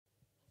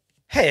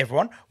Hey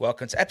everyone,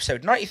 welcome to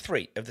episode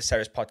 93 of the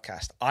Ceres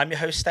podcast. I'm your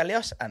host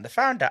Stelios and the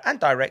founder and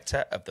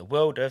director of the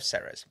world of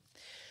Ceres.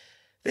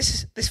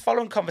 This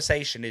following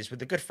conversation is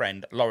with a good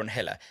friend, Loren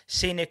Hiller,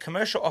 Senior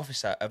Commercial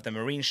Officer of the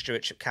Marine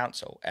Stewardship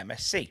Council,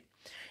 MSC.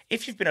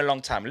 If you've been a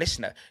long-time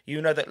listener,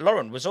 you know that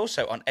Loren was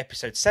also on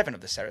episode 7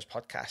 of the Ceres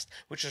podcast,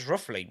 which was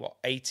roughly,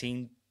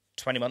 18,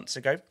 20 months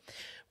ago.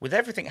 With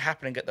everything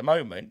happening at the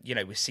moment,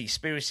 with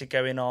Seaspiracy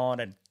going on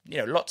and,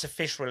 lots of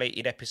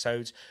fish-related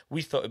episodes,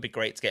 we thought it would be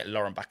great to get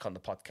Loren back on the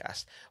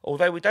podcast.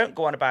 Although we don't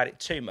go on about it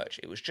too much,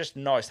 it was just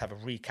nice to have a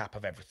recap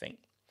of everything.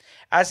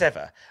 As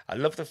ever, I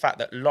love the fact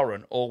that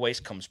Loren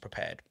always comes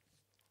prepared.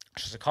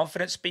 She's a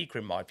confident speaker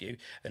in my view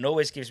and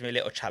always gives me a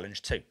little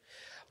challenge too.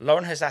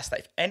 Loren has asked that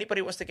if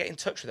anybody wants to get in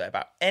touch with her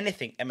about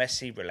anything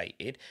MSC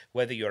related,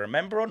 whether you're a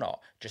member or not,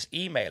 just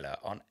email her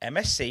on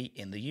MSC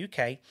in the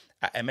UK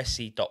at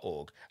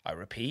msc.org. I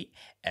repeat,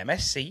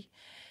 MSC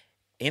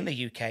in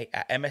the UK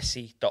at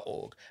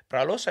msc.org. But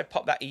I'll also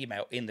pop that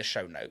email in the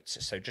show notes,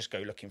 so just go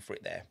looking for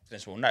it there.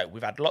 As we'll know,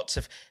 we've had lots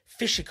of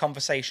fishy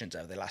conversations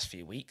over the last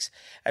few weeks,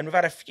 and we've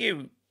had a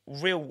few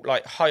real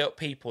high up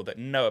people that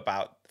know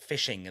about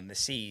fishing and the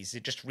seas. They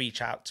just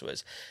reach out to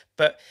us.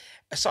 But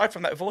aside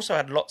from that, we've also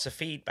had lots of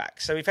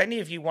feedback. So if any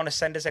of you want to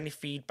send us any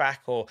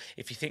feedback, or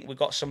if you think we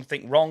got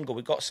something wrong or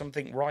we got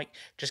something right,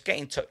 just get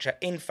in touch at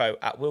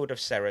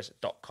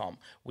info@worldofceres.com.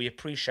 We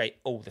appreciate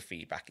all the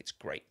feedback. It's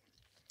great.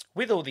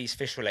 With all these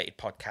fish-related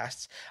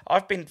podcasts,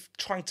 I've been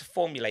trying to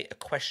formulate a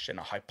question,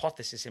 a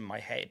hypothesis in my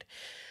head.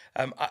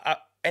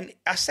 And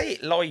I say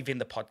it live in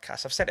the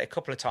podcast. I've said it a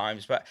couple of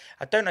times, but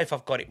I don't know if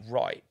I've got it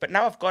right. But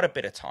now I've got a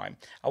bit of time,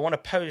 I want to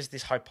pose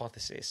this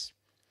hypothesis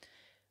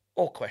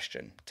or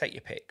question. Take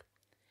your pick.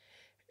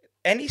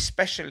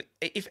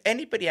 If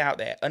anybody out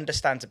there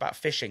understands about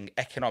fishing,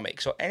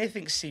 economics, or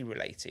anything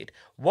sea-related,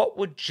 what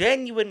would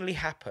genuinely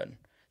happen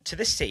to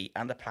the sea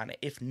and the planet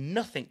if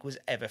nothing was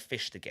ever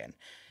fished again?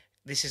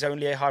 This is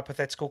only a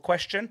hypothetical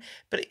question,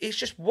 but it's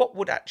just what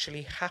would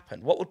actually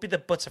happen? What would be the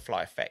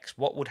butterfly effects?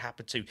 What would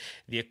happen to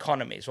the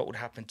economies? What would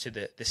happen to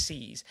the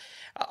seas?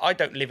 I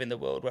don't live in the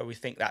world where we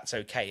think that's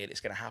okay and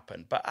it's going to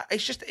happen, but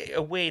it's just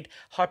a weird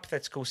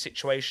hypothetical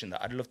situation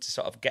that I'd love to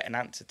sort of get an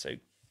answer to.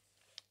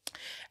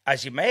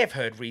 As you may have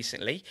heard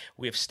recently,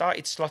 we have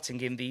started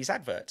slotting in these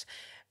adverts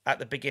at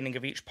the beginning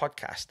of each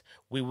podcast.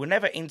 We will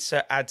never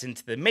insert ads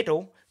into the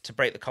middle to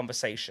break the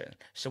conversation,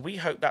 so we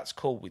hope that's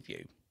cool with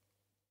you.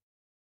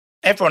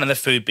 Everyone in the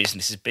food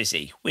business is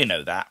busy, we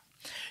know that.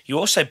 You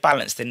also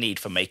balance the need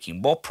for making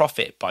more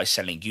profit by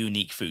selling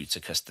unique food to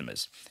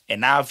customers.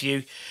 In our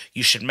view,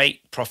 you should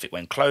make profit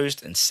when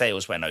closed and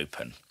sales when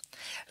open.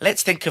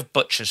 Let's think of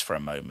butchers for a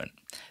moment.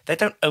 They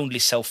don't only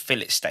sell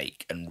fillet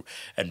steak and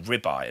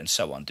ribeye and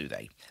so on, do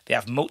they? They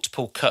have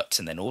multiple cuts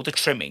and then all the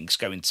trimmings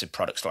go into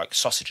products like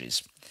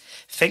sausages.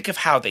 Think of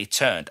how they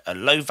turned a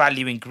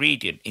low-value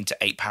ingredient into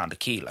 £8 a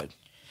kilo.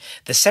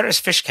 The Ceres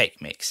fish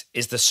cake mix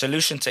is the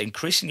solution to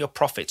increasing your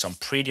profits on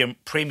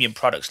premium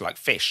products like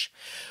fish.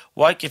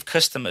 Why give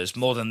customers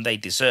more than they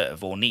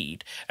deserve or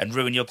need and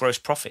ruin your gross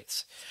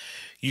profits?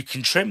 You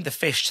can trim the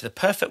fish to the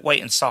perfect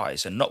weight and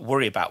size and not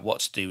worry about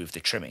what to do with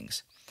the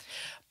trimmings.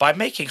 By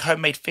making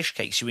homemade fish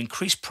cakes, you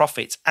increase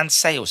profits and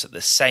sales at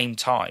the same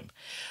time.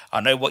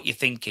 I know what you're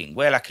thinking.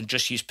 Well, I can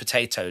just use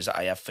potatoes that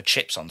I have for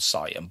chips on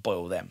site and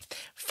boil them.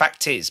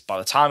 Fact is, by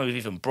the time we've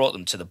even brought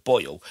them to the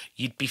boil,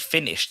 you'd be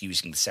finished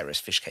using the Ceres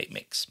fish cake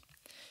mix.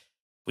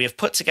 We have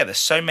put together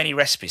so many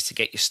recipes to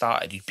get you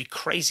started, you'd be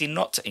crazy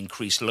not to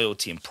increase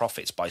loyalty and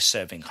profits by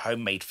serving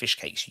homemade fish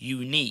cakes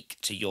unique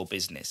to your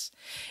business.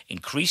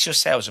 Increase your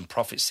sales and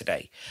profits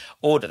today.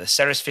 Order the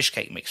Ceres fish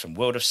cake mix from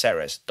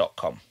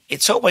worldofceres.com.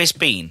 It's always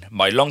been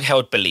my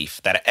long-held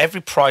belief that at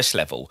every price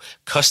level,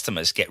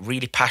 customers get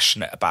really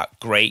passionate about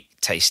great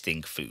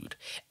tasting food.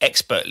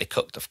 Expertly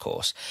cooked, of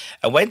course.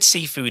 And when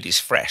seafood is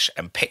fresh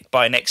and picked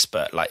by an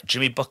expert like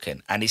Jimmy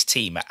Buchan and his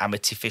team at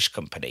Amity Fish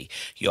Company,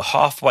 you're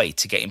halfway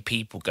to getting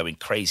people going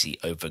crazy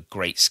over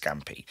great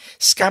scampi.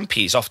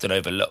 Scampi is often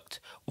overlooked.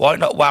 Why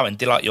not wow and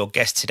delight your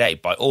guests today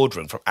by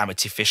ordering from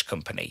Amity Fish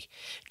Company?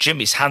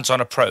 Jimmy's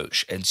hands-on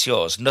approach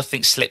ensures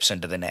nothing slips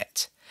under the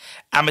net.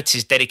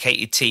 Amity's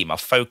dedicated team are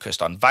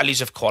focused on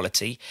values of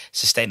quality,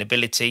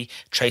 sustainability,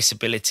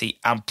 traceability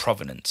and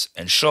provenance,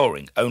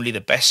 ensuring only the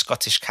best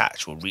Scottish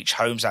catch will reach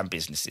homes and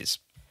businesses.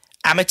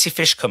 Amity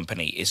Fish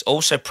Company is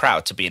also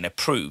proud to be an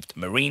approved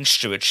Marine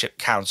Stewardship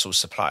Council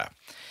supplier,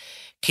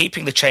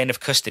 keeping the chain of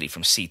custody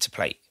from sea to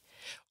plate.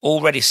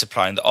 Already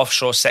supplying the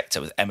offshore sector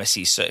with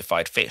MSC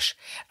certified fish,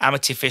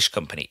 Amity Fish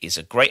Company is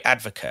a great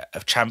advocate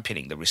of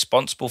championing the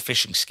responsible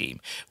fishing scheme,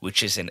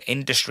 which is an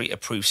industry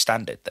approved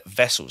standard that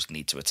vessels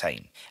need to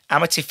attain.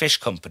 Amity Fish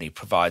Company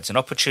provides an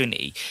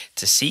opportunity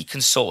to seek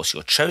and source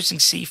your chosen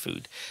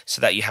seafood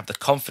so that you have the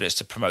confidence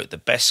to promote the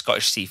best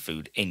Scottish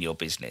seafood in your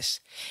business.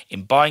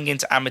 In buying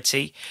into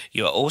Amity,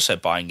 you are also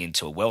buying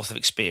into a wealth of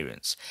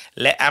experience.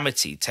 Let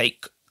Amity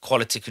take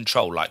quality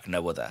control like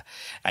no other,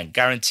 and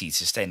guaranteed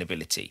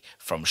sustainability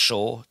from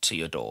shore to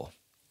your door.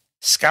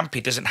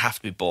 Scampi doesn't have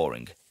to be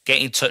boring.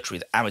 Get in touch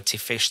with Amity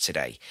Fish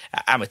today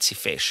at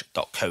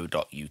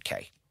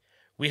amityfish.co.uk.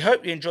 We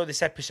hope you enjoyed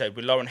this episode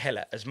with Loren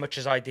Hiller as much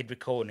as I did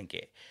recording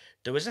it.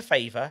 Do us a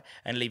favour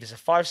and leave us a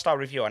 5-star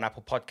review on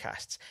Apple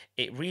Podcasts.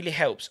 It really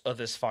helps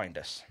others find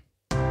us.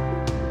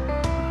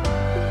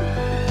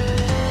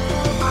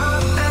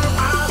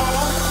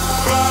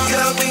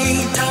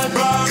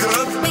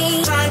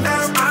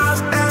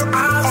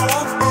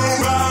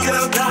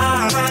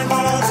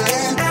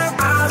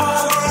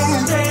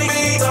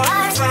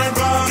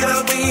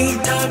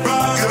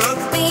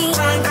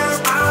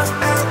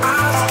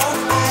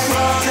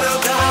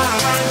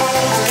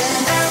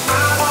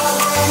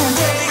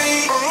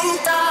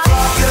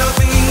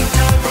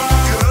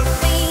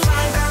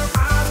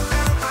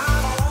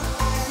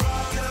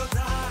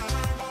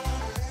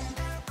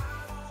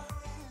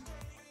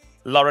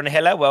 Loren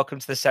Hiller, welcome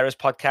to the Ceres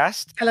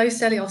podcast. Hello,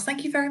 Celios.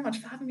 Thank you very much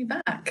for having me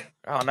back.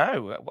 Oh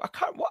no,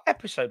 what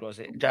episode was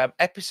it?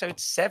 Episode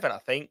 7, I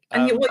think.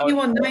 And you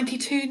on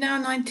 92 now,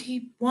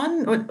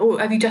 91, or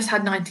have you just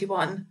had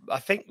 91? I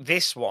think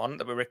this one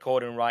that we're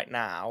recording right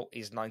now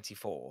is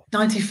 94.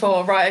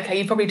 94, right? Okay,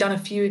 you've probably done a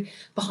few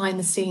behind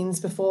the scenes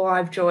before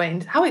I've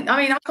joined.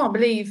 I can't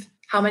believe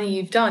how many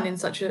you've done in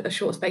such a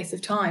short space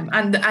of time,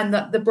 and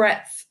the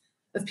breadth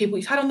of people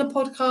you've had on the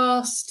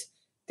podcast.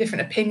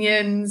 Different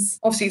opinions,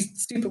 obviously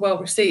super well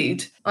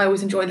received. I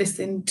always enjoy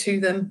listening to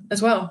them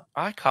as well.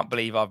 I can't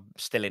believe I'm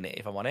still in it,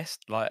 if I'm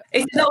honest.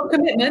 It's a lot of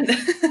commitment.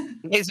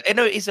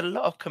 It's a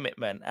lot of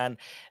commitment, and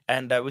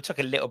we took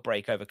a little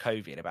break over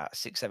COVID, about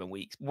 6-7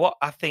 weeks. What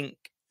I think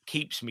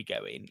keeps me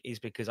going is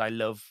because I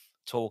love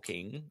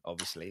talking,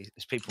 obviously,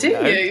 as people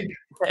know. Do you?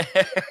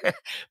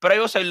 But I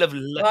also love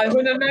learning. I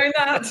would have known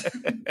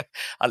that.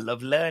 I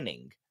love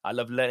learning. I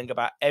love learning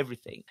about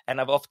everything. And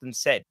I've often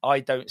said,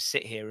 I don't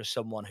sit here as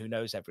someone who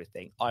knows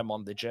everything. I'm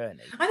on the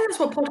journey. I think that's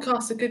what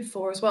podcasts are good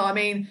for as well. I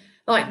mean,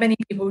 like many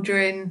people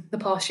during the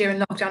past year in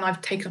lockdown,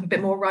 I've taken up a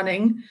bit more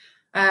running.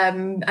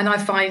 And I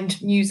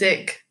find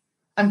music,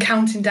 I'm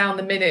counting down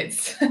the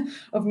minutes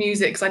of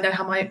music because I know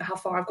how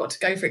far I've got to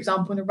go, for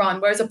example, in a run.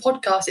 Whereas a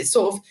podcast,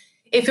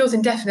 it feels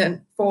indefinite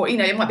for,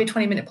 it might be a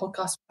 20-minute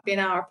podcast, it might be an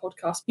hour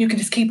podcast. You can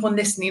just keep on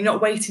listening. You're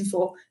not waiting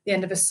for the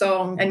end of a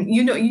song. And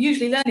you're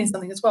usually learning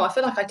something as well. I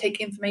feel like I take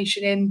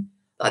information in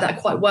like that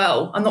quite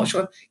well. I'm not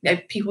sure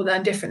if, people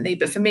learn differently,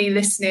 but for me,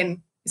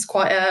 listening is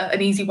quite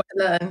an easy way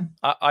to learn.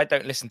 I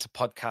don't listen to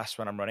podcasts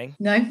when I'm running.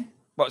 No?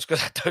 Well, it's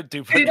because I don't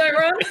do podcasts. You don't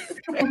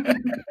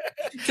run?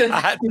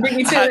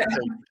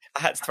 I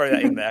had to throw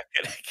that in there.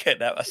 I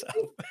couldn't help myself.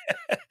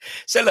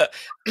 So look,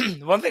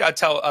 one thing I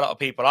tell a lot of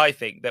people, I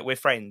think that we're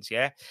friends,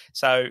 yeah?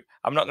 So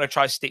I'm not going to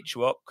try to stitch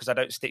you up because I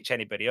don't stitch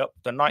anybody up.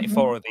 I've done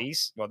 94 of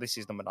these. Well, this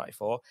is number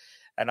 94.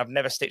 And I've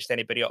never stitched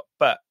anybody up.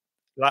 But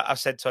like I've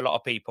said to a lot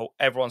of people,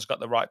 everyone's got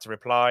the right to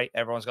reply.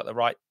 Everyone's got the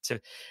right to,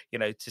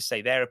 to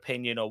say their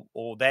opinion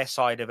or their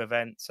side of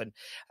events. And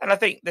I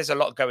think there's a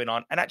lot going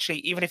on. And actually,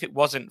 even if it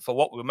wasn't for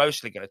what we were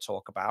mostly going to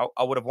talk about,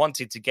 I would have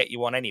wanted to get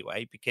you on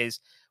anyway, because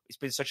it's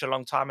been such a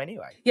long time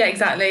anyway. Yeah,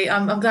 exactly.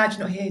 I'm glad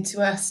you're not here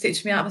to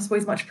stitch me up. That's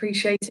always much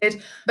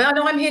appreciated. But I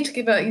know I'm here to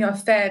give a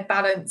fair,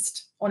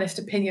 balanced, honest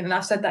opinion. And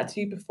I've said that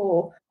to you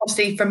before.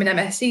 Obviously, from an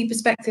MSc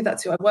perspective,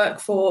 that's who I work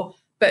for.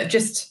 But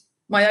just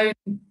my own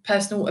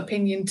personal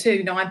opinion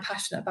too. I'm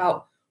passionate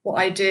about what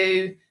I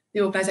do,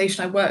 the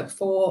organisation I work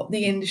for,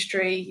 the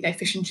industry,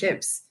 fish and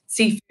chips,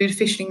 seafood,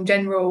 fishing in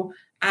general.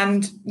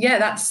 And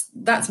yeah,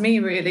 that's me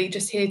really,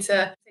 just here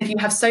to, if you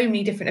have so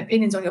many different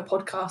opinions on your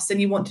podcast and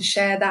you want to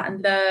share that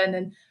and learn,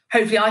 and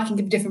hopefully I can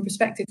give a different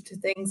perspective to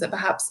things that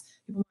perhaps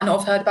people might not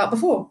have heard about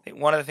before. I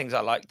think one of the things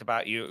I liked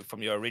about you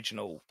from your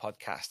original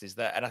podcast is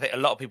that, and I think a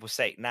lot of people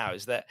say it now,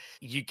 is that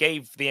you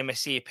gave the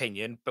MSc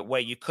opinion, but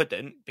where you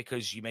couldn't,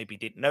 because you maybe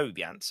didn't know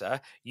the answer,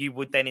 you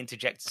would then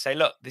interject to say,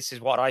 look, this is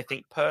what I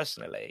think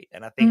personally.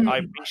 And I think I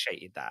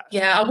appreciated that.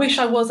 Yeah, I wish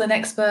I was an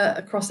expert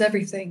across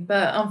everything,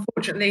 but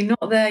unfortunately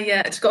not there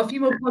yet. Got a few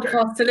more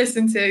podcasts to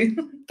listen to.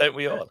 Don't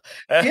we all?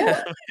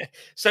 Yeah.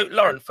 So,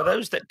 Loren, for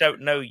those that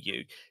don't know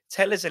you,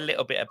 tell us a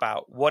little bit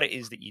about what it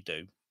is that you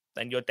do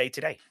and your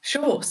day-to-day.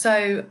 Sure.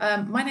 So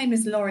my name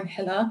is Loren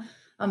Hiller.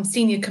 I'm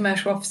Senior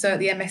Commercial Officer at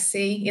the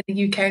MSc in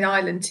the UK and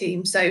Ireland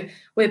team. So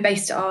we're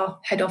based at our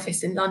head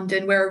office in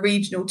London. We're a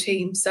regional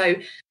team. So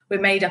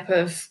we're made up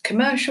of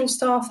commercial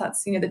staff.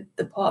 That's,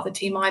 the part of the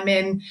team I'm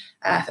in,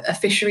 a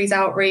fisheries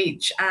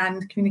outreach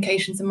and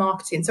communications and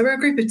marketing. So we're a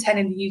group of 10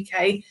 in the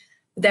UK.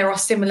 There are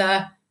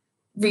similar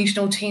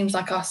regional teams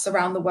like us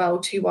around the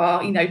world who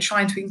are,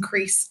 trying to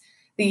increase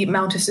the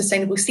amount of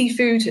sustainable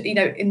seafood,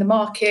 in the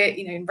market,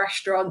 in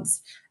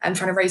restaurants, and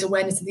trying to raise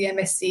awareness of the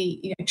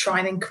MSc, try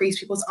and increase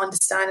people's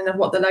understanding of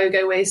what the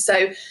logo is.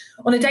 So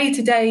on a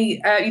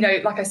day-to-day,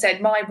 like I said,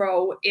 my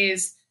role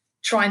is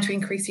trying to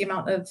increase the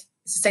amount of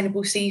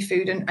sustainable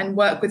seafood and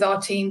work with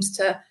our teams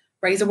to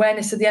raise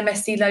awareness of the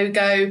MSc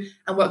logo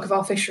and work with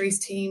our fisheries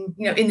team,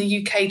 in the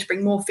UK to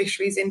bring more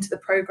fisheries into the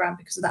programme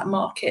because of that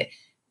market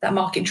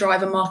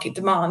drive and market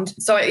demand.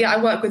 So yeah,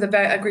 I work with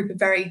a group of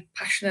very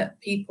passionate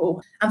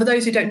people. And for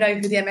those who don't know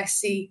who the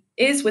MSc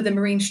is, we're the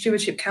Marine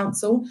Stewardship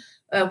Council.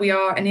 we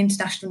are an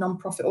international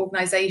non-profit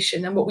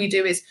organisation, and what we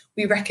do is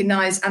we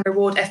recognise and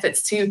reward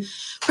efforts to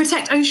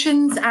protect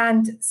oceans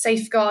and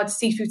safeguard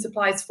seafood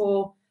supplies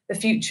for the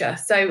future.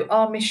 So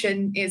our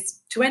mission is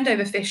to end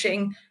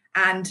overfishing,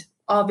 and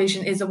our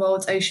vision is a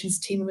world's oceans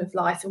teeming with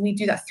life, and we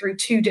do that through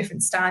 2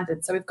 different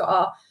standards. So we've got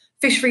our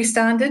fishery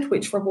standard,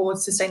 which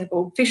rewards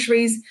sustainable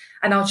fisheries,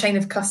 and our chain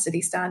of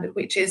custody standard,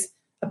 which is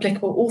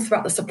applicable all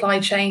throughout the supply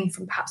chain,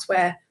 from perhaps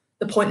where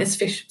the pointless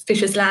fish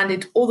has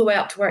landed all the way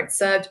up to where it's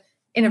served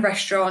in a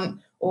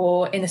restaurant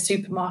or in a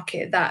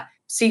supermarket. That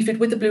seafood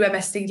with the blue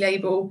MSC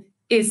label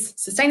is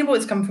sustainable,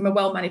 it's come from a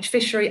well-managed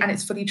fishery, and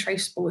it's fully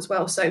traceable as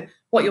well. So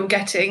what you're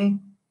getting,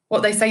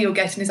 what they say you're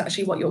getting, is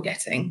actually what you're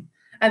getting.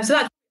 So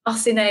that's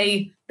us in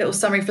a little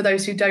summary for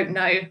those who don't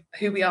know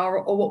who we are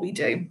or what we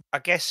do. I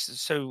guess,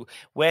 so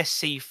where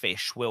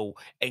Seafish will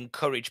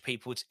encourage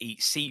people to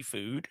eat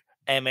seafood,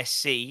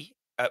 MSC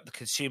at the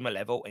consumer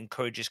level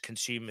encourages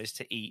consumers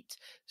to eat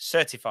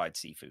certified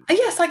seafood.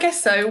 Yes, I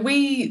guess so.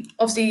 We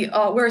obviously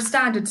we're a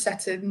standard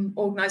setting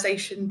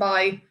organisation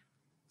by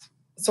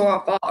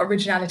sort of our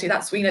originality.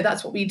 That's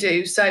what we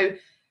do. So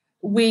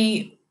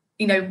we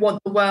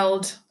want the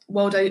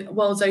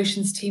world's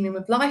oceans teeming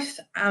with life,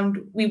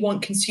 and we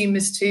want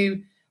consumers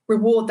to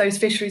reward those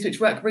fisheries which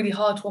work really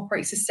hard to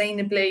operate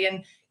sustainably.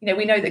 And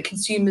we know that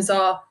consumers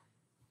are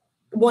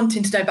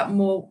wanting to know about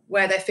more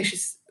where their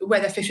fishes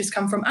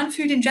come from, and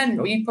food in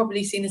general. You've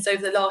probably seen this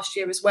over the last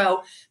year as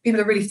well.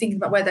 People are really thinking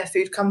about where their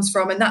food comes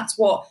from, and that's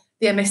what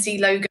the MSC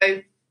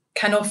logo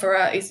can offer.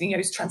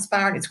 It's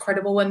transparent, it's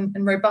credible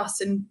and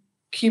robust, and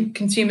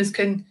consumers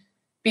can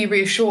be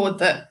reassured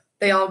that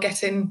they are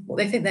getting what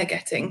they think they're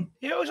getting.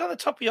 Yeah, it was on the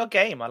top of your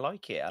game. I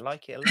like it a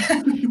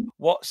lot.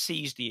 What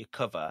seas do you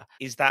cover?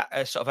 Is that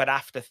a sort of an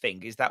after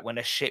thing? Is that when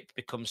a ship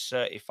becomes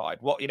certified?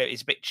 What,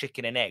 it's a bit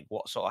chicken and egg.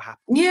 What sort of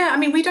happens? Yeah, I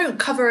mean, we don't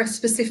cover a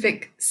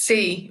specific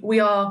sea. We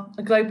are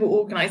a global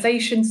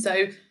organisation,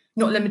 so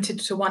not limited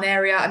to one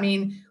area. I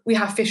mean, we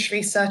have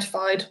fisheries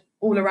certified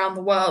all around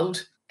the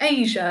world.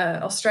 Asia,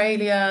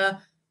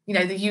 Australia,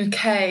 the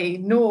UK,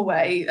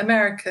 Norway,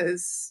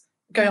 Americas.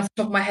 Going off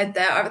the top of my head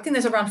there, I think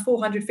there's around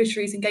 400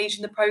 fisheries engaged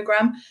in the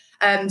programme.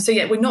 So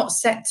yeah, we're not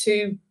set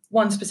to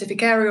one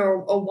specific area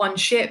or one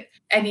ship.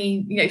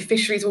 Any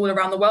fisheries all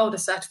around the world are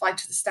certified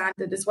to the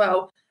standard as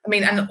well. I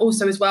mean, and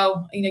also as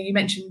well, you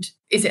mentioned,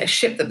 is it a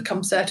ship that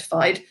becomes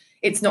certified?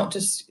 It's not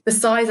just the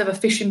size of a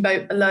fishing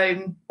boat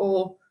alone,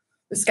 or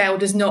the scale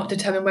does not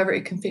determine whether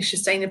it can fish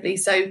sustainably.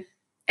 So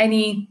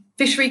any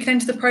fishery can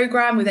enter the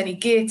programme with any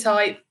gear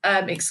type,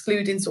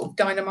 excluding sort of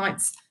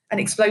dynamites and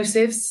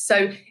explosives.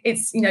 So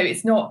it's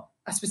not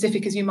as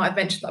specific as you might have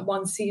mentioned, like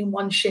one sea and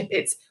one ship.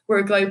 We're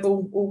a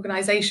global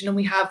organisation, and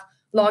we have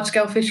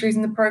large-scale fisheries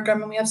in the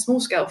programme, and we have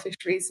small-scale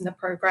fisheries in the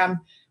programme.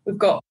 We've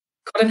got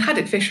cod and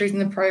haddock fisheries in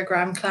the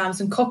programme,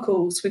 clams and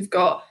cockles. We've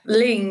got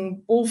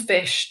ling,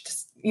 bullfish,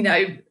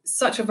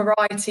 such a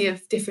variety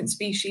of different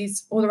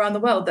species all around the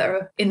world that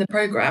are in the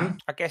programme.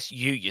 I guess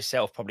you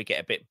yourself probably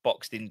get a bit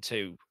boxed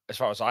into, as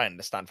far as I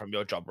understand from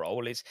your job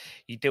role, is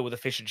you deal with the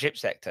fish and chip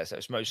sector, so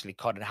it's mostly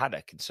cod and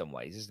haddock in some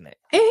ways, isn't it?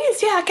 It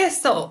is, yeah. I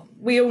guess so.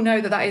 We all know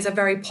that is a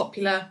very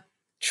popular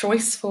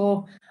choice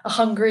for a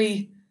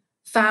hungry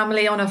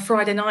family on a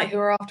Friday night who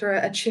are after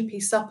a chippy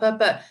supper.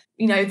 But,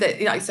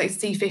 that, like say,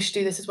 Seafish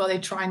do this as well. They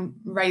try and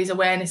raise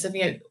awareness of,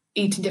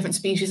 eating different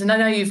species. And I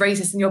know you've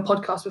raised this in your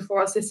podcast before.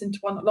 I was listening to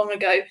one not long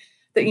ago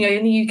that,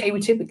 in the UK,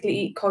 we typically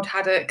eat cod,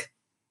 haddock,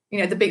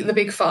 the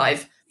big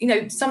five.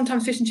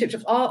 Sometimes fish and chip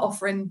shops are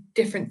offering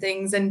different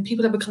things, and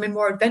people are becoming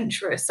more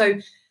adventurous. So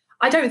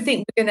I don't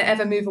think we're going to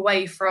ever move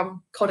away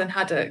from cod and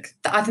haddock.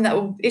 I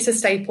think it's a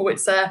staple.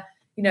 It's a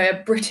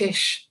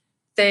British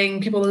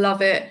thing. People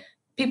love it.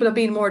 People are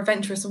being more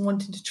adventurous and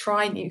wanting to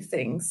try new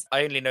things.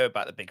 I only know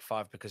about the big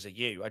five because of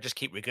you. I just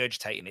keep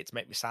regurgitating it to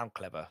make me sound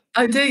clever.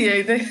 Oh, do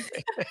you?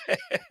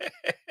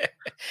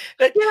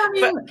 But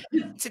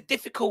it's a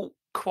difficult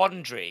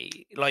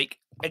quandary. Like,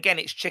 again,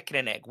 it's chicken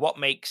and egg. What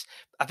makes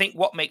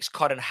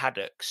cod and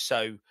haddock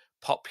so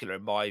popular,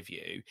 in my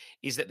view,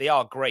 is that they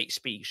are great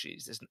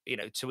species,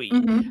 to eat.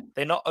 Mm-hmm.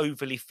 They're not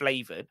overly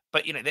flavoured,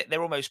 but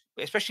they're almost,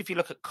 especially if you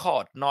look at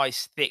cod,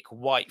 nice thick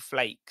white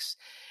flakes.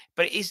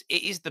 But it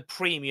is the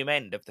premium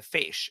end of the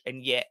fish,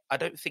 and yet I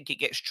don't think it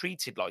gets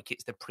treated like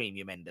it's the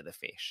premium end of the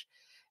fish,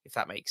 if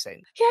that makes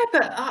sense. Yeah,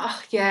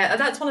 but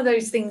that's one of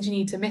those things you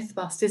need to myth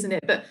bust, isn't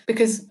it? But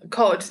because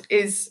cod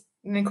is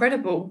an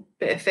incredible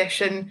bit of fish,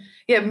 and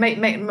yeah,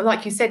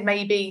 like you said,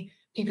 maybe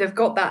people have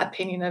got that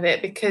opinion of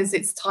it because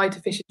it's tied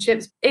to fish and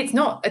chips. It's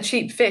not a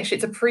cheap fish;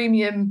 it's a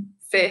premium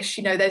fish.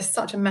 There's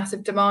such a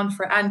massive demand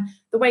for it, and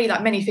the way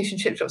like many fish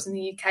and chip shops in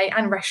the UK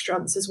and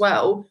restaurants as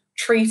well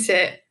treat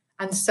it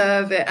and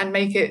serve it and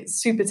make it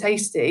super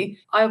tasty.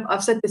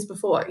 I've said this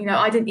before,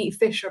 I didn't eat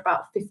fish for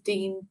about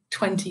 15,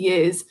 20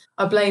 years.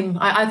 I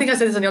think I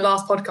said this on your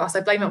last podcast,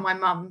 I blame it on my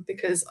mum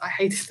because I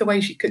hated the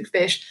way she cooked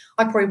fish.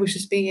 I probably was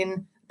just being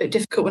a bit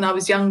difficult when I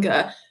was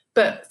younger,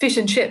 but fish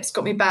and chips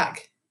got me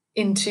back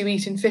into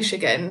eating fish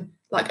again,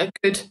 like a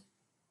good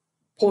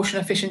portion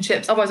of fish and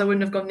chips. Otherwise I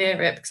wouldn't have gone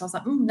near it because I was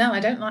like, no,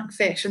 I don't like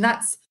fish. And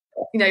that's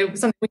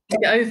something we need to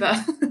get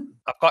over.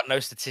 I've got no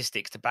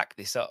statistics to back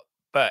this up,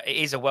 but it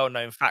is a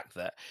well-known fact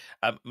that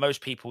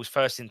most people's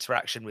first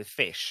interaction with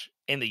fish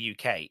in the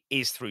UK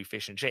is through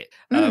fish and chips.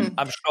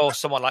 I'm sure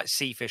someone like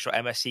Seafish or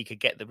MSC could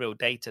get the real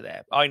data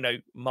there. I know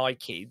my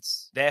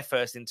kids, their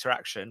first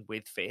interaction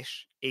with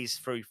fish is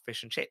through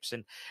fish and chips,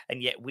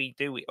 and yet we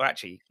do. Or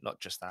actually, not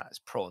just that; it's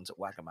prawns at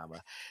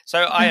Wagamama. So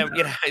I am,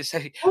 so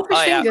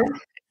I am.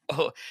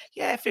 Oh,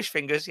 yeah, fish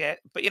fingers, yeah.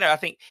 But, I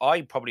think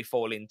I probably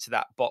fall into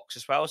that box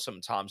as well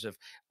sometimes of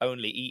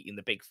only eating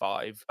the big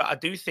five. But I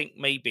do think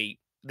maybe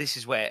this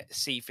is where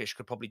Seafish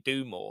could probably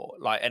do more,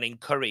 and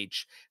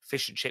encourage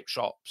fish and chip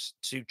shops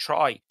to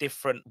try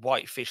different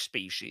whitefish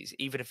species,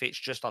 even if it's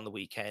just on the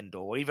weekend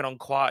or even on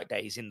quiet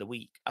days in the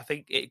week. I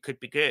think it could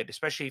be good,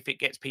 especially if it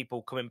gets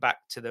people coming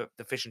back to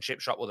the fish and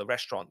chip shop or the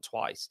restaurant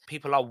twice.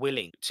 People are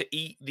willing to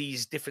eat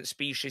these different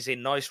species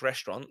in nice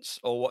restaurants,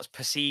 or what's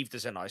perceived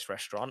as a nice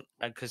restaurant,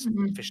 and because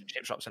fish and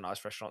chip shops are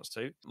nice restaurants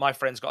too. My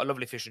friend's got a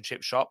lovely fish and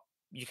chip shop.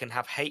 You can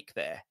have hake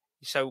there.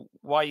 So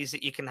why is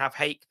it you can have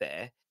hake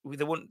there?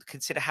 They wouldn't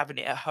consider having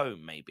it at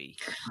home, maybe.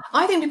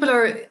 I think people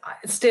are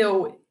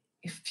still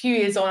a few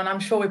years on, and I'm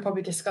sure we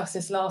probably discussed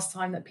this last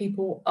time, that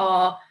people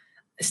are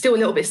still a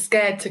little bit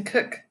scared to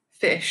cook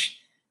fish.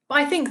 But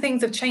I think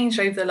things have changed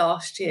over the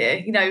last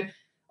year.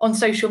 On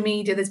social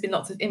media, there's been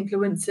lots of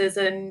influencers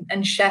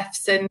and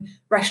chefs and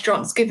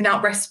restaurants giving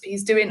out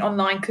recipes, doing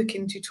online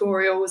cooking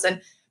tutorials,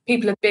 and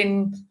people have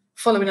been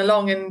following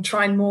along and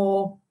trying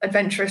more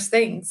adventurous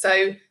things.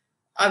 So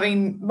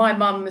my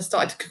mum has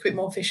started to cook a bit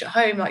more fish at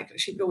home. Like,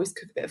 she would always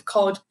cook a bit of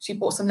cod. She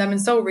bought some lemon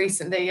sole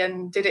recently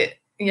and did it.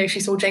 She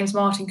saw James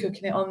Martin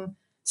cooking it on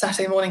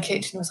Saturday Morning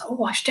Kitchen and was like,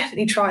 oh, I should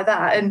definitely try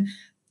that. And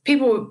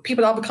people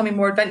are becoming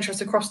more adventurous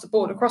across the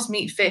board, across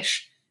meat,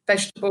 fish,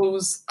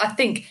 vegetables. I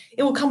think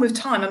it will come with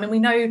time. We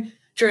know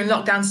during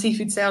lockdown,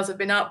 seafood sales have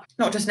been up,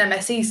 not just an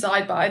MSE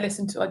side, but I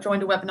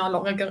joined a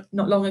webinar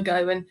not long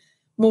ago, and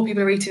more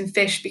people are eating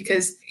fish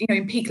because,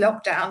 in peak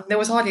lockdown, there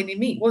was hardly any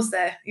meat, was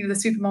there? The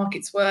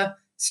supermarkets were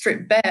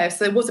stripped bare.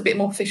 So there was a bit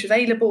more fish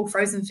available,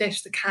 frozen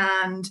fish, the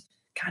canned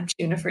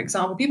tuna, for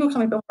example. People are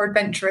becoming a bit more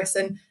adventurous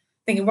and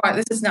thinking, right,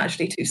 this isn't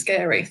actually too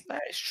scary.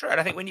 That is true. And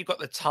I think when you've got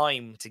the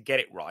time to get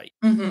it right,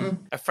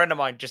 a friend of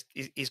mine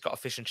he's got a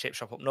fish and chip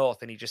shop up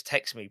north, and he just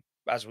texted me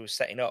as we were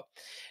setting up,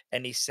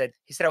 and he said,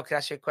 oh, can I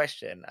ask you a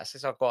question? I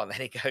said, oh, go on. Then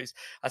he goes,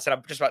 I said,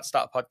 I'm just about to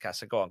start a podcast,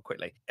 so go on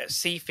quickly.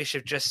 Seafish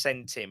have just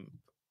sent him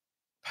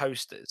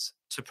posters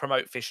to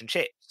promote fish and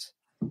chips.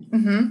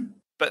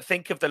 But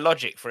think of the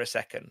logic for a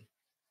second.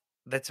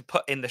 They're to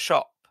put in the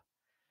shop.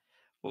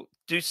 Well,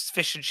 do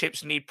fish and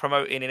chips need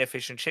promoting in a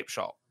fish and chip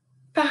shop?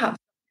 Perhaps.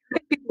 I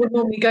think people would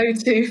normally go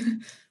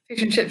to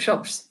fish and chip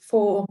shops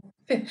for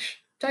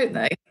fish, don't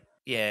they?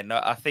 Yeah,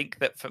 no, I think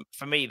that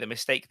for me, the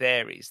mistake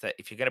there is that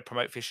if you're going to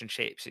promote fish and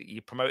chips,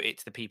 you promote it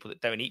to the people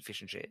that don't eat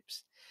fish and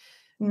chips.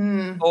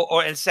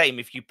 And same,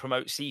 if you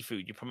promote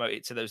seafood, you promote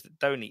it to those that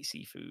don't eat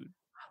seafood.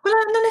 Well,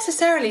 not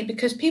necessarily,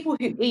 because people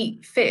who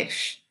eat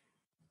fish,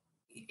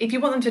 if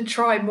you want them to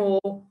try more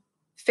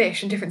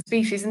fish and different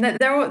species, and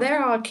there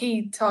are a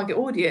key target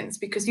audience,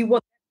 because you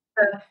want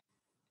them to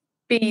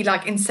be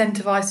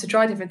incentivized to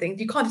try different things.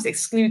 You can't just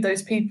exclude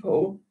those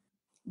people,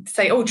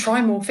 say, oh,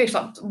 try more fish.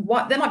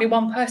 There might be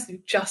one person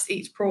who just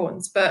eats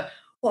prawns, but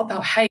what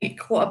about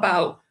hake? What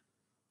about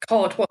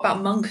cod? What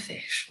about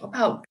monkfish? What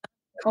about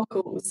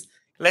cockles?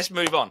 Let's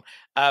move on.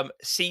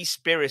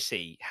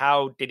 Seaspiracy,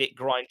 how did it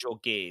grind your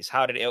gears?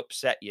 How did it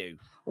upset you?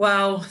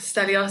 Well,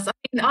 Stelios,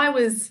 I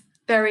was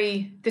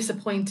very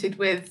disappointed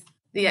with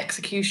the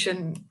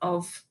execution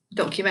of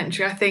the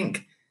documentary. I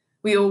think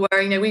we all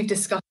were. We've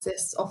discussed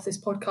this off this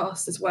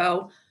podcast as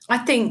well. I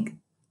think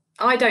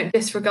I don't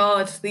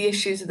disregard the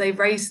issues that they've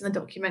raised in the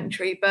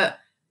documentary, but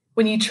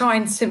when you try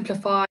and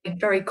simplify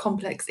very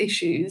complex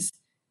issues,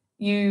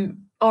 you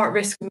are at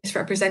risk of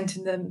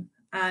misrepresenting them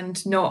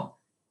and not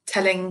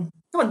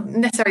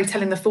necessarily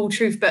telling the full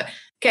truth, but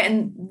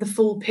getting the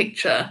full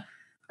picture.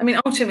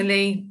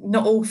 Ultimately,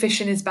 not all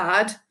fishing is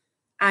bad,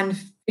 and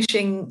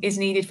fishing is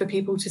needed for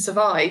people to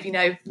survive.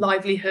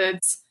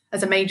 Livelihoods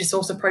as a major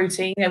source of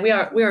protein.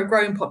 We're a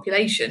growing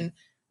population.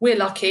 We're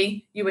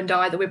lucky, you and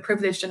I, that we're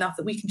privileged enough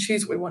that we can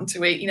choose what we want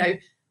to eat.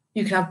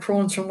 You can have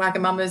prawns from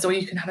Wagamama's, or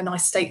you can have a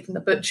nice steak from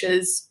the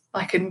butcher's.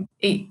 I can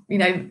eat,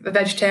 a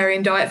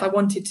vegetarian diet if I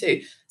wanted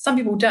to. Some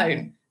people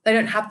don't. They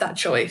don't have that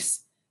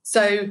choice.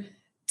 So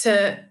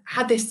to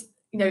have this,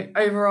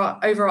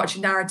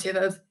 overarching narrative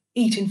of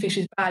eating fish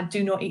is bad,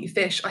 do not eat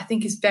fish, I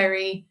think is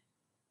very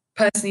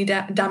personally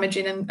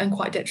damaging and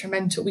quite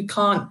detrimental. We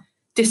can't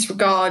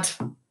disregard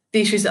the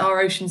issues that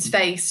our oceans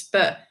face,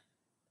 but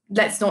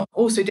let's not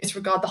also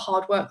disregard the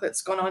hard work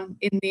that's gone on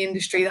in the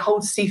industry, the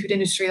whole seafood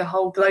industry, the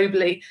whole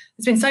globally.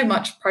 There's been so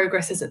much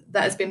progress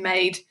that has been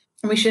made,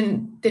 and we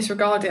shouldn't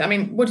disregard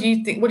it. What do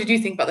you think? What did you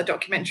think about the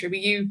documentary? Were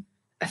you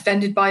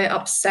offended by it,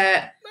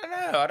 upset?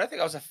 No, I don't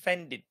think I was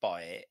offended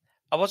by it.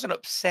 I wasn't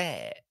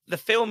upset. The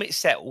film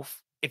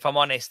itself, if I'm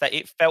honest, that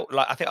it felt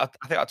like, I think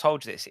I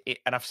told you this,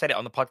 and I've said it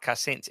on the podcast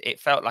since, it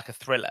felt like a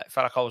thriller. It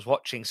felt like I was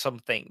watching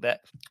something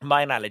that,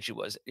 my analogy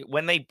was,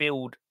 when they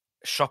build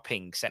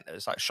shopping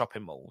centers, like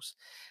shopping malls.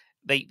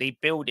 They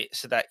build it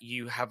so that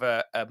you have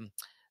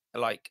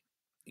like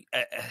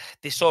a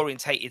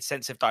disorientated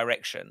sense of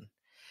direction,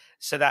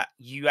 so that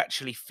you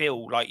actually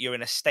feel like you're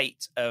in a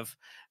state of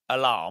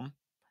alarm.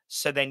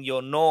 So then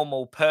your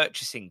normal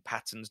purchasing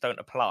patterns don't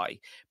apply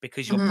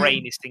because your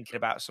brain is thinking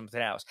about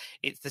something else.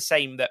 It's the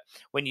same that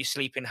when you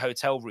sleep in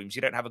hotel rooms,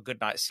 you don't have a good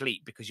night's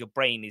sleep because your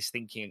brain is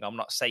thinking, I'm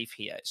not safe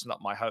here. It's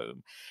not my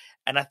home.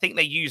 And I think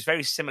they use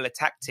very similar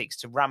tactics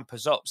to ramp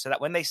us up, so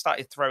that when they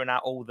started throwing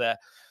out all the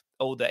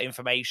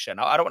information,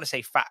 I don't want to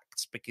say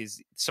facts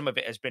because some of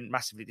it has been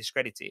massively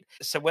discredited.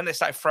 So when they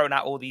started throwing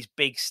out all these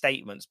big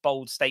statements,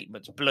 bold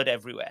statements, blood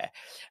everywhere,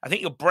 I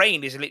think your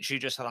brain is literally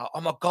just like,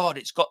 oh my God,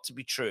 it's got to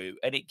be true.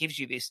 And it gives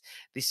you this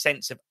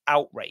sense of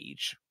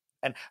outrage.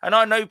 And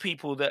I know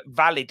people that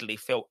validly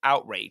feel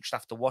outraged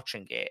after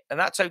watching it, and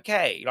that's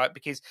okay, like,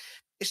 because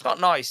it's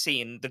not nice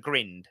seeing the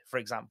grind, for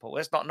example.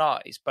 It's not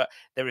nice, but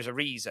there is a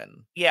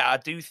reason. Yeah, I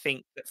do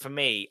think that for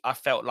me, I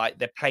felt like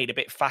they played a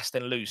bit fast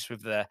and loose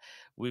with the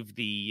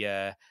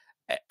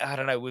I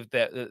don't know, with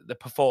the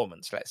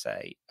performance, let's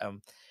say.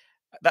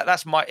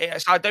 That's my.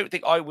 So I don't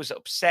think I was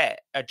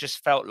upset. I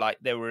just felt like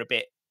they were a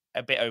bit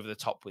over the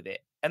top with it,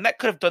 and that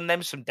could have done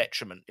them some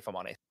detriment, if I'm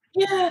honest.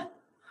 Yeah,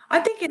 I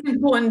think it's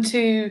important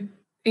to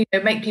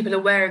make people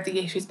aware of the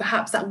issues.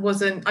 Perhaps that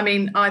wasn't. I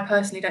mean, I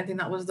personally don't think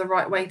that was the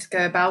right way to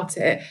go about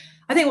it.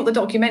 I think what the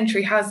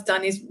documentary has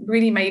done is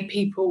really made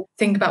people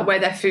think about where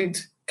their food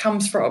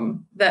comes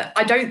from. That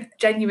I don't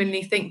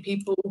genuinely think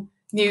people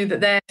knew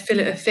that their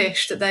fillet of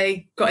fish that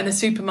they got in the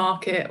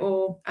supermarket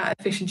or at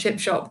a fish and chip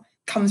shop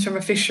comes from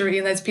a fishery,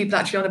 and there's people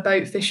actually on a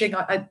boat fishing.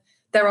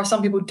 There are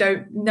some people who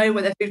don't know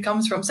where their food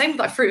comes from. Same with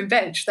like fruit and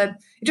veg. It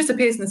just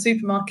appears in the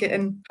supermarket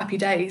and happy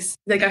days.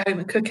 They go home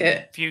and cook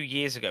it. A few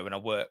years ago when I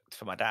worked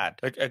for my dad,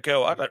 a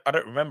girl, I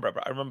don't remember,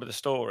 but I remember the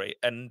story.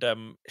 And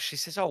she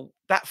says, oh,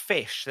 that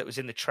fish that was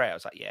in the tray. I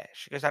was like, yeah.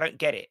 She goes, I don't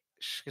get it.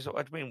 She goes,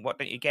 what do you mean? What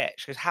don't you get?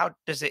 She goes, how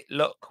does it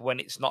look when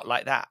it's not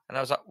like that? And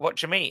I was like, what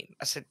do you mean?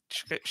 I said,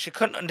 she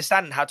couldn't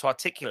understand how to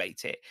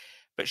articulate it.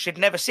 But she'd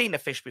never seen a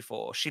fish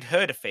before. She'd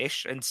heard a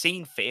fish and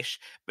seen fish,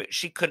 but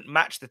she couldn't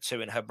match the two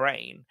in her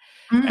brain.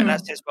 And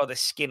that says, well, there's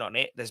skin on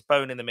it, there's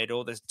bone in the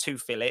middle, there's two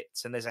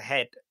fillets, and there's a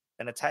head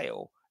and a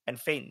tail and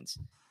fins.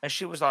 And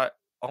she was like,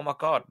 oh my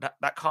God,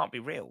 that can't be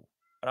real.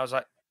 And I was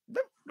like,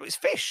 no, it's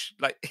fish.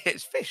 Like,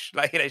 it's fish.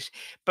 Like,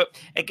 but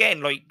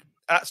again, like,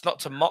 that's not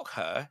to mock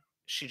her.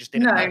 She just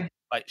didn't know.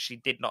 Like, she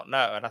did not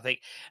know. And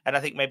I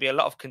think maybe a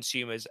lot of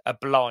consumers are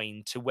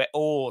blind to where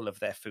all of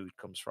their food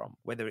comes from,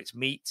 whether it's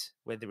meat,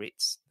 whether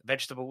it's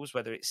vegetables,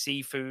 whether it's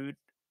seafood.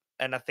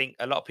 And I think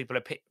a lot of people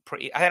are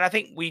pretty, and I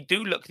think we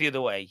do look the other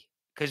way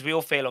because we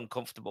all feel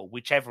uncomfortable,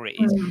 whichever it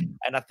is.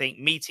 And I think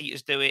meat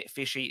eaters do it,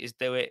 fish eaters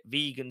do it,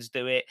 vegans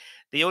do it.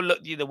 They all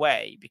look the other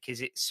way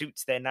because it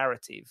suits their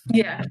narrative.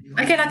 Yeah.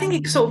 Again, I think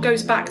it sort of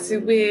goes back to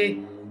we're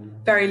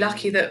very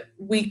lucky that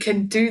we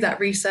can do that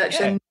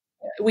research and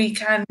we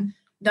can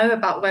know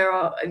about where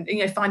our,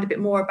 find a bit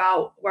more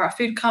about where our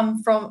food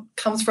comes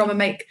from and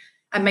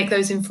make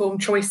those informed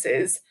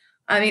choices.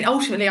 I mean,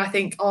 ultimately, I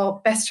think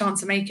our best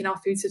chance of making our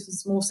food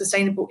systems more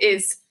sustainable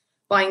is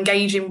by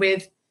engaging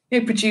with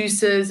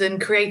producers and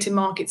creating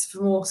markets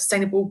for more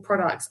sustainable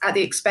products at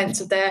the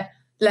expense of their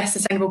less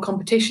sustainable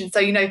competition.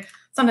 So,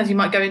 sometimes you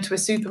might go into a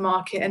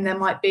supermarket and there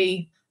might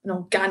be an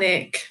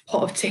organic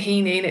pot of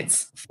tahini and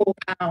it's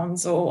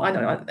 £4, or I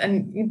don't know,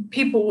 and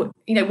people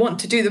want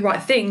to do the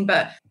right thing,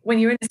 but when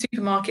you're in a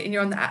supermarket and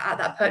you're at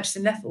that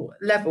purchasing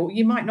level,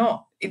 you might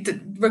not,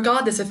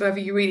 regardless of whether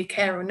you really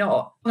care or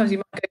not, sometimes you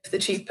might go for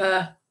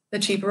the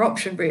cheaper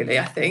option, really,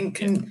 I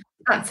think. And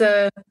that's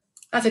a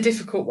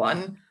difficult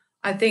one.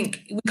 I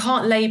think we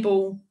can't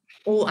label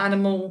all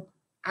animal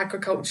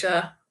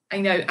agriculture,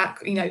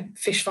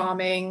 fish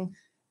farming,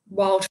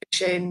 wild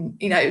fishing,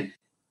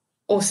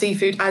 or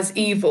seafood as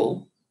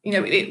evil.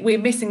 We're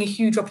missing a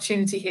huge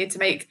opportunity here to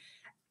make,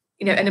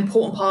 an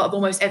important part of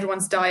almost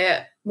everyone's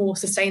diet more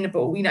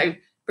sustainable.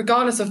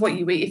 Regardless of what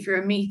you eat, if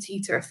you're a meat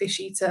eater, a fish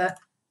eater,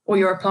 or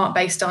you're a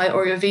plant-based diet,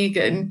 or you're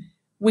vegan,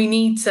 we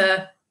need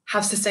to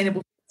have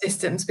sustainable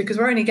systems because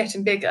we're only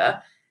getting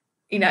bigger.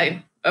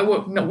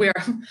 Well, not we're.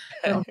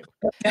 Am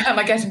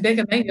I getting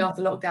bigger? Maybe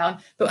after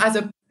lockdown, but as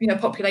a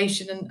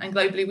population and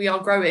globally, we are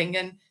growing,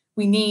 and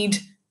we need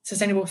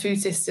sustainable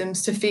food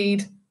systems to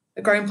feed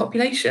a growing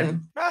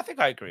population. I think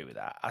I agree with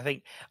that. I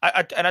think,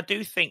 I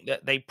do think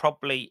that they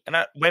probably,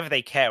 whether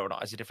they care or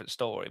not is a different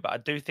story. But I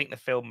do think the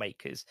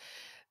filmmakers,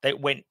 they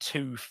went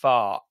too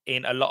far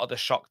in a lot of the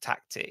shock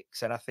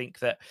tactics, and I think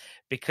that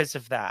because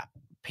of that,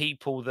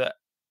 people that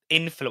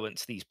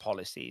influence these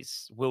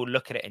policies will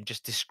look at it and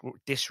just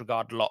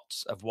disregard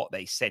lots of what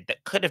they said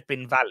that could have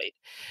been valid.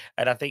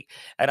 And I think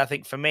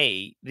for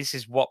me, this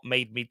is what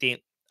made me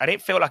I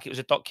didn't feel like it was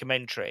a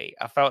documentary.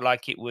 I felt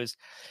like it was,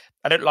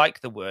 I don't like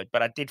the word,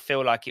 but I did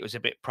feel like it was a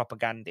bit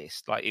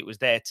propagandist. Like it was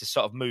there to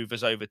sort of move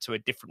us over to a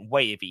different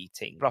way of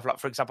eating. Like,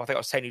 for example, I think I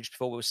was telling you just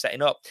before we were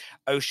setting up,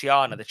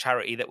 Oceana, the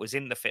charity that was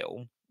in the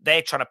film,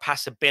 they're trying to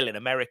pass a bill in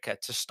America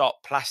to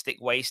stop plastic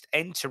waste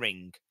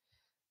entering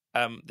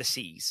the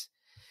seas.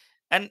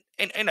 and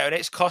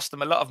it's cost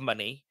them a lot of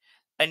money,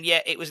 and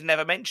yet it was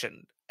never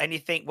mentioned. And you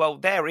think, well,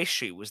 their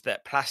issue was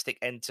that plastic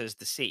enters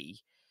the sea.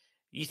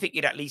 You think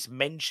you'd at least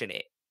mention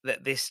it,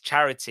 that this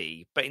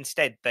charity, but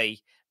instead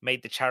they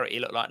made the charity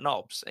look like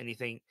knobs. And you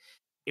think,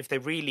 if they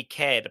really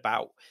cared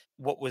about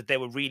they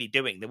were really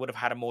doing, they would have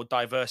had a more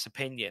diverse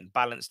opinion,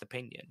 balanced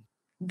opinion.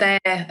 Their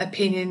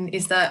opinion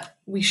is that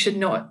we should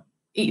not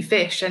eat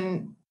fish,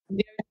 and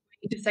the only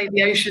way to save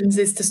the oceans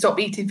is to stop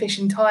eating fish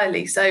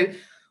entirely. So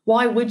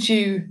why would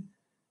you,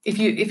 if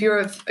you're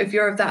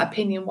of that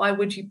opinion, why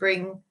would you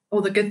bring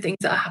all the good things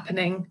that are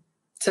happening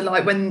to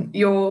light when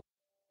your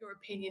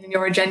opinion and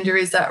your agenda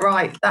is that,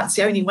 right, that's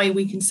the only way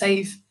we can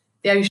save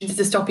the oceans, is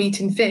to stop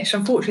eating fish?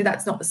 Unfortunately,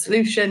 that's not the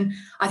solution.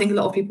 I think a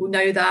lot of people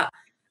know that.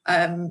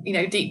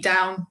 Deep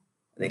down,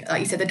 like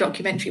you said, the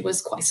documentary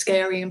was quite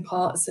scary in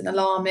parts and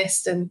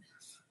alarmist, and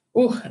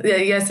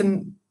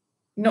some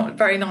not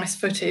very nice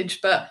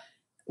footage, but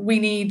we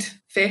need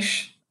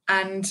fish,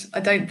 and I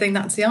don't think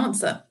that's the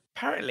answer.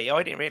 Apparently,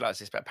 I didn't realise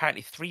this, but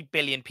apparently 3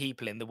 billion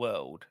people in the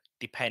world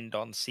depend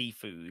on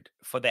seafood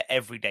for their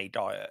everyday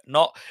diet,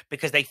 not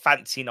because they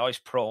fancy nice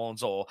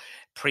prawns or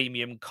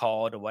premium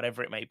cod or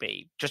whatever it may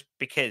be, just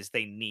because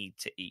they need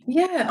to eat.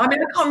 Yeah, I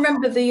mean, I can't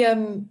remember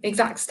the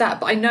exact stat,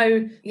 but I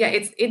know,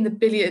 it's in the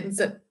billions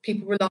that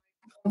people rely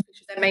on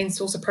fish as their main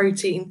source of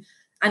protein,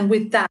 and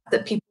with that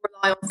people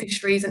rely on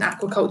fisheries and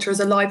aquaculture as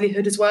a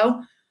livelihood as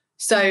well.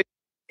 So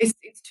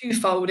it's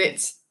twofold.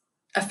 It's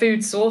a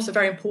food source, a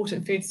very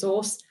important food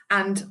source,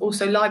 and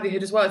also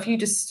livelihood as well. If you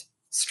just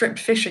stripped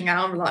fishing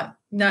out and were like,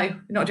 no,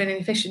 we're not doing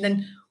any fishing,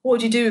 then what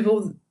would you do with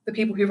all the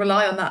people who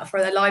rely on that for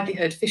their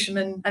livelihood?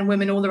 Fishermen and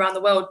women all around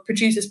the world,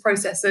 producers,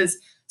 processors,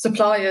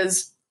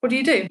 suppliers. What do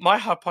you do? My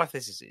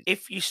hypothesis is,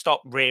 if you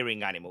stop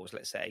rearing animals,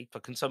 let's say, for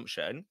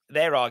consumption,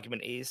 their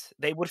argument is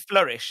they would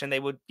flourish and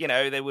they would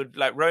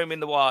like roam in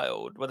the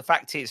wild. Well, the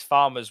fact is,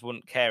 farmers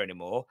wouldn't care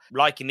anymore.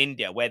 Like in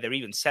India, where they're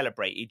even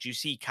celebrated, you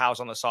see cows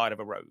on the side of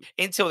a road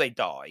until they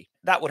die.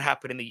 That would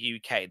happen in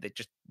the UK. They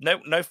just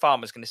no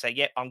farmer's going to say,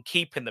 "Yep, I'm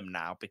keeping them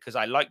now because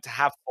I like to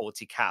have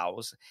 40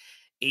 cows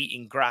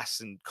eating grass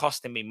and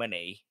costing me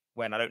money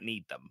when I don't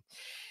need them."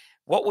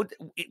 What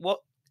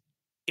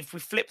if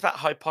we flip that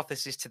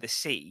hypothesis to the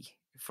sea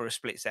for a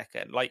split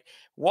second? Like,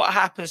 what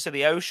happens to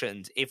the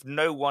oceans if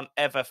no one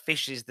ever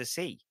fishes the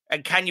sea?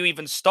 And can you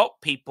even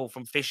stop people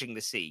from fishing the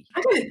sea?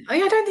 I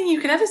don't think you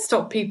can ever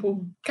stop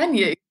people, can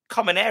you?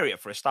 Common area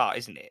for a start,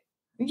 isn't it?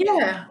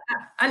 Yeah,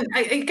 and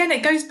again,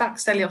 it goes back,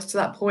 Stelios, to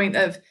that point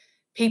of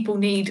people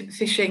need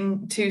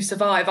fishing to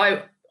survive.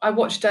 I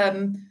watched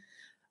a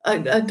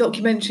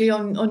documentary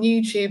on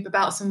YouTube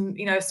about some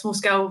small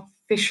scale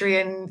fishery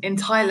in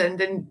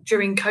Thailand, and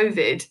during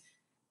COVID,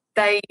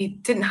 they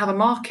didn't have a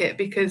market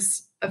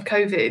because of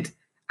COVID,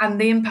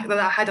 and the impact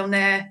that had on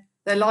their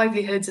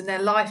livelihoods and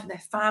their life and their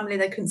family.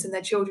 They couldn't send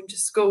their children to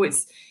school.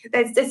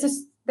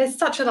 There's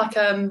such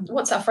a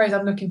what's that phrase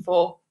I'm looking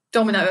for?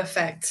 Domino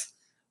effect.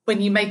 When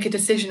you make a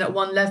decision at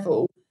one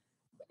level,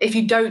 if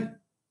you don't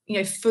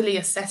fully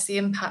assess the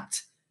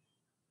impact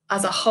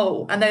as a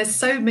whole, and there's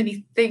so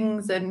many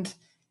things and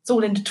it's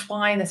all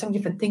intertwined, there's so many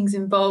different things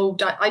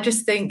involved. I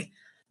just think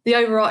the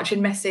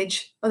overarching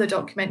message of the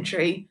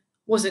documentary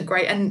wasn't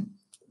great, and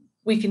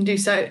we can do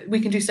so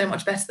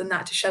much better than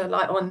that to shed a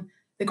light on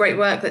the great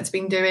work that's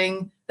been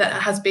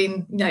that has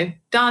been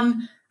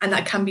done, and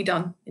that can be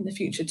done in the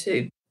future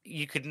too.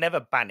 You could never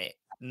ban it,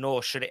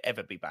 nor should it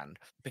ever be banned,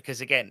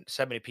 because again,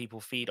 so many people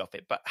feed off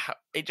it. But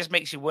it just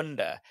makes you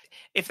wonder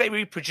if they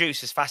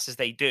reproduce as fast as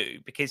they do,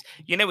 because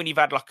when you've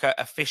had like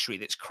a fishery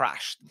that's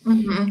crashed,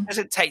 it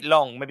doesn't take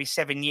long, maybe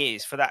 7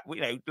 years for that,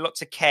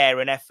 lots of care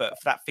and effort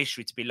for that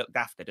fishery to be looked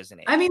after, doesn't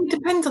it? I mean, it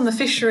depends on the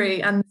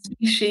fishery and the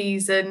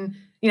species, and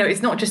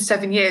it's not just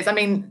 7 years. I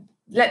mean,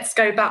 let's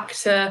go back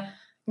to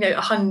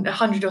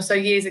 100 or so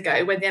years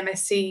ago when the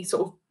MSC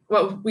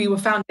we were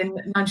founded in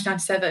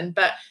 1997,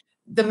 but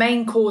the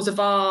main cause of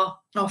our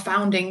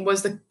founding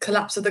was the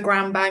collapse of the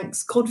Grand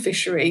Banks cod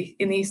fishery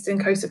in the eastern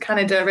coast of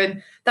Canada,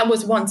 and that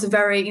was once a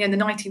very, in the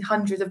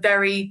 1900s, a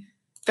very,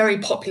 very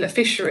popular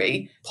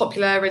fishery,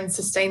 popular and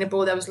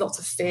sustainable. There was lots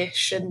of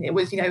fish, and it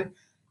was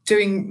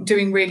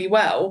doing really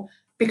well.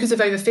 Because of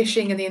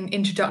overfishing and the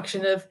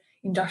introduction of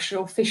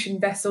industrial fishing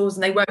vessels,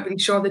 and they weren't really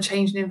sure of the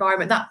changing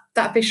environment,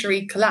 that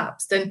fishery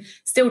collapsed, and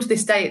still to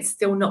this day it's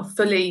still not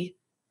fully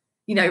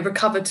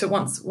recovered to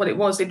once what it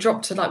was. It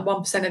dropped to like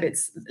 1% of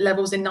its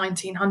levels in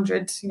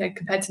 1900,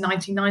 compared to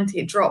 1990,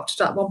 it dropped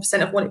to like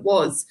 1% of what it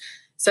was.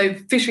 So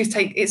fisheries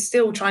it's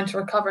still trying to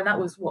recover, and that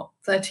was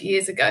 30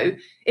 years ago.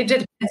 It did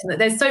depend on that.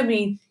 There's so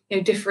many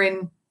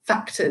different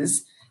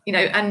factors,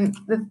 and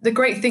the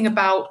great thing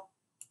about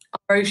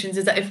our oceans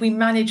is that if we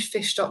manage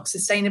fish stocks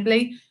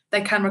sustainably,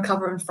 they can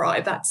recover and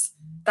thrive. That's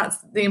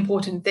the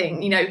important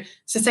thing.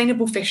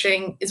 Sustainable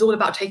fishing is all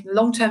about taking a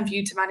long-term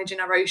view to managing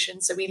our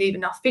oceans, so we leave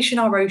enough fish in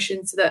our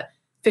oceans so that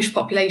fish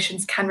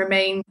populations can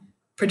remain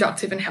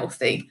productive and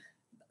healthy.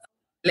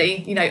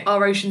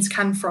 Our oceans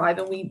can thrive,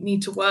 and we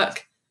need to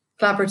work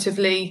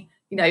collaboratively,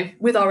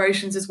 with our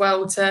oceans as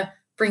well, to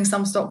bring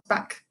some stocks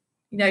back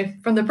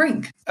from the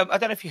brink. I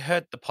don't know if you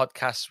heard the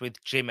podcast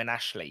with Jim and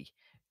Ashley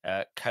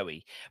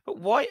Coey, but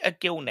why are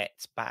gill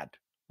nets bad?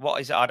 What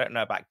is it I don't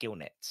know about gill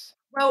nets?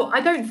 Well,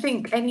 I don't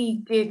think any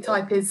gear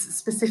type is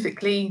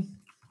specifically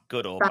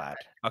good or bad.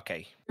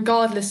 Okay.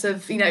 Regardless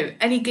of,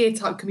 any gear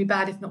type can be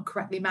bad if not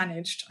correctly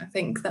managed. I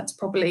think that's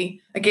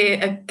probably a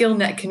gill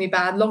net can be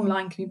bad, long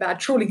line can be bad,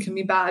 trawling can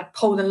be bad,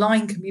 pole and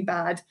line can be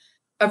bad.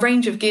 A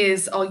range of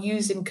gears are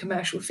used in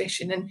commercial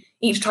fishing, and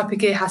each type of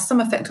gear has some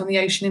effect on the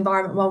ocean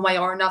environment one way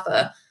or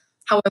another.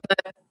 However,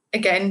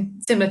 again,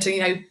 similar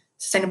to,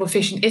 sustainable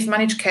fishing, if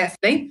managed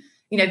carefully,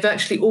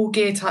 virtually all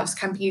gear types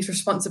can be used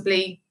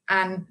responsibly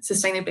and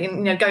sustainably.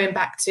 And, going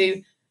back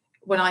to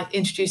when I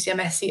introduced the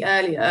MSc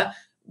earlier,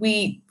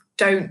 we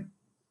don't,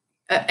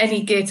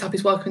 any gear type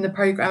is welcome in the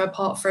programme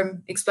apart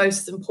from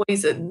explosives and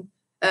poison,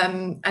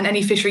 and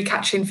any fishery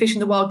catching fish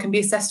in the wild can be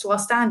assessed to our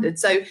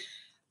standards. So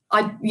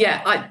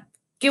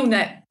gill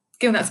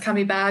nets can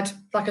be bad.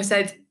 Like I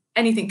said,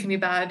 anything can be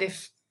bad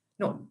if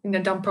not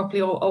done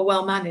properly or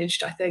well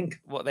managed, I think.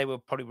 What they were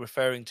probably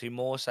referring to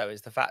more so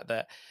is the fact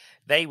that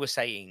they were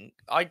saying,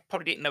 I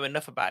probably didn't know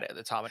enough about it at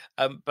the time,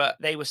 but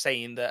they were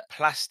saying that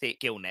plastic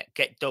gill net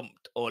get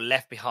dumped or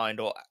left behind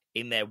or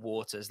in their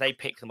waters. They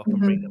pick them up and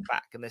bring them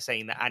back, and they're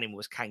saying that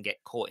animals can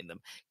get caught in them.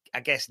 I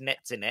guess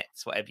nets are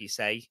nets, whatever you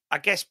say. I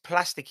guess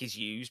plastic is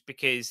used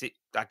because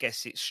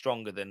it's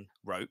stronger than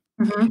rope.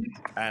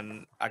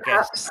 And I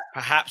guess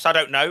perhaps I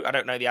don't know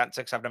the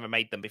answer because I've never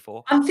made them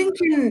before. I'm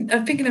thinking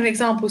of an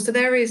example. So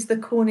there is the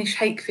Cornish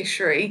hake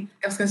fishery,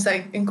 I was going to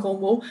say, in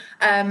Cornwall,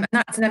 and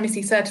that's an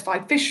MSC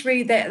certified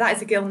fishery. That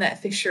is a gill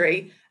net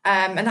fishery,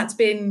 and that's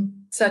been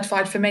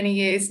certified for many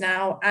years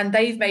now, and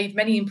they've made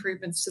many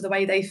improvements to the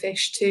way they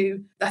fish.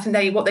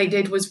 What they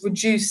did was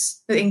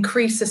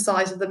increase the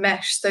size of the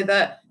mesh so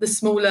that the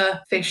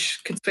smaller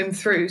fish could swim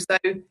through, so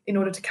in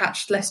order to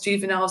catch less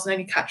juveniles and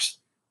only catch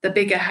the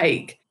bigger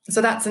hake. So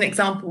that's an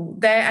example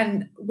there.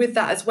 And with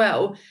that as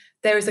well,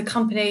 there is a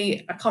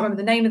company, I can't remember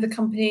the name of the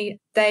company,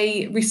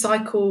 they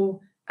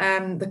recycle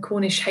the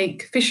Cornish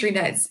hake fishery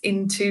nets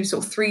into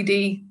sort of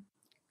 3D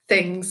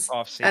things.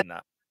 I've seen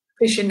that.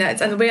 Fishing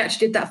nets, and we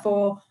actually did that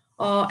for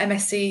our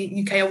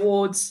MSc UK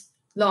Awards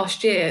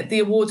last year. The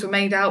awards were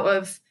made out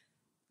of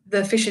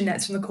the fishing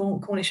nets from the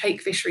Cornish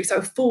hake fishery, so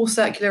a full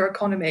circular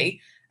economy.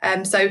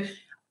 So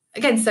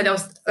again, I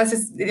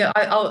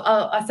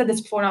said this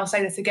before and I'll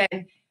say this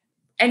again,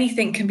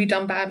 anything can be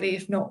done badly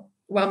if not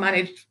well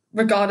managed,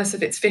 regardless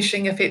if it's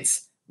fishing, if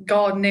it's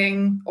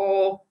gardening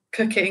or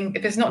cooking.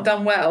 If it's not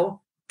done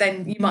well,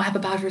 then you might have a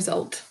bad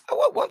result.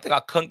 One thing I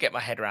couldn't get my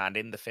head around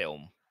in the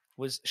film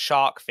was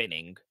shark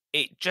finning.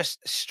 It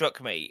just struck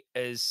me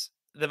as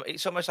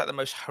it's almost like the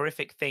most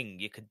horrific thing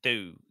you could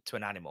do to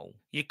an animal.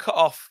 You cut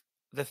off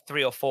the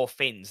 3 or 4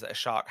 fins that a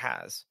shark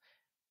has,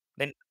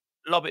 then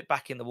lob it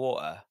back in the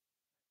water,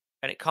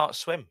 and it can't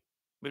swim.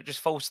 It just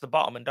falls to the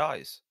bottom and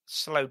dies.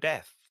 Slow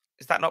death.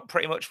 Is that not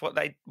pretty much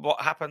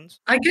what happens?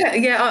 I get,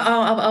 yeah.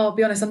 I'll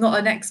be honest. I'm not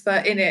an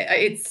expert in it.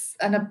 It's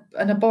an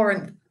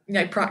abhorrent,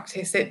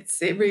 practice.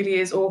 It really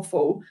is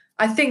awful.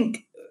 I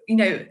think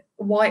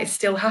why it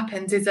still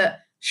happens is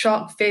that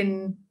shark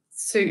fins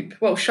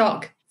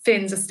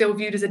are still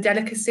viewed as a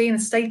delicacy and a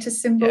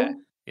status symbol.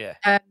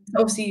 Yeah.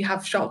 Obviously, you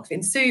have shark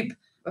fin soup,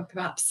 or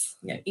perhaps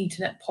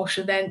eaten at posh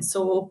events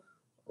or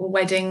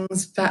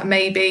weddings,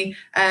 maybe.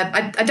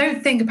 I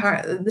don't think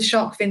apparently the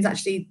shark fins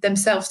actually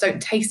themselves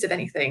don't taste of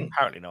anything.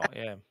 Apparently not.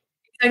 Yeah.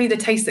 It's only the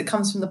taste that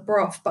comes from the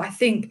broth. But I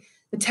think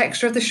the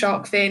texture of the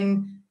shark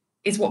fin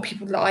is what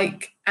people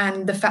like,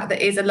 and the fact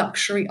that it is a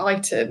luxury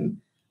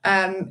item.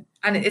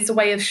 And it's a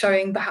way of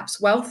showing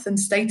perhaps wealth and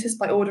status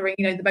by ordering,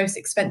 the most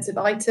expensive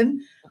item.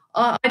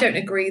 I don't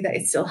agree that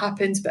it still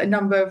happens, but a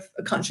number of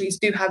countries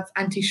do have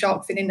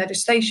anti-shark finning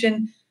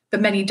legislation,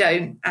 but many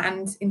don't.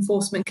 And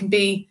enforcement can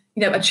be,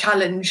 a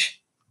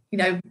challenge,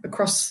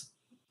 across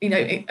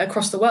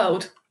the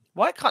world.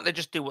 Why can't they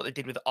just do what they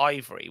did with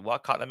ivory? Why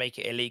can't they make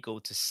it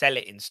illegal to sell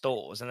it in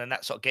stores, and then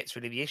that sort of gets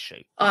rid of the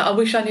issue? I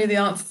wish I knew the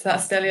answer to that,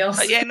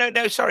 Stelios.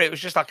 No, sorry. It was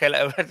just like I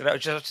don't know, I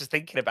was just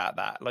thinking about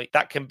that. Like,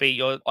 that can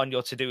be on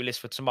your to-do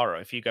list for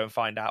tomorrow if you go and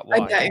find out why.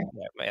 Okay.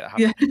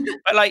 Yeah.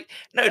 But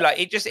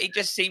it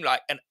just seemed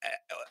like an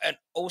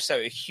also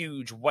a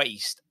huge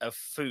waste of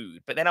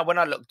food. But then when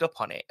I looked up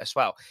on it as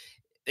well,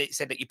 it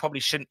said that you probably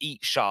shouldn't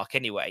eat shark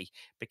anyway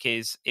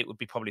because it would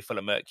be probably full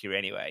of mercury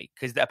anyway.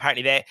 Because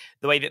apparently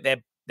the way that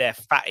their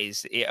fat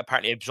is, it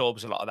apparently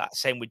absorbs a lot of that.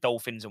 Same with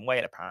dolphins and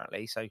whale,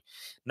 apparently. So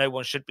no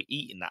one should be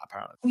eating that,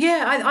 apparently.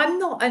 Yeah, I'm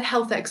not a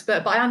health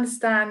expert, but I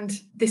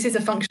understand this is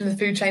a function of the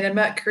food chain, and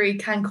mercury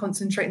can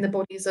concentrate in the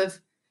bodies of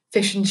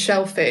fish and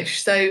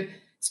shellfish. So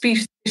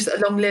species that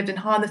are long-lived and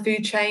high in the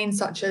food chain,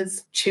 such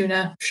as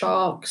tuna,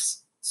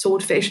 sharks,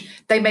 swordfish,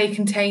 they may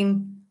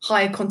contain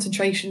higher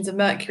concentrations of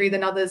mercury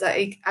than others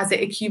as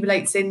it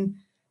accumulates in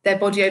their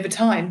body over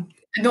time.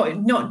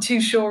 Not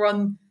too sure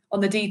on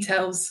the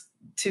details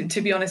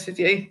to be honest with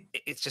you.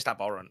 It's just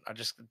abhorrent. I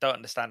just don't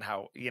understand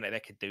how,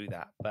 they could do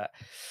that. But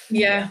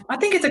yeah, I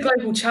think it's a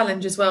global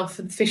challenge as well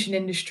for the fishing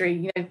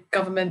industry.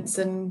 Governments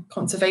and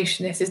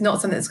conservationists. It's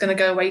not something that's going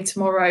to go away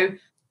tomorrow.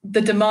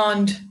 The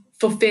demand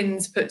for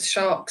fins puts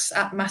sharks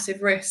at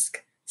massive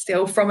risk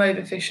still from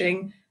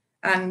overfishing,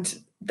 and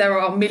there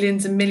are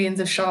millions and millions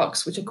of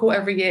sharks which are caught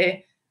every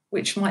year,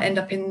 which do end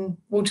up in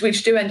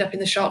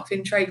the shark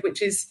fin trade,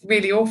 which is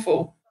really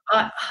awful.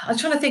 I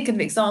was trying to think of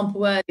an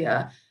example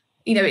earlier.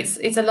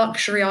 It's a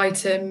luxury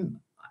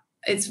item.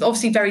 It's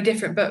obviously very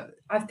different, but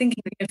I'm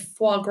thinking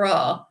foie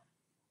gras.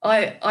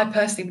 I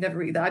personally would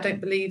never eat that. I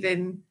don't believe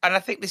in. And I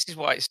think this is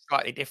why it's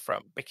slightly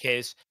different,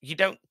 because you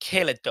don't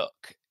kill a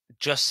duck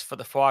just for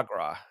the foie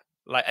gras,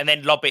 and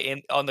then lob it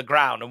in on the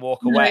ground and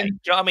walk away. Do you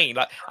know what I mean?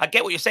 I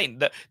get what you're saying.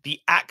 That the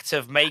act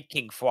of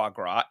making foie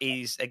gras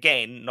is,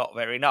 again, not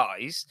very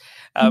nice.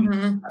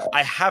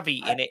 I have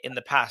eaten it in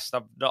the past.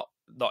 I've not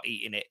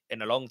eaten it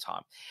in a long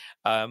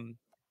time.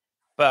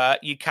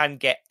 But you can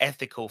get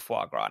ethical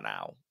foie gras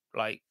now.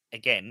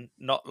 Again,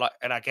 not like,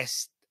 and I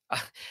guess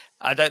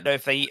I don't know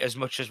if they eat as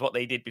much as what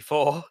they did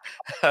before.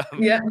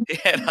 Yeah,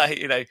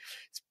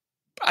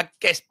 I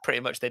guess pretty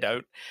much they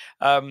don't.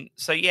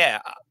 So yeah,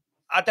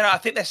 I don't know. I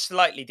think they're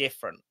slightly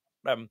different.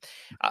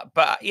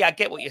 But yeah, I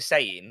get what you're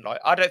saying.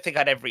 I don't think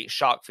I'd ever eat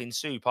shark fin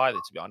soup either.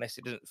 To be honest,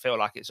 it doesn't feel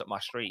like it's up my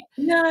street.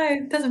 No,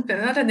 it doesn't feel.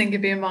 I don't think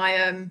it'd be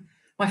my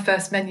my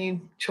first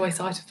menu choice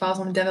item if I was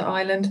on a desert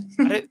island.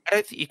 I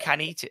don't think you can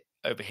eat it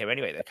over here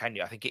anyway, though, can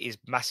you? I think it is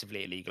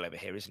massively illegal over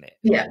here, isn't it?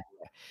 Yeah.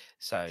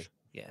 So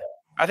yeah,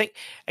 I think,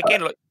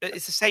 again, look,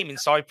 it's the same in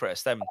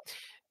Cyprus. I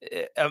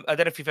don't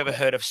know if you've ever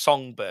heard of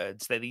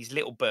songbirds. They're these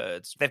little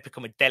birds. They've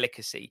become a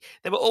delicacy.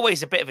 They were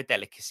always a bit of a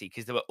delicacy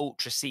because they were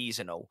ultra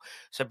seasonal.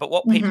 But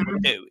what people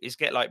would do is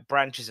get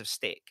branches of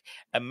stick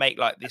and make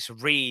this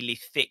really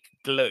thick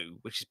glue,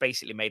 which is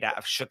basically made out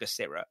of sugar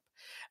syrup.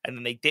 And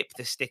then they dip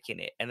the stick in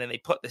it, and then they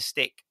put the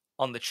stick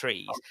on the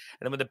trees.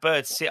 And then when the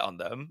birds sit on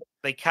them,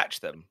 they catch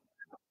them.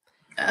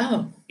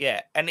 Oh.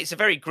 Yeah, and it's a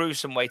very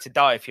gruesome way to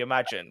die, if you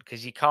imagine,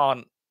 because you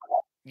can't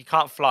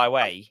fly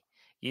away.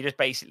 You just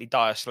basically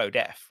die a slow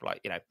death,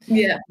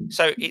 Yeah.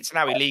 So it's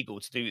now illegal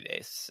to do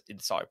this in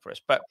Cyprus.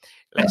 But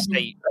let's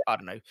say, I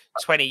don't know,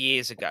 20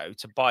 years ago,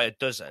 to buy a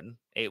dozen,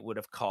 it would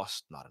have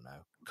cost, I don't know,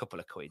 a couple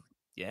of quid.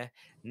 Yeah.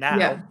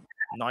 Now,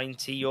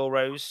 90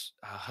 euros,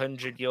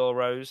 100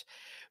 euros,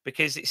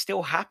 because it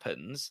still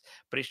happens,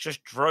 but it's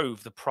just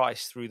drove the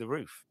price through the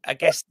roof. I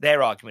guess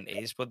their argument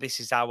is, well, this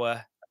is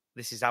our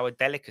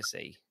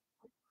delicacy.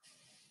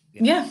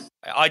 Yeah.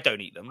 I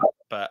don't eat them,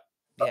 but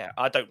yeah,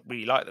 I don't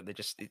really like them.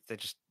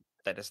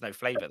 There's no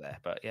flavour there,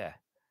 but yeah.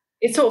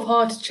 It's sort of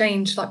hard to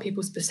change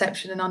people's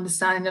perception and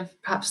understanding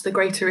of perhaps the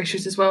greater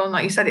issues as well. And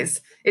like you said,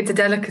 it's a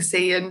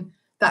delicacy, and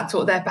that's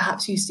what they're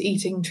perhaps used to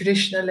eating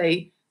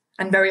traditionally,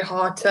 and very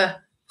hard to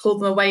pull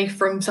them away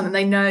from something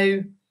they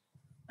know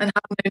and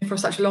have known for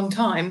such a long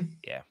time.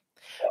 Yeah.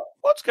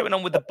 What's going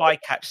on with the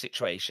bycatch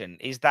situation?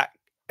 Is that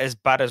as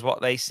bad as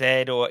what they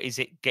said, or is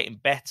it getting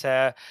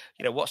better?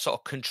 What sort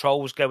of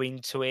controls go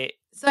into it?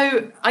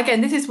 So again,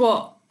 this is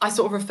what I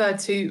sort of referred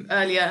to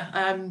earlier.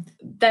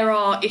 There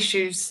are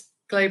issues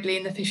globally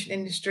in the fishing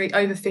industry: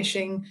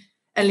 overfishing,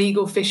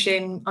 illegal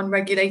fishing,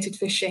 unregulated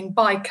fishing,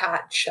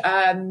 bycatch,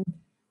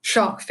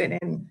 shark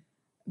finning.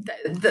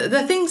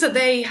 The things that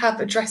they have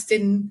addressed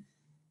in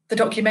the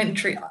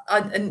documentary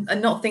are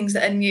not things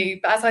that are new.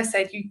 But as I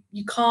said,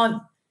 you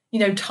can't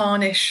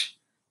tarnish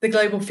the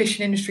global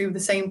fishing industry with the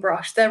same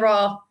brush. There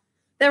are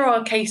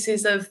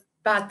cases of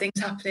bad things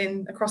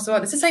happening across the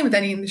world. It's the same with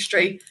any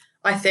industry,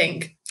 I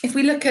think. If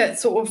we look at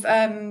sort of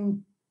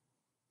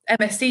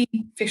MSC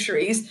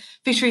fisheries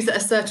that are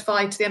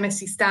certified to the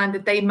MSC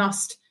standard, they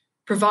must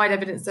provide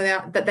evidence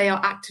that they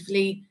are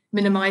actively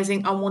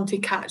minimising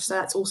unwanted catch. So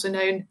that's also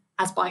known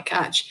as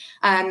bycatch.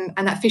 And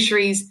that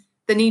fisheries,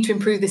 the need to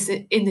improve this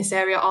in this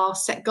area are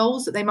set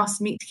goals that they must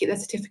meet to keep their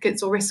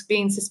certificates or risk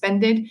being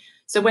suspended.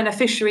 So when a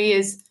fishery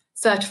is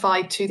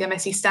certified to the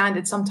MSC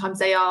standard,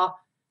 sometimes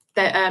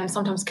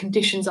sometimes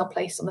conditions are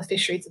placed on the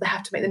fishery, so they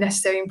have to make the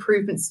necessary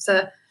improvements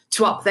to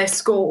up their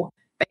score,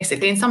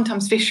 basically. And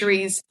sometimes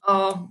fisheries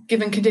are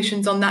given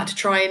conditions on that to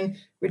try and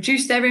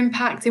reduce their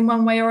impact in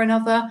one way or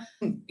another.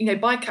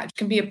 Bycatch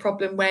can be a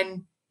problem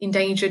when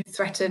endangered,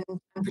 threatened,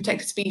 and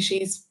protected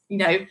species,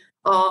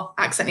 are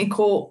accidentally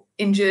caught,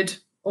 injured,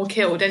 or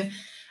killed. And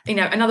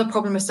another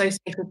problem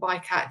associated with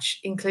bycatch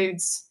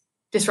includes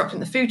disrupting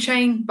the food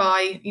chain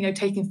by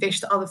taking fish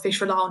that other fish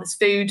rely on as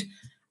food.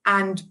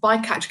 And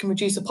bycatch can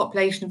reduce the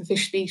population of a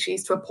fish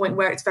species to a point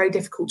where it's very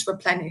difficult to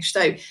replenish.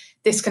 So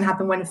this can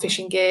happen when a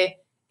fishing gear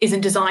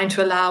isn't designed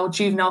to allow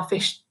juvenile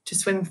fish to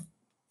swim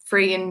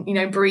free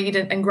and breed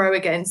and grow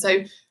again.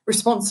 So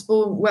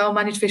responsible,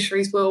 well-managed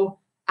fisheries will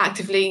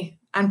actively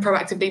and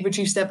proactively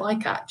reduce their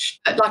bycatch.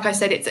 But like I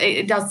said,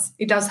 it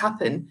does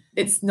happen.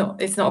 It's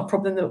not a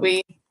problem that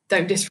we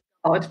don't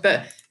disregard,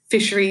 but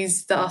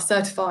fisheries that are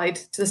certified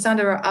to the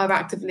standard are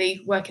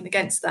actively working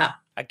against that.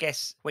 I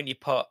guess when you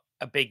put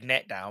a big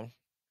net down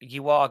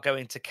you are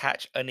going to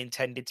catch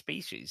unintended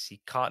species. You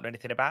can't do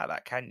anything about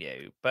that, can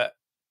you? But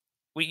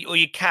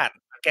you can.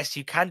 I guess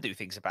you can do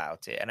things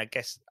about it, and I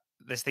guess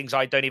there's things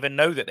I don't even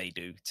know that they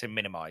do to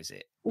minimise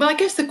it. Well, I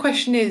guess the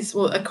question is,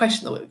 well, a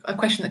question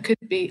that could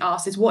be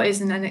asked is what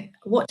is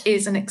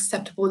an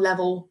acceptable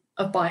level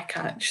of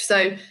bycatch?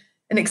 So,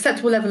 an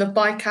acceptable level of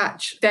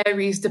bycatch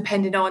varies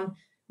depending on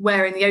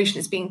where in the ocean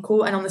it's being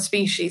caught and on the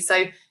species.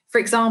 So, for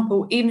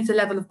example, even if the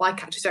level of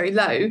bycatch is very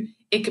low,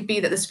 it could be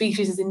that the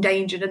species is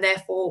endangered and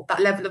therefore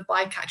that level of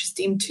bycatch is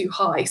deemed too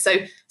high. So,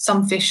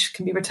 some fish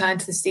can be returned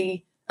to the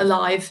sea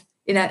alive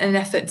in an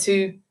effort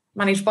to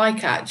manage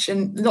bycatch,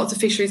 and lots of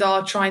fisheries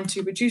are trying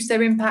to reduce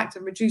their impact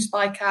and reduce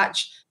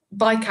bycatch.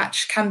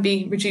 Bycatch can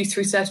be reduced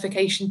through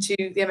certification to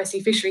the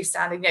MSC fisheries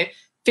standard.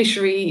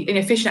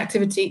 Fishing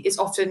activity is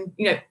often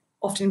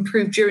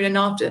improved during and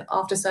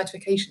after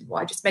certification.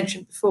 What I just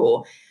mentioned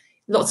before,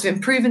 lots of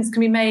improvements can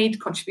be made,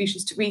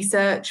 contributions to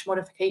research,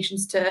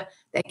 modifications to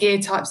their gear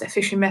types, their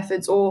fishing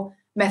methods, or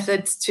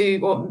methods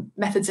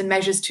and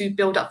measures to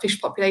build up fish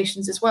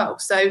populations as well.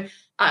 So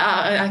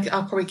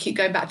I'll probably keep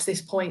going back to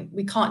this point.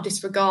 We can't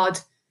disregard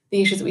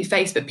the issues that we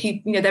face, but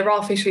there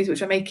are fisheries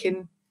which are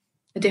making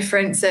a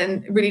difference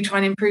and really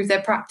trying to improve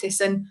their practice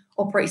and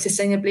operate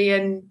sustainably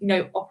and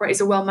operate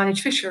as a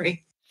well-managed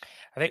fishery.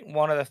 I think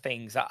one of the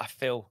things that I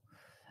feel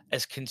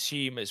as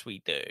consumers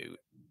we do,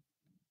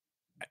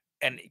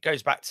 and it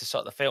goes back to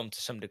sort of the film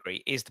to some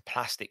degree, is the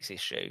plastics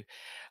issue.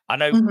 I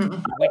know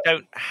we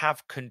don't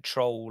have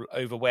control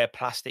over where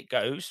plastic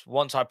goes.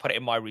 Once I put it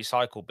in my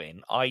recycle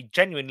bin, I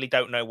genuinely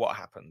don't know what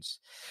happens.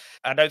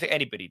 I don't think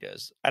anybody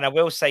does. And I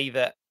will say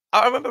that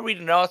I remember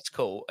reading an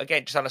article,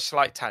 again, just on a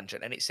slight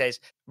tangent, and it says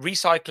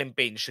recycling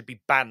bins should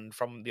be banned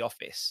from the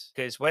office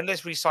because when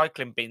there's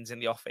recycling bins in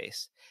the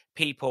office,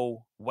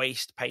 people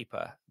waste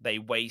paper, they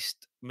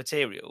waste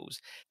materials.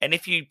 And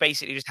if you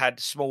basically just had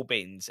small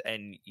bins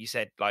and you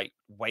said like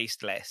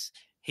waste less,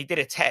 he did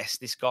a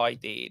test, this guy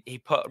did. He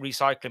put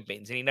recycling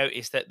bins and he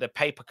noticed that the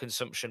paper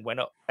consumption went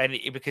up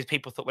because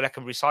people thought, well, I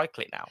can recycle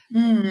it now.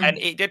 And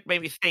it did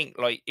make me think,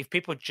 like, if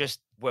people just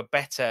were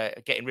better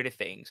at getting rid of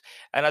things,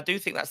 and I do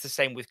think that's the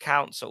same with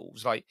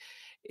councils, like,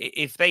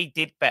 if they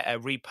did better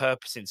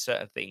repurposing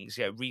certain things,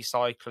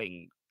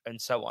 recycling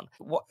and so on,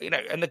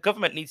 and the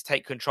government needs to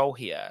take control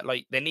here.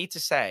 Like, they need to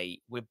say,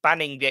 we're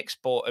banning the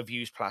export of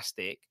used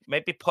plastic,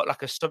 maybe put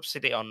like a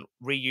subsidy on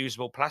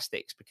reusable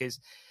plastics,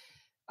 because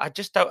I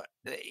just don't.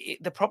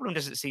 The problem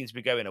doesn't seem to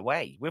be going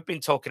away. We've been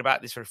talking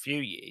about this for a few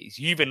years.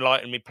 You've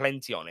enlightened me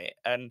plenty on it,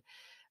 and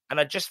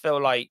I just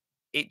feel like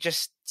it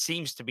just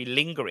seems to be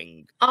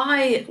lingering.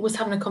 I was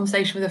having a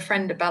conversation with a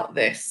friend about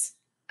this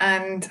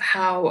and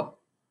how,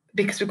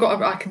 because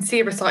I can see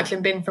a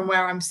recycling bin from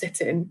where I'm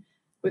sitting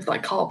with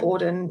like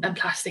cardboard and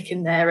plastic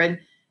in there, and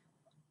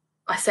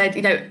I said,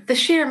 the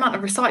sheer amount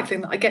of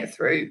recycling that I get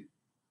through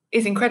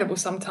is incredible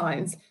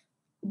sometimes.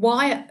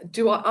 Why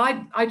do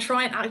I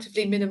try and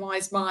actively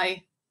minimize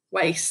my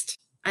waste,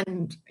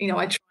 and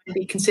I try and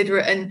be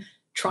considerate and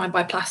try and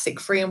buy plastic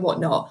free and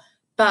whatnot,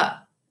 but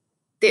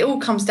it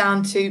all comes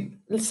down to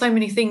so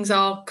many things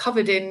are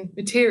covered in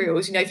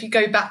materials. If you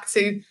go back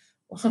to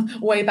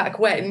way back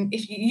when,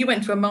 if you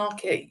went to a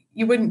market,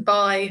 you wouldn't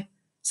buy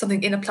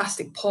something in a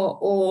plastic pot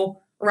or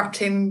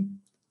wrapped in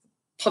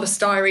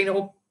polystyrene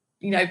or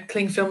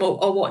cling film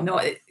or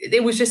whatnot.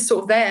 It was just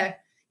sort of there.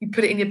 You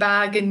put it in your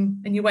bag and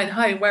you went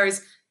home.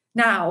 Whereas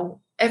now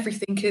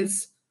everything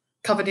is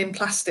covered in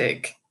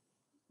plastic,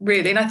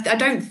 really. And I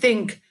don't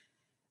think,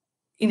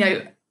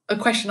 a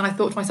question I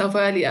thought to myself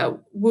earlier,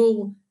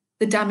 will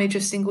the damage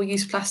of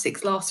single-use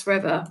plastics last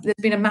forever? There's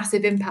been a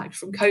massive impact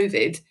from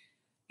COVID,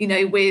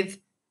 with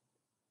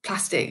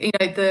plastic,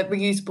 the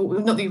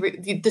reusable, not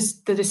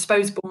the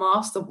disposable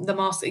masks, the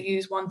masks that you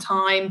use one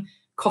time,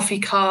 coffee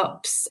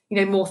cups,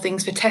 more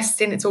things for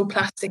testing. It's all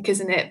plastic,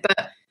 isn't it?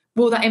 But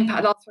will that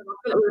impact last forever? I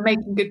feel like we're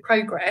making good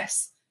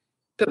progress.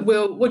 But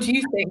what do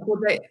you think?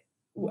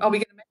 Are we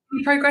going to make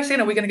any progress in?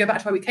 Are we going to go back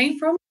to where we came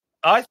from?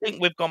 I think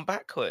we've gone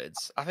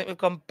backwards. I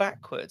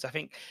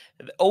think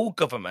all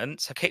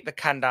governments have kicked the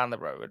can down the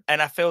road.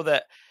 And I feel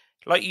that,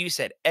 like you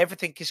said,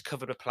 everything is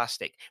covered with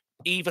plastic,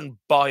 even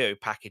bio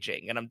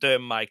packaging. And I'm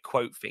doing my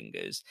quote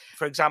fingers.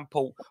 For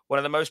example, one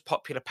of the most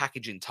popular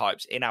packaging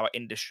types in our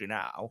industry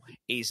now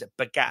is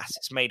bagasse.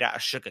 It's made out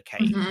of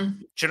sugarcane. Mm-hmm.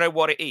 Do you know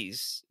what it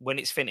is when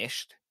it's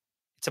finished?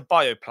 It's a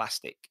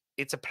bioplastic.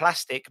 It's a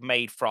plastic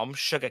made from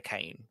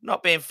sugarcane.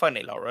 Not being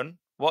funny, Loren.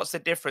 What's the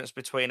difference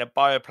between a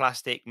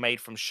bioplastic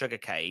made from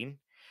sugarcane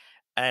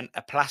and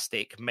a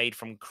plastic made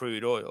from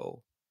crude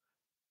oil?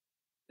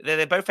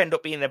 They both end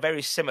up being a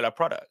very similar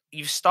product.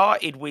 You've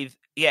started with,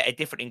 a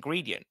different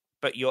ingredient,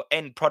 but your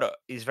end product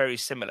is very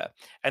similar.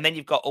 And then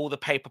you've got all the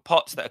paper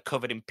pots that are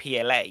covered in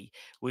PLA,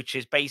 which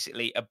is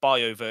basically a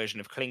bio version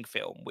of cling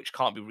film, which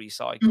can't be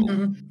recycled.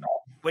 Mm-hmm.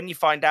 When you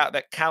find out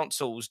that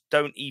councils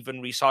don't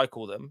even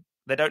recycle them,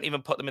 they don't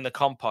even put them in the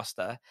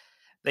composter,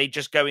 they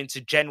just go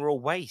into general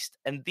waste.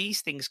 And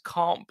these things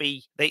can't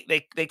be, they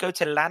go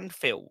to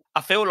landfill.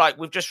 I feel like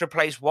we've just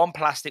replaced one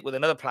plastic with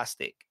another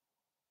plastic.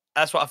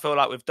 That's what I feel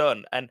like we've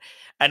done. And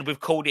we've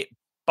called it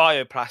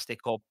bioplastic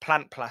or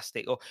plant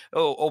plastic or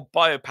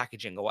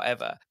biopackaging or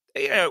whatever.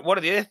 One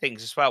of the other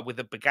things as well with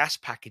the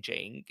bagasse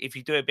packaging, if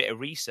you do a bit of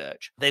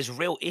research, there's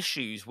real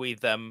issues with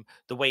the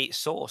way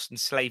it's sourced and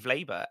slave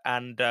labor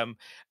and a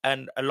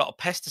lot of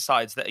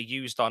pesticides that are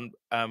used on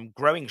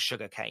growing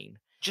sugarcane.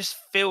 Just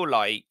feel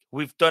like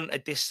we've done a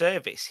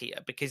disservice here,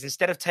 because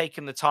instead of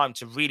taking the time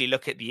to really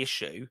look at the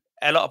issue,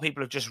 a lot of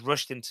people have just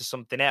rushed into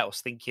something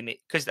else, thinking it,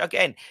 because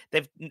again,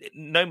 they've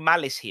no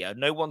malice here.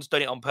 No one's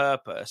done it on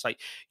purpose.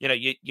 Like,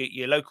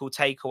 your local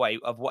takeaway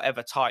of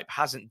whatever type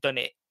hasn't done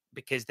it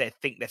because they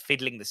think they're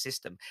fiddling the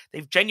system.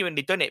 They've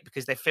genuinely done it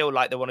because they feel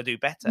like they want to do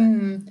better.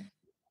 And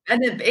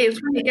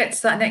it's when it gets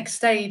to that next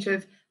stage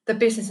of the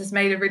business has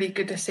made a really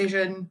good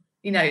decision,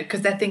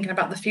 because they're thinking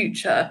about the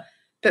future.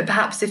 But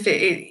perhaps if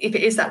it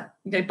is that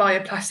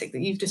bioplastic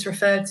that you've just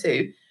referred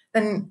to,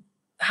 then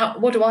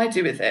what do I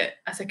do with it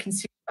as a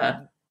consumer?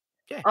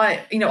 Yeah.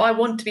 I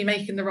want to be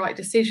making the right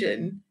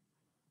decision,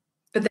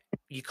 but then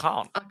you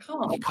can't. I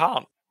can't. You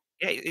can't.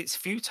 Yeah, it's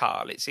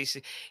futile. It's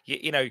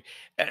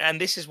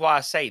and this is why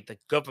I say the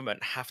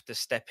government have to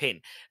step in,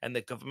 and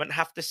the government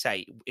have to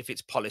say, if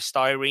it's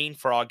polystyrene,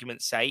 for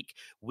argument's sake,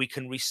 we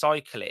can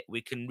recycle it,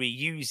 we can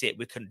reuse it,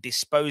 we can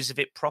dispose of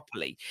it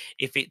properly.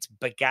 If it's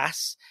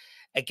bagasse,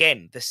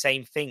 again, the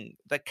same thing.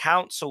 The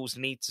councils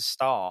need to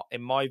start,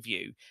 in my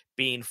view,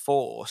 being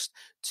forced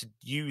to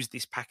use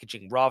this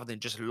packaging rather than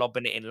just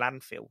lobbing it in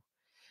landfill.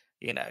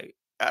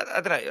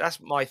 I don't know. That's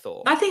my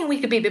thought. I think we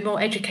could be a bit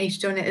more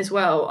educated on it as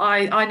well.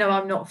 I know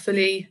I'm not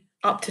fully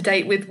up to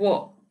date with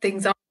what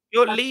things are.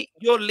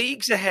 Your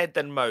league's ahead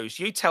than most.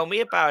 You tell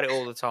me about it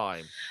all the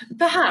time.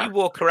 Perhaps. You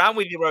walk around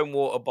with your own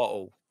water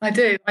bottle. I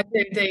do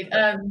indeed.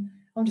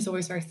 I'm just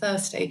always very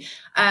thirsty.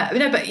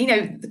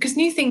 Because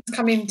new things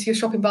come into your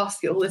shopping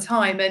basket all the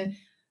time, and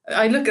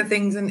I look at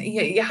things and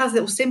it has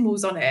little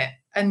symbols on it,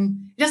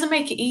 and it doesn't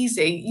make it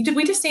easy.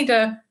 We just need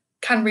a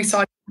can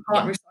recycle,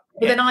 can't recycle.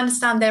 But then I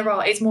understand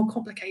it's more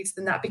complicated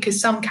than that, because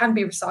some can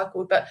be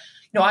recycled. But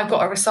I've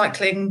got a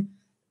recycling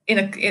in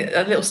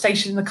a little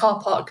station in the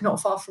car park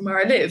not far from where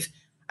I live.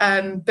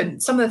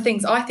 But some of the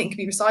things I think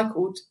can be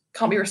recycled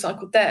can't be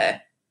recycled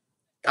there.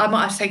 I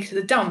might have to take it to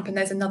the dump, and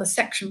there's another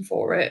section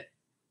for it.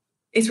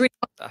 It's really.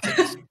 I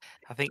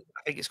think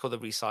it's called the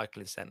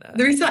recycling centre.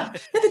 The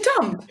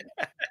dump.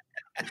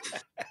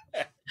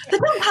 The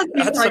dump has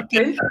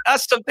recycling.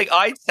 That's something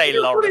I'd say,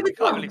 Loren.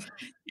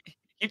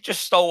 You've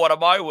just stole one of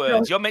my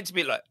words. No. You're meant to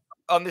be like,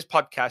 on this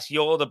podcast,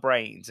 you're the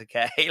brains,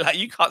 okay? Like,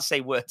 you can't say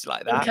words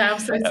like that. Okay, I'm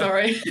so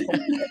sorry.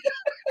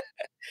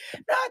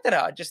 No, I don't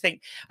know. I just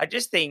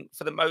think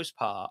for the most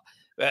part,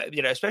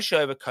 especially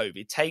over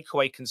COVID,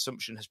 takeaway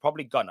consumption has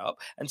probably gone up,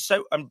 and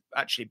so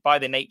actually by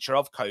the nature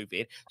of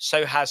COVID,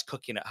 so has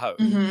cooking at home.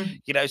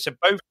 Mm-hmm. So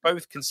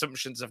both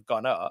consumptions have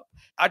gone up.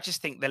 I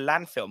just think the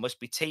landfill must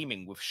be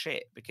teeming with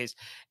shit, because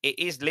it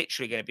is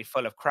literally going to be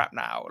full of crap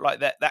now.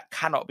 Like that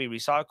cannot be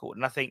recycled.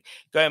 And I think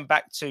going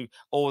back to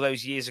all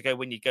those years ago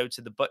when you go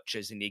to the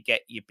butchers and you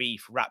get your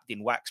beef wrapped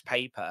in wax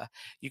paper,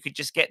 you could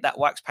just get that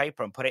wax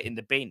paper and put it in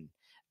the bin,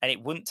 and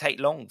it wouldn't take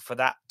long for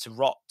that to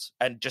rot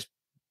and just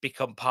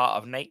become part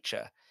of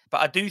nature. But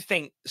I do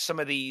think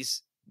some of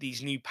these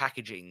new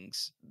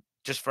packagings,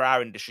 just for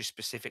our industry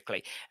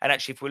specifically, and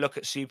actually if we look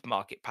at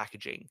supermarket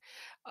packaging,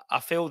 I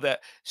feel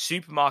that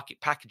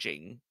supermarket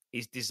packaging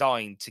is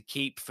designed to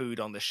keep food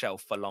on the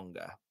shelf for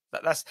longer.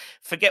 That's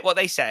forget what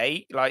they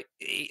say, like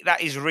that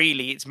is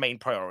really its main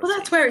priority. Well,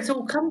 that's where it's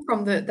all come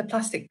from. The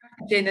plastic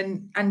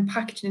packaging and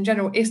packaging in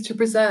general is to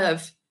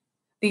preserve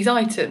these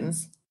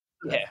items.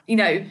 Yeah.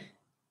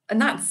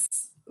 And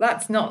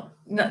that's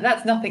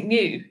nothing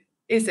new,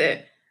 is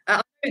it?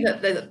 I know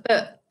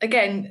that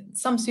again,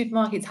 some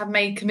supermarkets have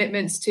made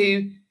commitments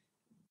to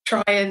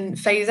try and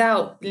phase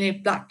out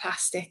black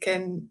plastic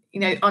and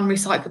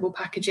unrecyclable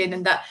packaging,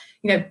 and that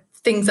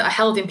things that are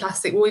held in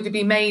plastic will either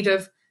be made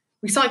of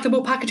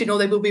recyclable packaging or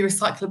they will be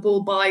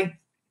recyclable by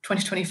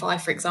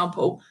 2025, for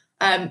example.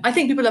 I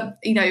think people are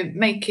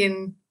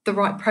making the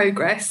right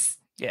progress.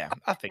 Yeah,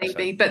 I think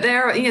maybe, so. But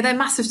they're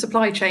massive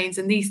supply chains,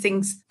 and these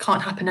things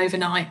can't happen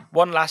overnight.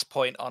 One last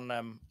point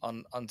on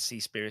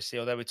Seaspiracy,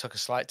 although we took a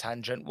slight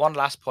tangent. One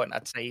last point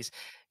I'd say is,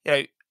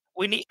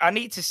 I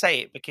need to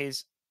say it,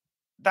 because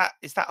that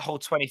whole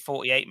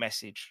 2048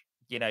 message.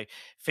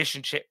 Fish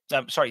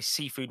and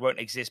seafood won't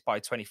exist by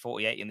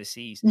 2048 in the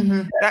seas.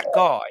 Mm-hmm. That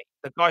guy,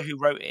 the guy who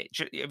wrote it,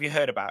 have you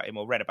heard about him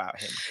or read about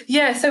him?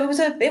 Yeah, so it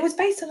was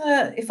based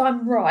on if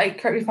I'm right,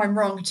 correct me if I'm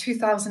wrong,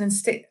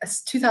 2006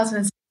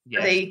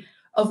 study,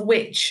 of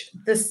which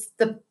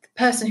the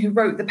person who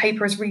wrote the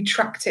paper has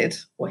retracted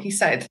what he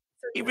said.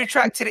 He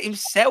retracted it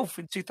himself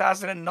in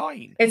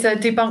 2009. It's a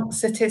debunked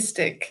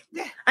statistic.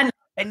 Yeah, and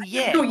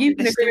yeah, sure you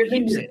can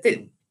agree with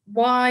me.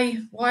 Why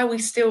are we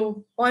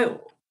still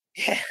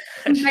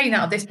complain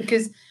out of this?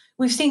 Because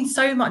we've seen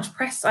so much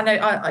press. I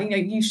know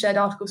you shared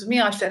articles with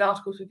me. I shared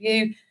articles with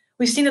you.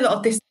 We've seen a lot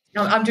of this.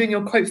 I'm doing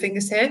your quote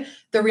fingers here.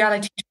 The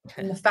reality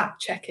and the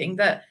fact checking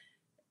that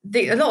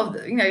a lot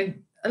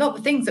of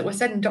the things that were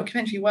said in the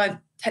documentary weren't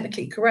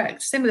technically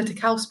correct. Similar to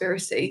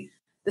Cowspiracy,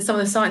 some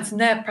of the science in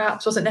there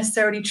perhaps wasn't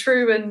necessarily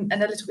true and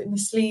a little bit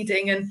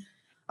misleading. And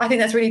I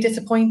think that's really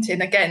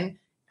disappointing. Again,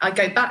 I'm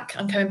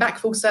coming back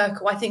full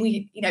circle. I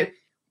think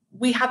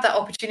we have that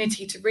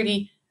opportunity to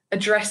really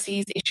address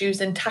these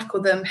issues and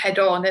tackle them head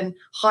on and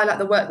highlight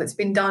the work that's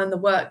been done and the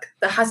work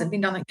that hasn't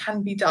been done and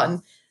can be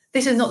done.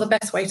 This is not the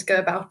best way to go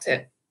about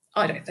it,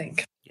 I don't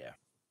think.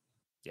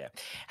 Yeah.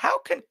 How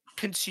can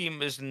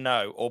consumers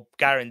know or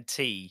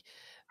guarantee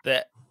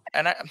that?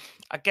 And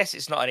I guess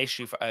it's not an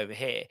issue for over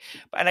here,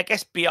 and I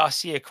guess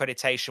BRC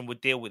accreditation would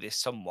deal with this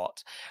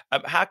somewhat.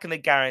 How can they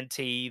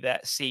guarantee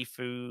that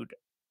seafood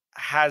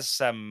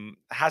hasn't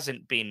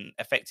been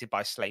affected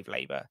by slave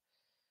labour?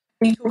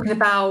 Are you talking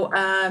about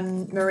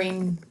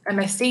marine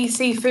MSC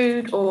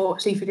seafood or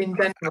seafood in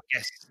general?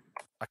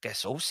 I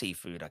guess all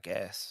seafood, I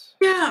guess.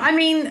 Yeah, I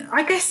mean,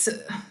 I guess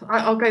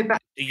I'll go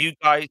back.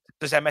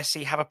 Does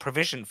MSC have a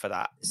provision for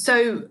that?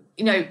 So,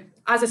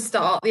 as a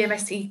start, the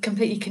MSC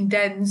completely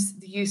condemns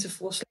the use of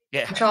forced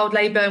child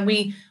labour, and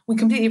we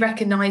completely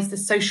recognise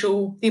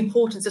the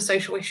importance of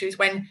social issues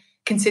when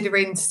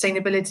considering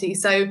sustainability.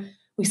 So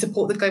we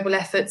support the global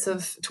efforts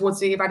towards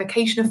the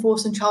eradication of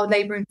forced and child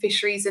labour in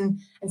fisheries and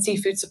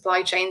seafood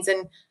supply chains,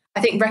 and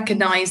I think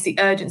recognise the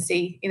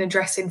urgency in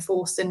addressing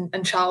forced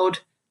and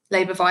child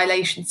labour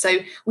violations. So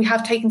we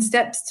have taken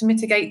steps to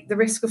mitigate the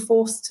risk of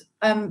forced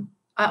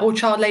or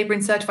child labour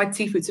in certified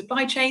seafood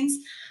supply chains.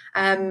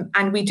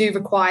 And we do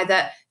require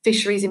that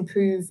fisheries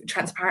improve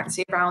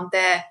transparency around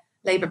their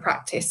labour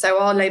practice.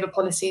 So our labour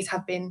policies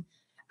have been,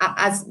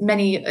 as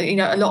many,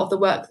 a lot of the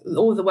work,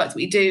 all of the work that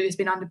we do has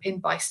been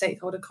underpinned by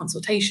stakeholder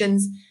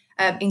consultations,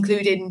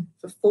 including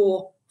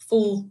 4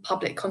 full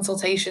public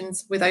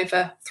consultations with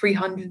over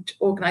 300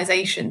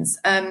 organisations.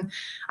 I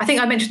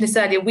think I mentioned this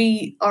earlier.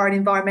 We are an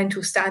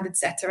environmental standard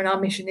setter, and our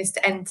mission is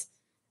to end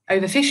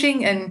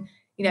overfishing and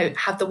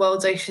have the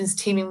world's oceans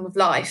teeming with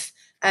life.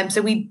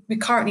 So we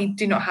currently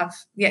do not have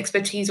the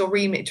expertise or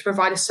remit to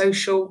provide a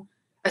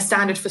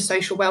standard for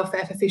social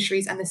welfare for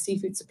fisheries and the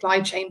seafood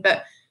supply chain,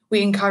 but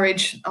we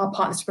encourage our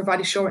partners to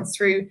provide assurance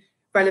through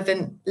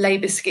relevant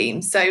labour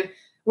schemes. So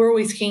we're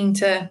always keen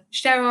to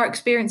share our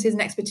experiences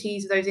and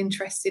expertise with those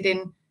interested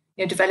in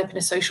developing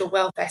a social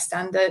welfare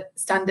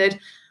standard.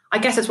 I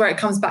guess that's where it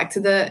comes back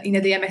to the the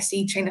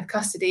MSC chain of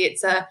custody.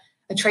 It's a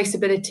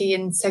traceability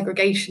and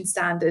segregation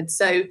standard.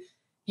 So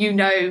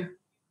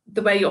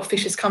the way your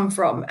fish has come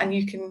from, and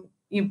you can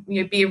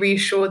be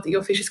reassured that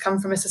your fish has come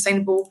from a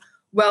sustainable,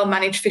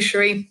 well-managed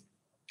fishery,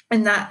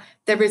 and that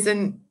there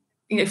isn't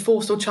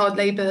forced or child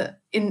labour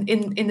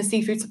in the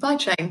seafood supply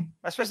chain.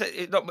 I suppose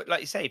it's not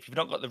like you say, if you've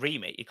not got the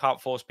remit, you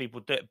can't force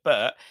people to do it,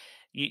 but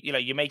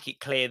you make it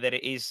clear that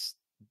it is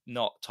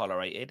not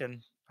tolerated,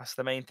 and that's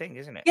the main thing,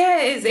 isn't it?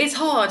 Yeah, it's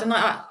hard, and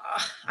I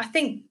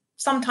think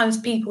sometimes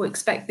people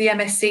expect the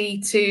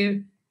MSC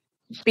to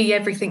be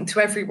everything to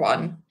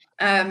everyone,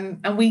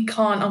 and we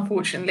can't,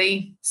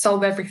 unfortunately,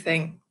 solve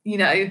everything.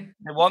 They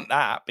want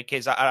that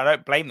because I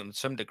don't blame them to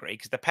some degree,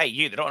 because they pay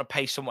you. They don't want to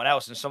pay someone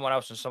else and someone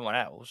else and someone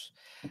else.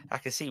 I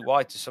can see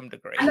why to some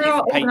degree. And there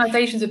are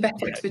organisations with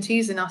better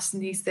expertise than us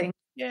in these things.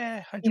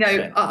 Yeah,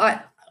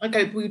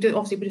 100%. We're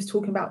just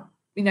talking about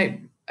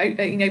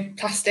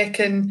plastic,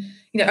 and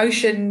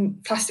ocean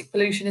plastic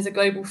pollution is a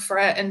global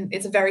threat and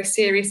it's a very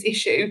serious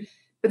issue.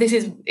 But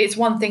it's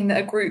one thing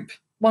that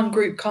one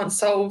group can't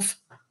solve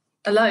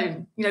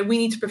alone. We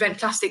need to prevent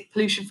plastic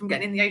pollution from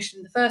getting in the ocean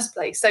in the first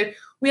place. So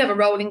we have a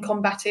role in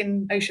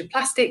combating ocean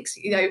plastics.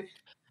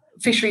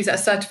 Fisheries that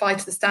are certified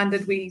to the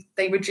standard,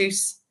 they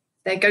reduce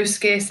their ghost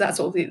gear, so that's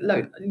all the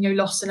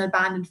lost and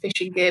abandoned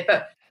fishing gear.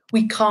 But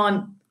we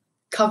can't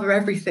cover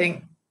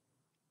everything.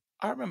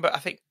 I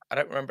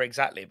don't remember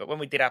exactly, but when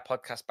we did our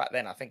podcast back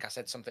then, I think I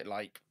said something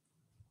like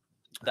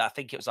that. I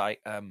think it was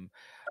like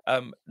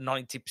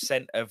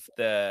 90% of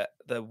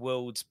the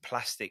world's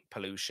plastic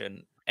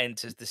pollution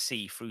enters the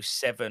sea through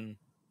 7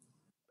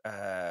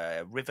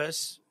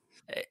 rivers,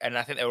 and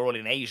I think they were all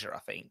in Asia. I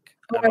think.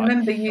 I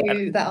remember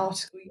that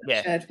article you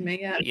shared with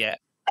me. Yeah.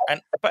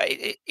 But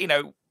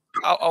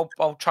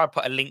I'll try and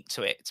put a link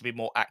to it to be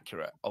more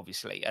accurate,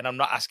 obviously. And I'm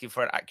not asking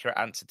for an accurate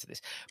answer to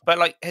this,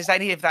 but has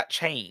any of that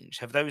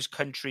changed? Have those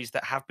countries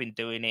that have been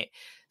doing it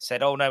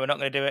said, "Oh no, we're not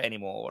going to do it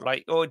anymore"?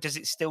 Or does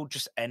it still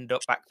just end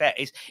up back there?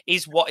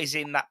 Is what is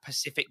in that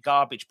Pacific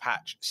garbage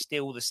patch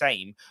still the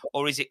same,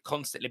 or is it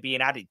constantly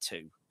being added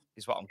to?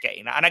 Is what I'm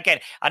getting at. And again,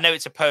 I know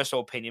it's a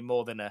personal opinion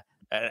more than an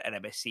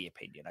MSC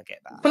opinion. I get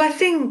that. Well, I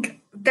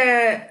think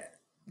there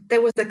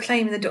was a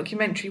claim in the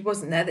documentary,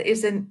 wasn't there, that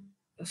isn't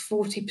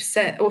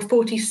 40% or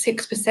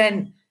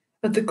 46%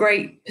 of the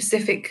Great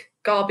Pacific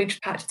garbage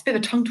patch. It's a bit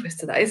of a tongue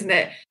twister, that, isn't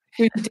it?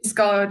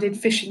 Discarded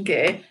fishing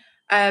gear.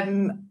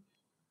 And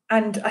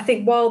I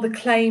think while the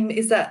claim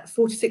is that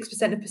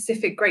 46% of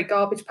Pacific Great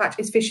Garbage Patch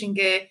is fishing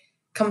gear,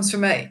 comes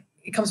from a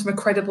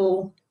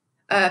credible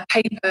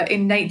paper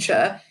in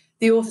Nature,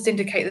 the authors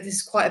indicate that this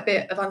is quite a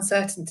bit of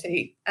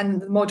uncertainty, and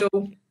the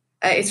model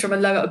is from a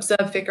lower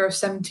observed figure of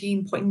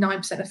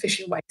 17.9% of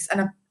fishing waste.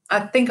 And I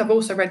think I've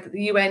also read that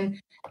the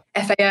UN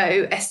FAO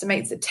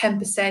estimates that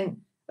 10%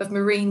 of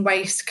marine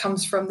waste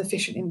comes from the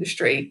fishing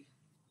industry.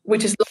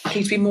 which is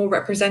likely to be more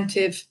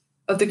representative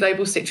of the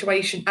global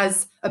situation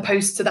as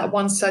opposed to that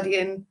one study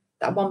in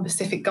that one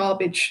Pacific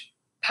garbage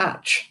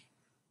patch.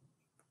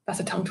 That's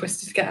a tongue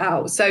twister to get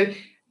out. So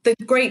the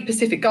Great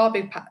Pacific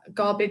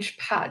Garbage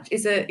Patch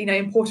is a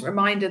important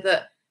reminder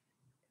that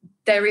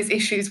there is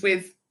issues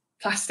with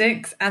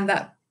plastics and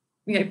that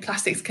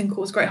plastics can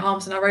cause great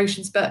harms in our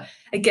oceans. But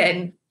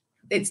again,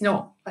 it's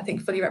not, I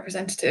think, fully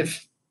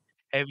representative.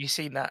 Have you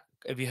seen that?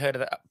 Have you heard of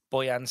that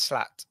Boyan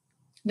Slat?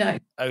 No.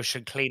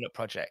 Ocean cleanup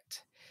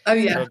project. Oh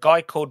yeah. So a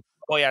guy called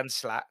Boyan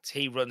Slat,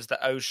 he runs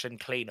the Ocean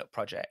Cleanup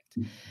Project,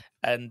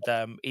 and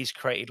he's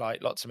created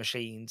like lots of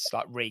machines,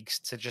 like rigs,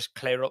 to just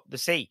clear up the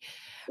sea.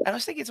 And I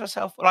was thinking to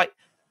myself, like,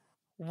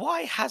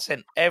 why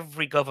hasn't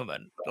every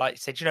government like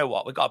said, you know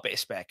what, we've got a bit of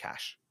spare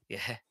cash?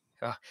 Yeah.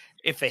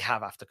 If they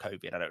have after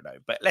COVID, I don't know.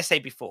 But let's say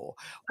before,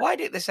 why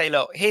didn't they say,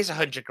 look, here's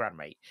 $100,000,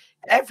 mate?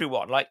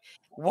 Everyone, like,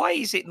 why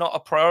is it not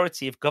a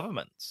priority of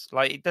governments?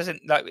 Like, it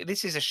doesn't, like,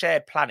 this is a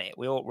shared planet.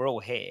 We're all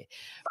here.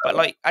 But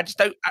like, I just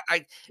don't,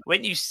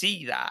 when you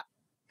see that,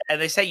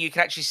 and they say you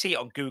can actually see it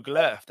on Google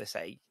Earth, they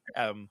say,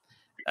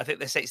 I think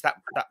they say it's that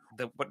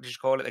what did you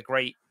call it? The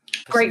Great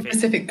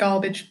Pacific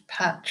Garbage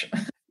Patch.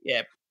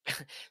 Yeah.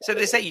 So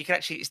they say you can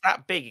actually, it's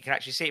that big, you can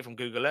actually see it from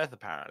Google Earth,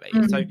 apparently.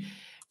 Mm. So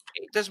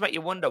it does make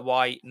you wonder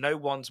why no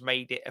one's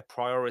made it a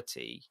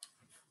priority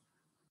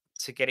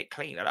to get it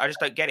clean. I just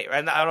don't get it.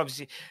 And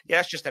obviously, yeah,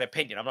 that's just an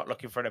opinion. I'm not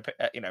looking for an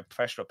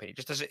professional opinion.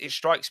 It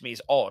strikes me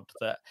as odd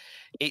that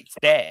it's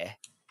there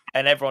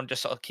and everyone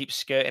just sort of keeps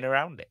skirting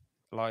around it.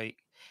 Like,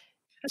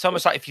 it's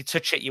almost like if you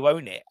touch it, you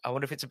own it. I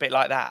wonder if it's a bit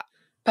like that.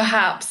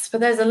 Perhaps, but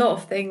there's a lot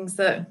of things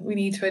that we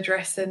need to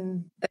address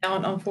and they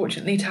aren't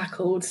unfortunately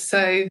tackled.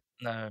 So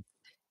no.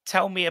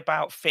 Tell me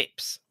about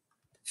FIPS.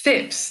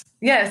 FIPS,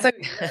 yeah. So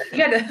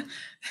yeah,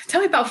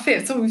 tell me about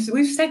FIPS. Oh,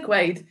 we've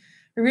segued.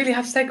 We really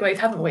have segued,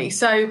 haven't we?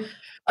 So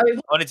I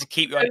wanted to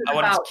keep you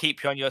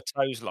on your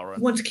toes, Loren.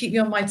 I want to keep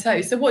you on my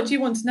toes. So what do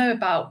you want to know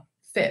about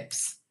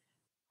FIPS?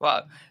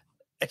 Well,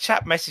 a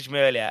chap messaged me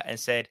earlier and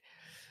said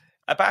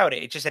about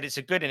it. It just said it's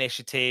a good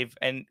initiative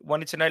and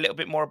wanted to know a little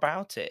bit more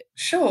about it.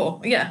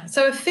 Sure, yeah.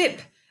 So a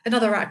FIP,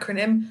 another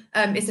acronym,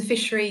 is a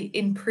fishery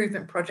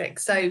improvement project.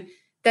 So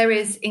there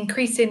is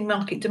increasing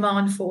market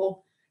demand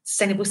for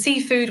sustainable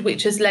seafood,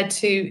 which has led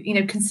to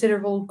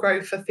considerable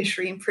growth of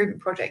fishery improvement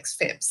projects,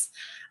 FIPS.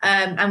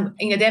 And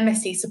the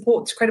MSC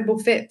supports credible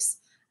FIPS.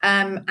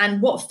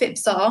 And what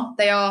FIPS are,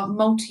 they are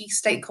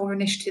multi-stakeholder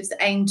initiatives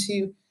that aim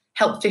to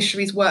help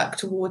fisheries work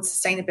towards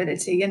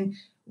sustainability. And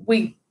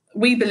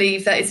we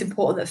believe that it's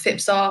important that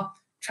FIPS are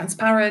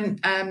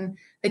transparent,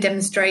 they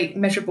demonstrate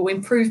measurable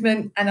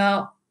improvement and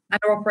are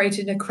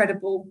operated in a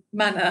credible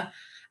manner.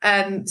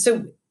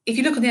 So if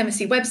you look on the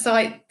MSC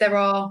website,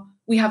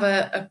 we have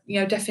a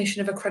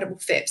definition of a credible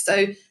FIP.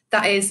 So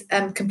that is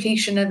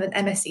completion of an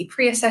MSC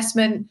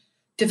pre-assessment,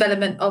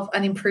 development of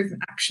an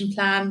improvement action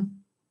plan,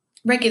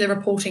 regular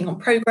reporting on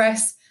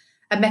progress,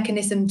 a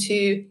mechanism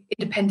to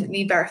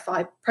independently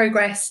verify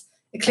progress,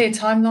 a clear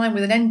timeline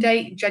with an end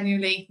date,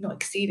 generally not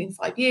exceeding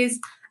 5 years,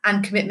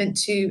 and commitment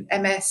to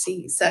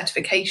MSC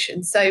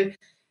certification. So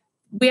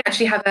we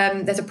actually have,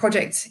 there's a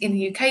project in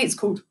the UK, it's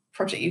called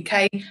Project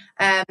UK,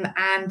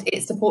 and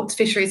it supports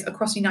fisheries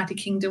across the United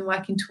Kingdom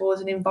working towards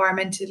an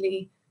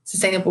environmentally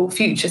sustainable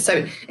future.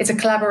 So it's a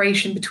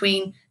collaboration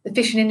between the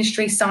fishing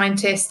industry,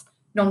 scientists,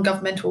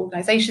 non-governmental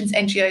organisations,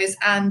 NGOs,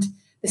 and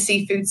the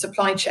seafood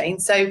supply chain.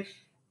 So,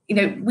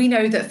 we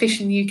know that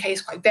fishing in the UK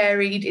is quite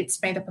varied. It's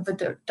made up of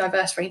a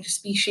diverse range of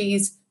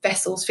species,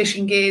 vessels,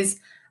 fishing gears,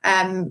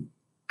 and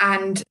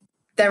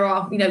there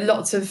are,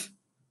 lots of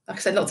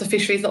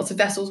fisheries, lots of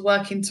vessels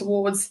working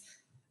towards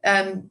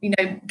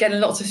getting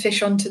lots of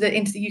fish into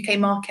the UK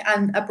market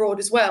and abroad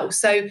as well.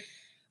 So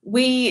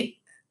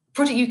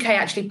Project UK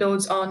actually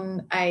builds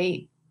on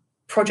a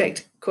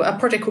project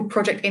called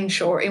Project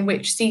Inshore, in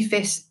which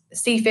Seafish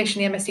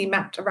and the MSC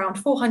mapped around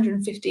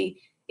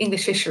 450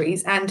 English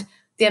fisheries, and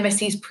the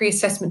MSC's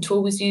pre-assessment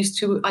tool was used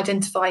to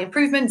identify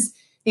improvements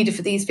needed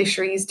for these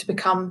fisheries to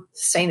become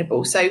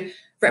sustainable. So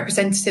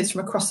representatives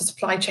from across the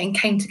supply chain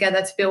came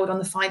together to build on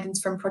the findings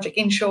from Project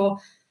Inshore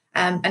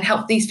and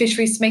help these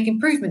fisheries to make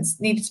improvements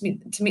needed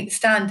to meet the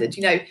standard.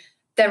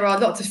 There are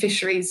lots of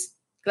fisheries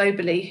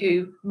globally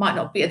who might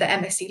not be at the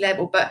MSC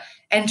level, but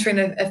entering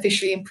a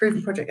fishery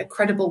improvement project, a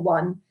credible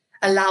one,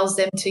 allows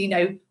them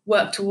to,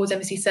 work towards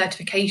MSC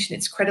certification.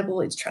 It's credible,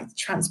 it's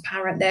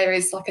transparent. There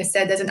is, like I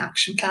said, there's an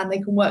action plan. They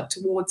can work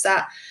towards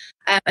that.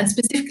 And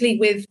specifically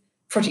with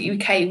Project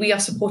UK, we are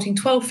supporting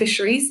 12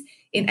 fisheries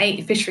in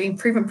 8 fishery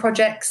improvement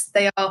projects.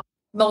 They are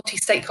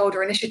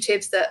multi-stakeholder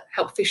initiatives that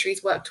help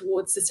fisheries work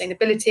towards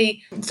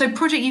sustainability. So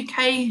Project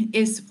UK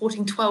is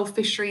supporting 12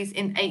 fisheries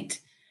in 8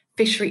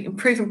 fishery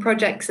improvement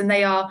projects, and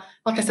they are,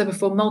 like I said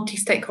before,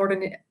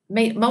 multi-stakeholder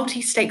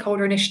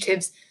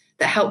initiatives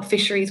that help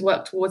fisheries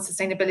work towards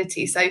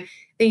sustainability. So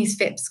these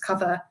FIPs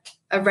cover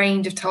a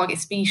range of target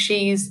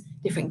species,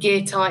 different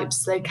gear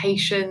types,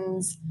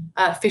 locations,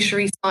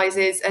 fishery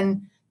sizes,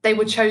 and they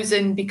were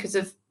chosen because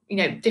of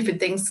different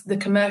things: the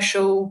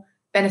commercial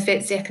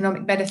benefits, the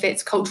economic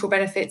benefits, cultural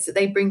benefits that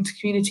they bring to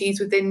communities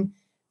within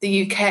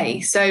the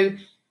UK. So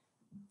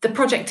the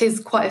project is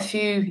quite a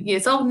few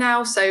years old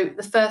now. So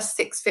the first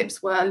 6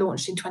 FIPs were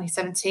launched in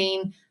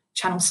 2017,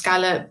 Channel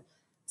Scallop,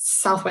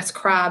 Southwest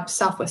Crab,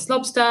 Southwest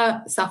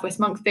Lobster, Southwest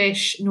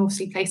Monkfish, North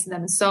Sea Place and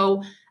Lemon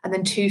Sole, and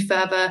then 2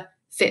 further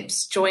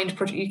FIPs joined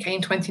Project UK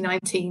in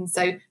 2019.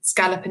 So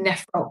Scallop and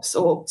Nephrops,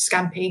 or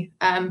Scampi,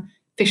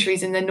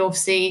 fisheries in the North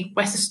Sea,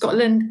 west of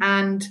Scotland,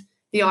 and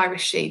the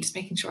Irish Sea. Just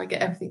making sure I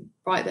get everything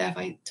right there. Have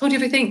I told you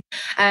everything?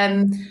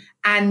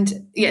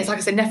 And yes, like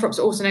I said, Nephrops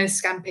are also known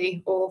as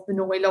Scampi, or the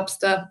Norway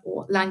lobster,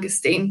 or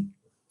langoustine.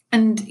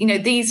 And,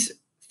 these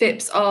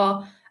FIPs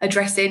are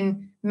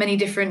addressing many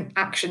different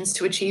actions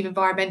to achieve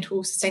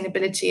environmental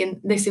sustainability. And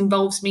this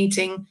involves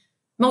meeting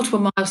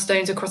multiple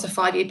milestones across a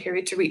 5-year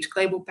period to reach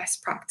global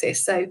best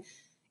practice. So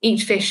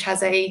each FIP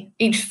has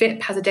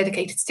a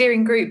dedicated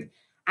steering group,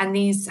 and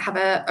these have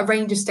a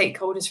range of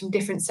stakeholders from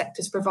different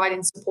sectors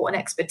providing support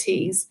and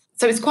expertise.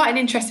 So it's quite an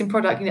interesting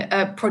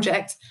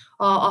project.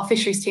 Our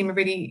fisheries team are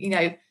really,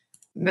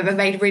 have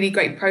made really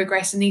great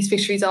progress, and these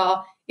fisheries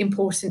are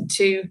important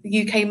to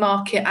the UK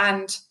market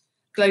and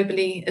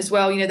globally as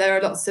well.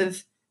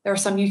 There are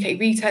some UK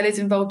retailers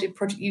involved in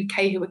Project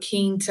UK who are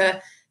keen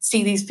to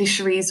see these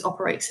fisheries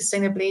operate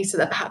sustainably so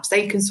that perhaps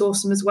they can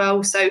source them as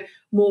well. So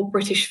more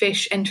British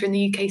fish entering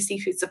the UK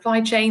seafood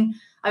supply chain.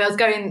 I was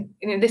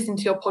listening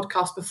to your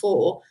podcast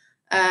before.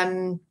 I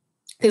think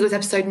it was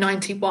episode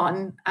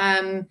 91.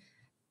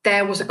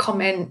 There was a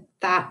comment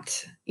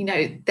that,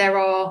 there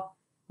are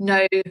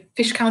no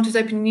fish counters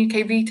open in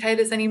UK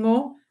retailers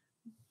anymore,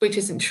 which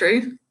isn't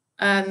true.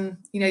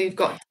 You've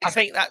got. I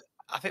think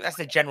that's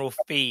the general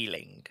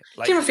feeling.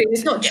 General feeling.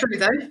 It's not true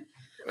though.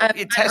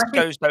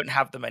 Tesco's don't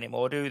have them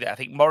anymore, do they? I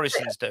think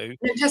Morrison's do.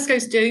 No,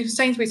 Tesco's do.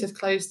 Sainsbury's have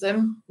closed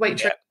them.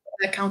 Waitrose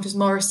their counters,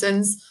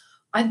 Morrison's.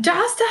 I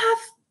just to have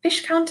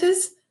fish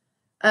counters.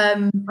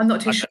 I'm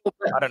not too sure.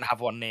 I don't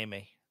have one near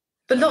me.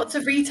 But lots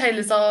of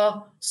retailers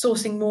are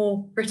sourcing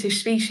more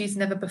British species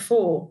than ever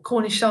before.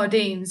 Cornish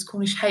sardines,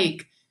 Cornish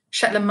hake,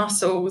 Shetland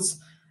mussels,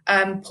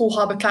 Poole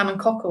Harbour clam and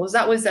cockles.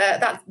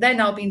 They're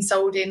now being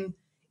sold in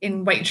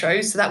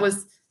Waitrose. So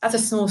that's a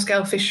small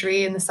scale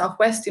fishery in the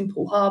southwest in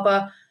Poole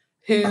Harbour,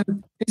 whose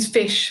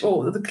fish,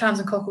 or the clams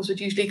and cockles, would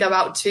usually go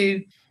out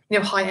to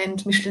high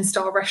end Michelin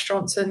star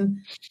restaurants, and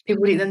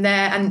people would eat them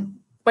there. And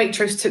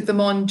Waitrose took them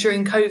on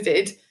during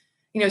COVID,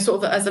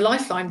 sort of as a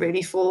lifeline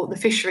really for the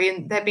fishery,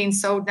 and they're being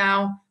sold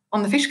now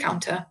on the fish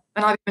counter.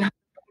 And I've been at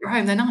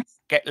home; they're nice.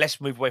 Let's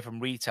move away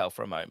from retail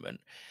for a moment.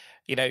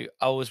 I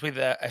was with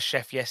a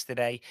chef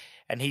yesterday,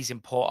 and he's in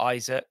Port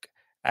Isaac,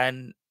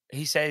 and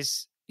he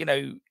says,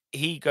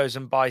 he goes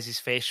and buys his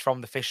fish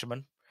from the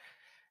fishermen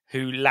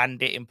who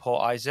land it in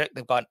Port Isaac.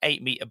 They've got an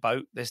 8-meter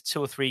boat. There's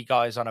 2 or 3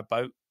 guys on a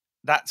boat.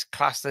 That's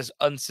classed as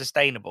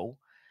unsustainable,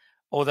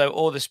 although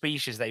all the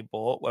species they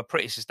bought were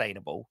pretty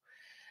sustainable.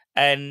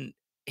 And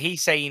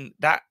he's saying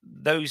that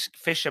those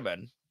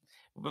fishermen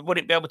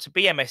wouldn't be able to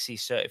be MSC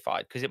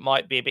certified because it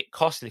might be a bit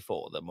costly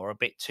for them or a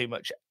bit too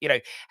much.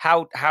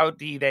 How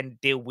do you then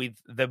deal with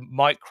the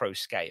micro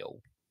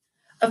scale?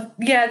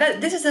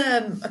 This is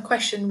a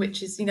question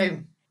which is,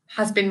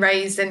 has been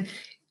raised, and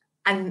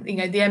the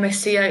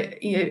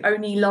MSC,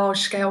 only large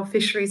scale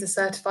fisheries are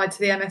certified to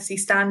the MSC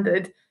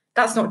standard.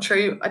 That's not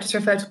true. I just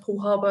referred to Poole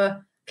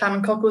Harbour clam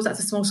and cockles. That's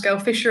a small scale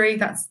fishery.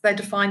 They're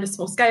defined as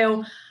small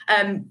scale.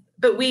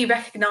 But we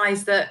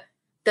recognise that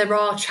there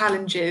are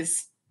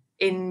challenges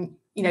in,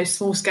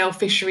 small scale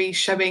fisheries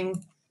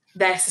showing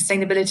their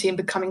sustainability and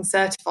becoming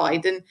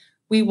certified. And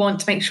we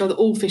want to make sure that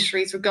all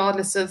fisheries,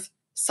 regardless of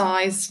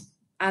size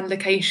and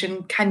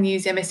location, can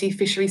use the MSC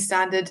fisheries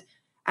standard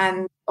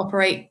and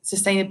operate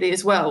sustainably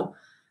as well.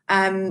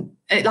 Like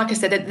I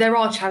said, there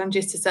are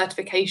challenges to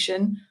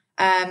certification.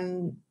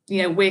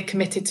 We're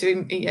committed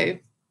to,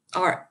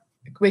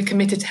 we're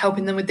committed to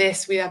helping them with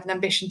this. We have an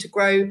ambition to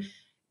grow,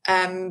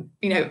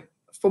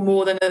 for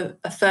more than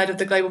a third of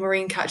the global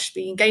marine catch to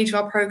be engaged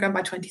with our programme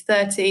by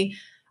 2030.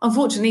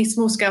 Unfortunately,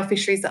 small-scale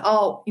fisheries that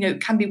are,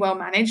 can be well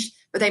managed,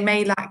 but they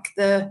may lack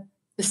the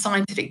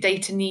scientific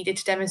data needed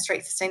to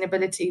demonstrate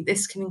sustainability.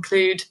 This can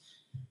include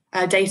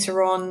data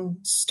on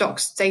stock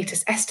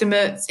status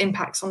estimates,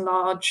 impacts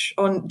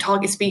on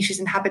target species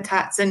and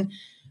habitats. And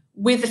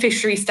with the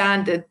fishery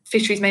standard,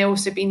 fisheries may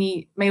also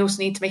need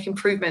to make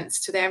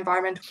improvements to their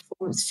environmental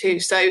performance too.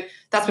 So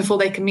that's before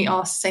they can meet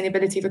our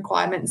sustainability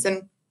requirements.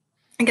 And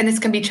again, this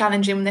can be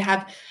challenging when they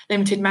have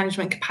limited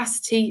management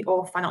capacity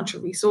or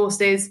financial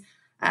resources.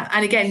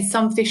 And again,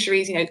 some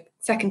fisheries,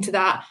 second to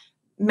that,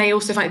 may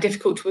also find it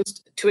difficult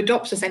to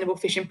adopt sustainable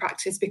fishing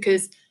practices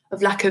because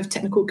of lack of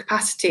technical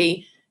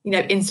capacity,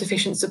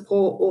 insufficient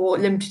support or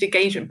limited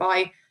engagement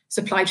by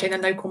supply chain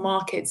and local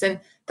markets.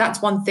 And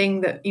that's one thing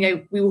that,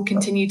 we will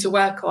continue to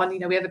work on.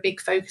 We have a big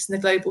focus in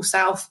the global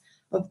south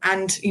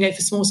and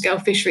for small scale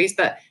fisheries,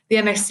 but the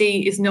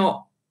MSC is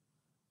not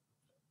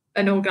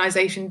an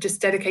organisation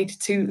just dedicated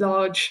to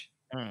large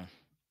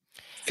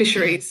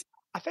fisheries.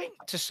 I think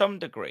to some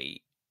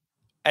degree,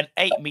 an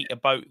 8-meter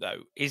boat,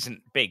 though,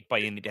 isn't big by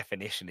any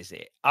definition, is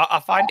it? I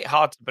find it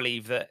hard to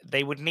believe that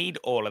they would need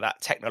all of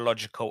that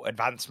technological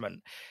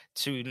advancement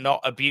to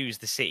not abuse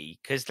the sea.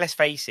 Because let's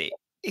face it,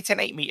 it's an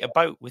 8-meter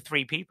boat with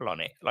 3 people on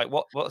it. Like,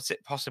 what's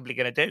it possibly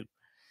going to do?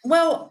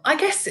 Well, I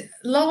guess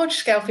large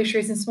scale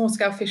fisheries and small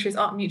scale fisheries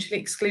aren't mutually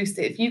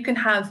exclusive. You can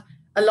have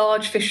a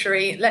large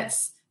fishery.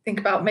 Let's think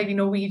about maybe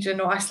Norwegian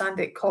or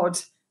Icelandic cod.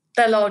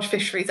 They're large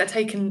fisheries. They're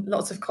taking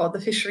lots of cod. The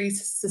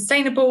fishery's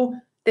sustainable.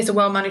 There's a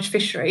well-managed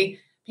fishery.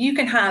 You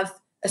can have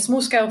a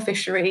small-scale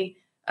fishery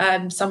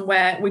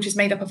somewhere which is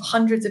made up of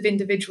hundreds of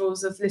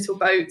individuals of little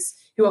boats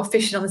who are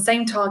fishing on the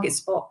same target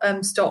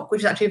stock,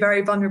 which is actually a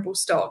very vulnerable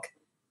stock.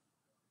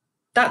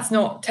 That's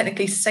not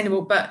technically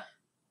sustainable, but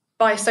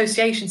by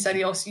association,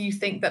 Ceres, you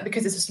think that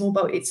because it's a small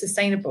boat, it's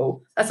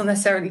sustainable. That's not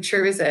necessarily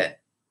true, is it?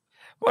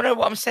 Well, no,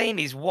 what I'm saying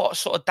is, what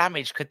sort of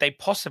damage could they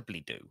possibly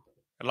do?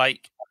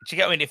 Like, do you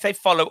get what I mean? If they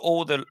follow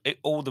all the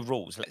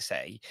rules, let's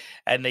say,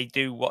 and they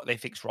do what they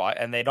think's right,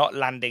 and they're not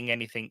landing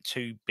anything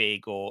too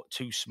big or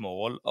too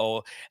small,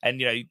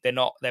 and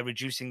they're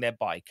reducing their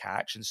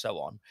bycatch and so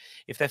on.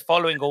 If they're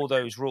following all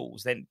those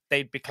rules, then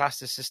they'd be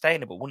classed as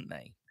sustainable, wouldn't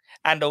they?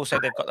 And also,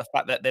 they've got the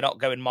fact that they're not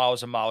going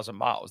miles and miles and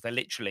miles. They're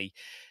literally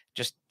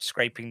just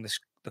scraping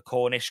the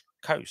Cornish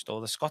coast or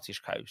the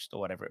Scottish coast or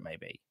whatever it may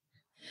be.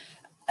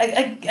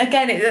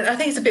 Again, I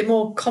think it's a bit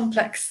more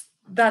complex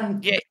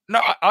than... Yeah,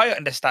 no, I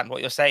understand what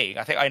you're saying.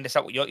 I think I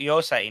understand what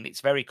you're saying. It's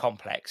very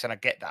complex, and I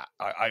get that.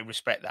 I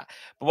respect that.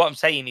 But what I'm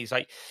saying is,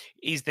 like,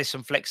 is there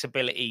some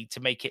flexibility to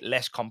make it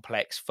less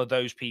complex for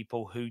those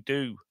people who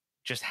do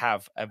just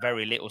have a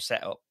very little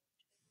setup?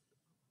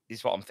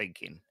 Is what I'm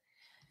thinking.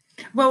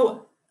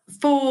 Well,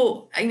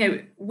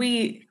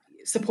 we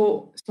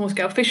support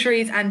small-scale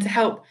fisheries, and to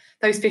help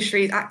those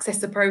fisheries access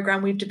the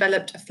programme, we've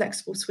developed a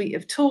flexible suite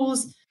of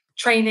tools,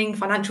 training,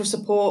 financial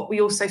support.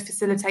 We also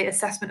facilitate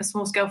assessment of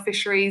small-scale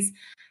fisheries.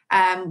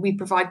 We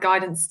provide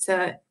guidance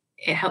to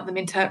help them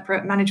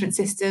interpret management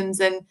systems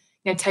and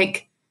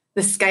take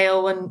the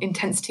scale and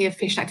intensity of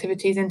fishing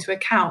activities into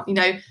account.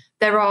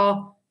 There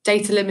are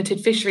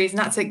data-limited fisheries, and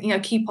that's a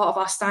key part of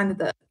our standard,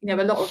 that a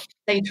lot of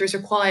data is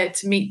required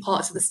to meet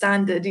parts of the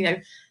standard.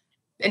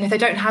 And if they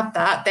don't have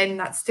that, then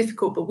that's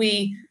difficult. But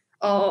we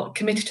are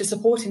committed to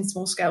supporting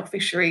small-scale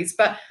fisheries.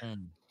 But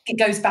it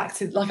goes back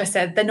to, like I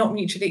said, they're not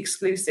mutually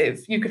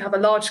exclusive. You could have a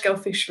large-scale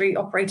fishery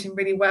operating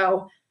really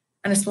well,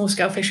 and a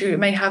small-scale fishery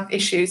may have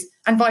issues,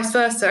 and vice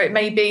versa. It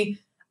may be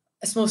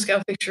a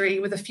small-scale fishery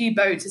with a few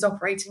boats is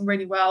operating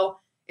really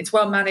well. It's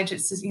well managed.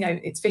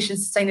 It's fishing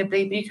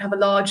sustainably. But you can have a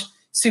large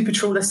super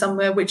trawler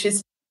somewhere which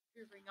is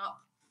hoovering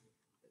up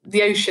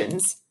the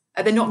oceans.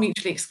 They're not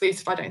mutually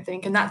exclusive, I don't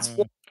think, and that's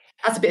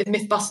a bit of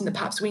myth busting that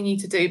perhaps we need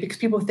to do, because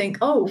people think,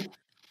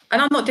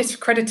 and I'm not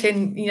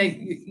discrediting,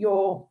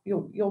 your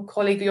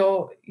colleague,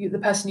 the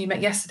person you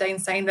met yesterday,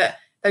 and saying that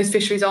those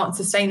fisheries aren't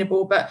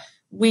sustainable, but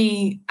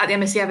we at the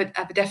MSC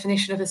have a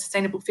definition of a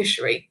sustainable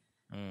fishery.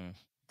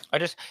 I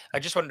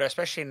just wonder,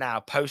 especially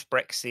now, post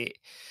Brexit,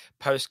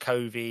 post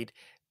COVID,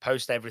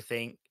 post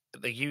everything,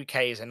 the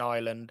UK is an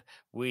island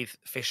with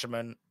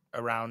fishermen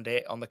around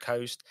it on the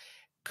coast.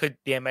 Could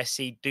the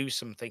MSC do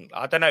something?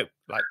 I don't know.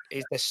 Like,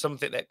 is there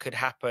something that could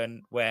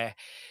happen where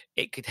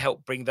it could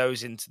help bring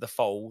those into the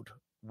fold,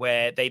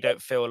 where they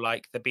don't feel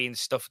like they're being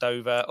stuffed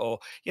over, or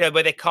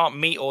where they can't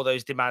meet all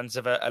those demands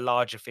of a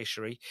larger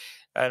fishery?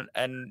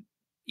 And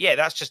yeah,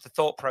 that's just a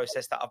thought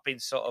process that I've been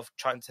sort of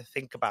trying to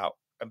think about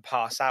and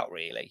pass out,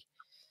 really.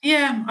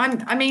 Yeah,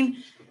 I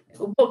mean,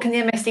 what can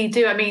the MSC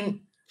do? I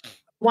mean,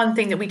 one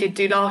thing that we did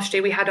do last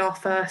year, we had our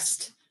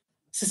first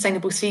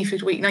Sustainable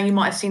Seafood Week. Now, you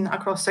might have seen that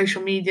across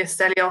social media,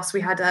 Stelios.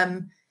 We had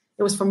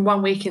it was from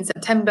 1 week in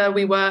September.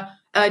 We were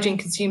urging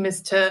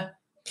consumers to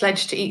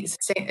pledge to eat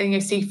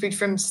seafood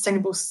from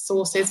sustainable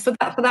sources. For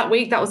that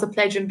week, that was a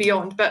pledge and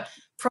beyond. But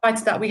prior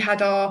to that, we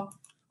had our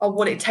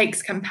What It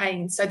Takes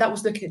campaign. So that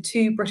was looking at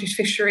 2 British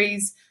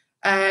fisheries,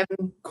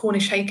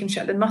 Cornish hake and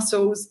Shetland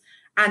mussels.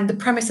 And the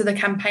premise of the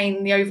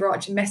campaign, the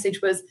overarching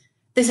message was,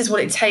 this is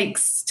what it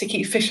takes to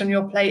keep fish on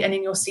your plate and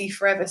in your sea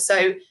forever.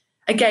 So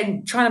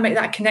again, trying to make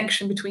that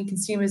connection between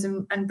consumers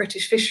and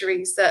British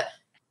fisheries, that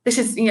this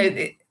is,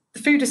 the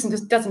food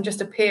doesn't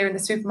just appear in the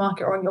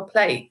supermarket or on your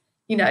plate.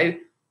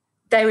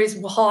 There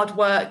is hard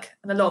work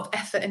and a lot of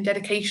effort and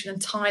dedication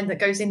and time that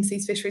goes into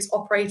these fisheries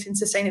operating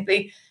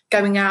sustainably,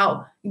 going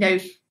out,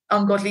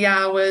 ungodly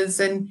hours,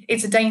 and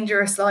it's a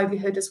dangerous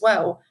livelihood as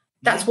well.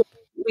 That's what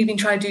we've been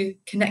trying to do,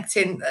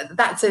 connecting.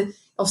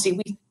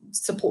 Obviously we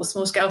support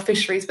small scale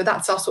fisheries, but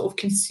that's our sort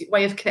of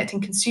way of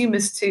connecting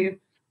consumers to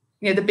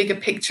the bigger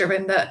picture,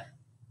 and that,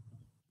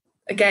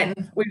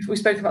 again, we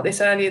spoke about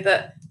this earlier,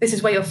 that this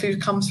is where your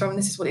food comes from and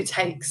this is what it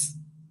takes.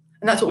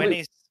 And that's what when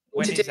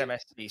is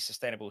MSC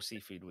Sustainable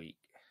Seafood Week?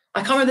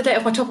 I can't remember the date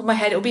off my top of my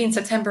head. It'll be in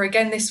September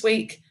again this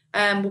week.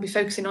 We'll be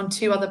focusing on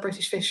 2 other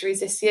British fisheries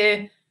this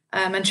year,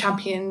 and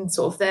champion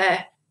sort of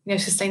their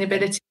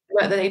sustainability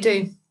work that they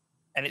do.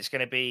 And it's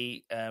going to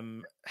be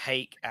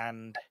hake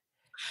and...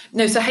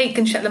 No, so hake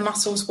and Shetland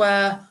mussels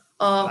were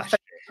our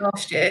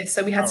last year.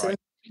 So we had some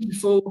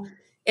beautiful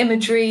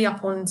imagery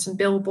up on some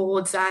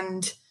billboards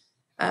and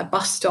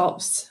bus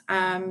stops.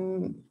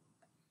 And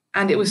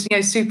it was,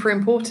 super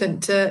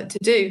important to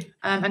do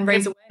and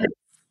raise awareness.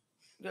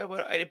 Yeah,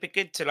 well, it'd be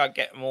good to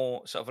get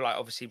more sort of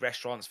obviously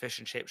restaurants, fish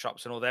and chip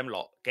shops, and all them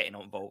lot getting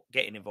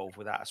involved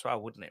with that as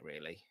well, wouldn't it?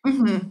 Really?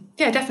 Mm-hmm.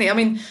 Yeah, definitely. I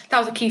mean, that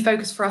was a key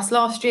focus for us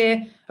last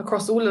year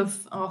across all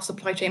of our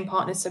supply chain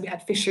partners. So we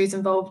had fisheries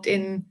involved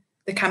in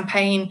the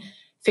campaign,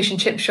 fish and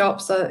chip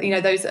shops. Those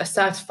that are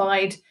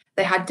certified.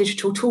 They had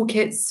digital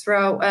toolkits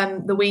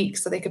throughout the week,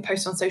 so they could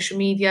post on social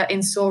media,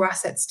 in-store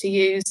assets to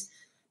use.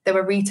 There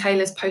were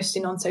retailers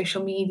posting on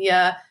social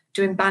media,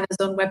 doing banners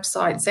on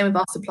websites, same with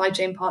our supply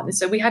chain partners.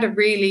 So we had a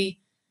really,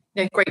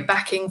 great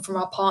backing from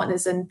our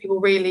partners and people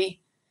really,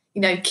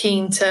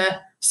 keen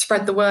to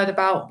spread the word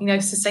about,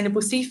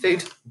 sustainable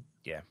seafood.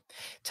 Yeah.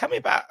 Tell me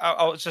about,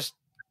 I was just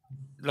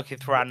looking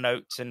through our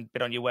notes and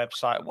been on your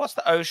website. What's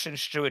the Ocean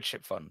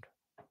Stewardship Fund?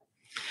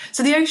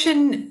 So the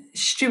Ocean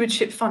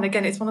Stewardship Fund,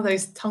 again, it's one of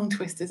those tongue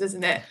twisters,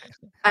 isn't it?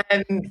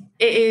 It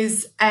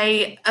is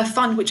a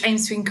fund which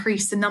aims to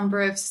increase the number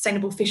of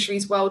sustainable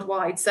fisheries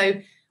worldwide.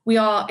 So we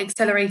are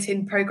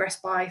accelerating progress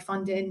by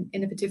funding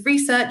innovative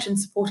research and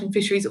supporting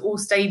fisheries at all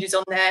stages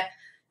on their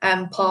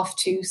path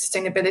to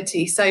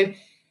sustainability. So,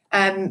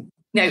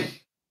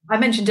 I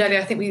mentioned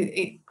earlier, I think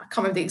I can't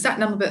remember the exact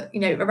number, but,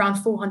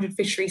 around 400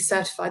 fisheries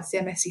certified to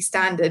the MSC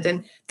standard.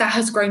 And that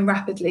has grown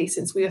rapidly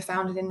since we were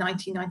founded in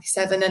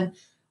 1997. And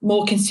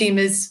more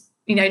consumers,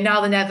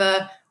 now than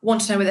ever,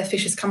 want to know where their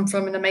fish has come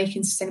from and are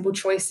making sustainable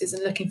choices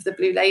and looking for the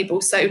blue label.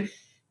 So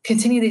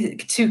continue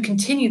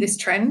this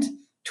trend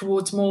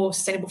towards more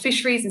sustainable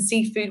fisheries and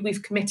seafood,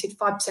 we've committed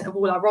 5% of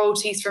all our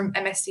royalties from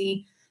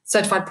MSC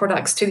certified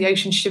products to the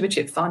Ocean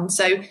Stewardship Fund.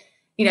 So,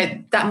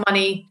 that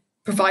money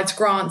provides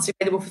grants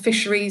available for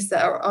fisheries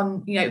that are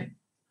on,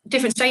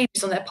 different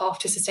stages on their path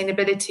to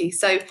sustainability.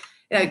 So,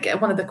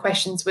 one of the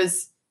questions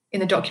was in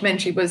the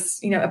documentary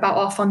was, about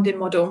our funding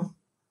model.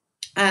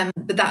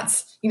 But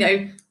that's,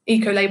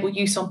 eco-label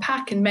use on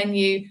pack and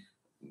menu,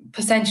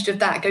 percentage of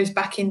that goes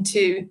back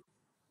into,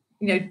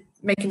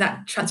 making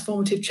that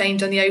transformative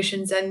change on the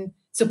oceans and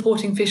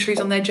supporting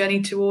fisheries on their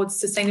journey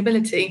towards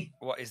sustainability.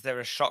 What, is there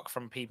a shock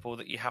from people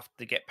that you have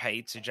to get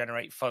paid to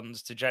generate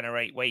funds, to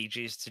generate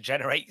wages, to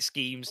generate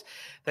schemes?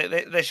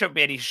 There shouldn't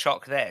be any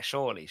shock there,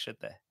 surely, should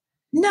there?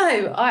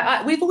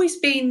 No, we've always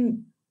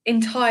been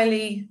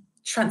entirely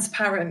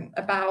transparent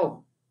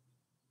about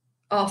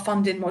our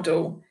funding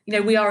model.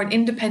 We are an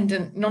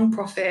independent,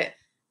 non-profit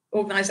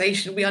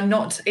organisation. We are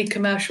not a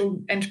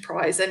commercial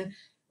enterprise, and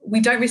we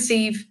don't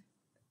receive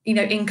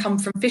income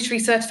from fishery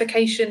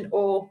certification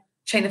or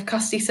chain of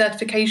custody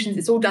certifications.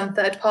 It's all done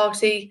third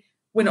party.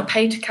 We're not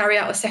paid to carry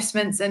out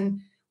assessments, and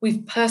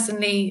we've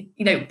personally,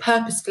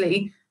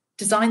 purposefully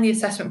designed the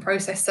assessment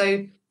process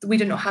so that we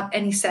do not have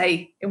any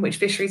say in which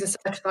fisheries are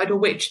certified or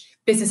which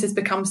businesses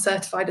become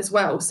certified as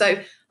well. So,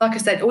 like I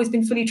said, always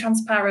been fully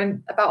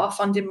transparent about our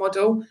funding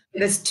model.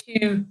 There's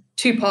two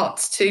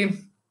parts to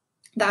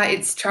that.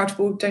 It's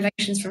charitable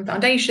donations from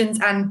foundations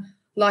and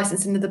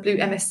licensing of the blue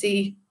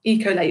MSC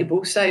eco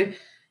label. So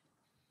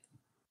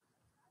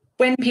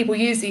when people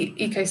use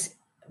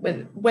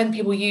when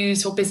people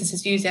use or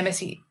businesses use the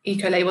MSC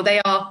eco label, they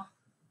are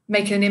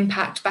making an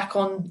impact back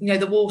on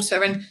the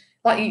water. And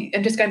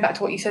and just going back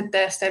to what you said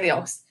there,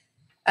 Stelios,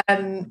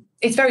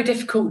 it's very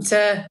difficult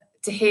to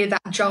hear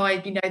that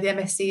jibe. The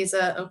MSC is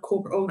a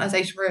corporate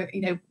organisation where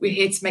we're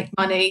here to make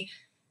money.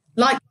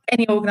 Like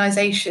any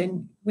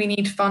organisation, we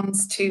need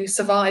funds to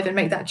survive and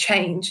make that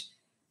change.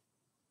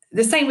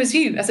 The same as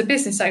you as a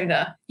business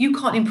owner, you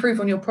can't improve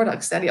on your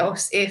products,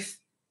 Stelios, if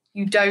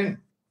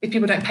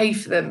people don't pay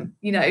for them,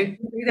 then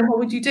what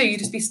would you do? You'd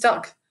just be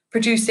stuck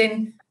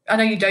producing. I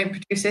know you don't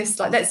produce this.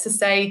 Let's just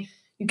say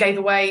you gave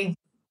away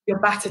your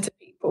batter to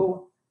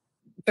people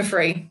for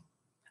free.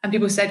 And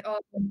people said,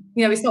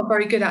 it's not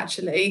very good,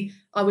 actually.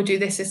 I would do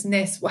this, this, and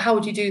this. Well, how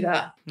would you do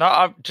that?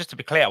 No, just to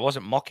be clear, I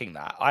wasn't mocking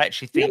that. I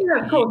actually think...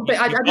 No, of course. But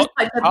I just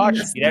like to charge.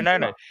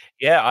 No.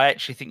 Yeah, I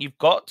actually think you've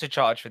got to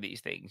charge for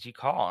these things. You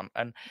can't.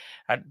 And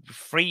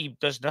free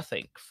does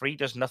nothing. Free,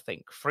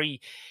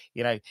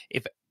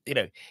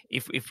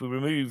 if we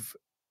remove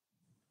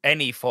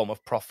any form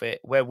of profit,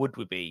 where would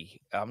we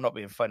be? I'm not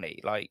being funny.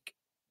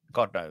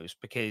 God knows,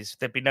 because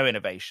there'd be no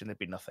innovation, there'd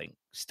be nothing.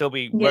 Still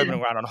be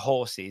roaming around on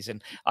horses,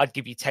 and I'd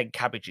give you 10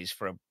 cabbages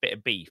for a bit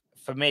of beef.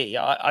 For me,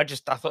 I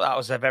thought that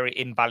was a very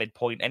invalid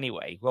point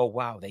anyway. Well,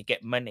 wow, they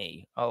get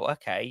money. Oh,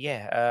 okay,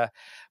 yeah.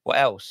 What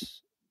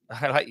else?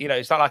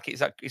 It's not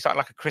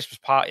like a Christmas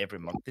party every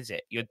month, is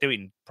it? You're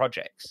doing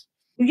projects.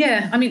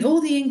 Yeah, I mean, all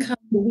the income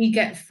that we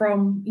get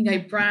from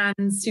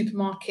brands,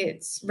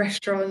 supermarkets,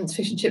 restaurants,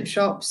 fish and chip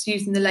shops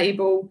using the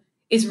label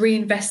is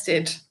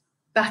reinvested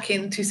back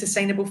into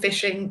sustainable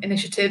fishing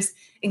initiatives,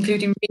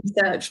 including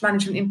research,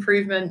 management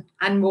improvement,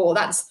 and more.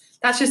 That's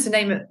just to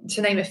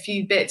name a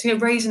few bits.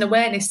 Raising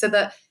awareness so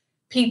that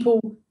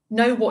people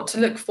know what to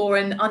look for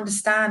and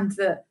understand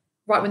that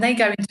right when they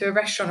go into a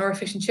restaurant or a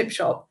fish and chip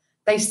shop,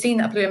 they've seen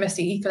that blue MSC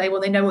eco label,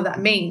 they know what that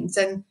means,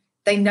 and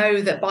they know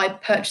that by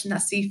purchasing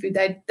that seafood,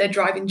 they're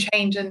driving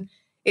change. And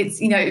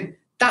it's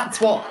that's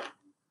what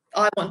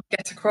I want to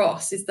get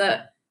across, is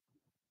that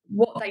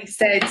what they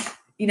said,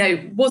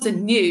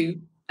 wasn't new,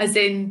 as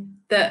in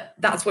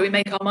that's where we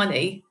make our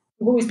money.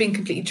 We've always been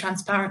completely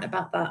transparent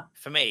about that.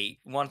 For me,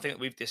 one thing that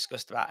we've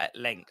discussed about at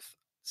length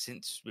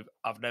since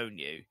I've known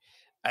you,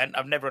 and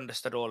I've never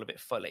understood all of it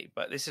fully,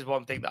 but this is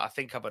one thing that I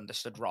think I've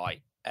understood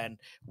right, and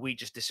we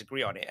just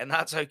disagree on it, and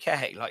that's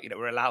okay. Like,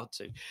 we're allowed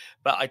to.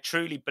 But I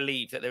truly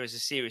believe that there is a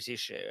serious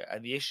issue,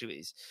 and the issue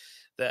is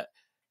that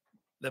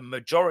the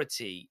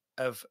majority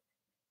of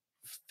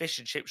fish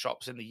and chip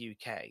shops in the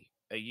UK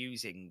are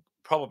using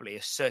probably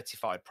a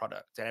certified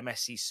product, an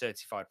MSC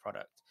certified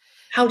product.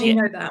 How do you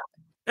know that?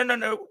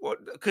 No,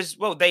 because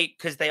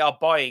they are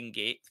buying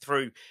it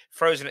through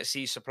frozen at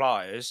sea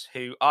suppliers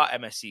who are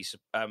MSC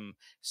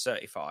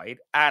certified,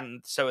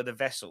 and so are the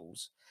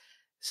vessels.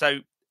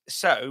 So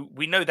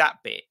we know that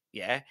bit,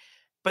 yeah.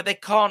 But they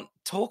can't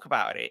talk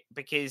about it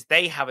because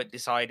they haven't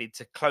decided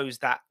to close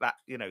that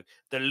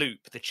the loop,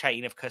 the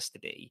chain of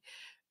custody.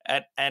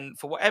 And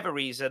for whatever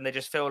reason, they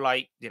just feel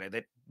like,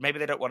 maybe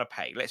they don't want to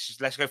pay.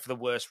 Let's go for the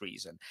worst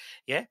reason.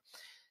 Yeah.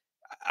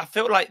 I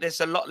feel like there's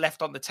a lot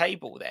left on the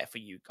table there for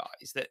you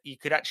guys, that you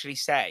could actually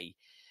say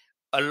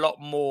a lot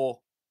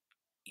more.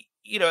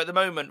 At the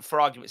moment,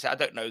 for argument's sake, I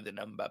don't know the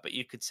number, but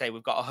you could say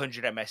we've got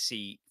 100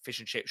 MSC fish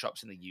and chip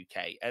shops in the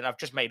UK, and I've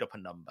just made up a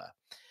number.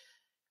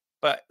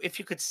 But if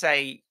you could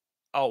say,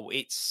 oh,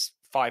 it's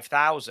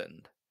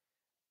 5,000,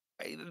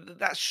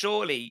 that's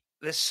surely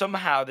there's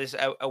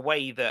a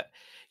way that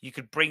you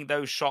could bring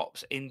those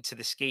shops into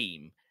the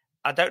scheme.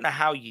 I don't know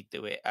how you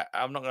do it.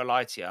 I'm not going to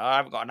lie to you. I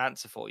haven't got an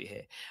answer for you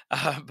here.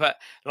 But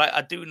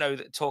I do know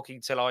that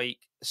talking to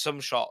some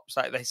shops,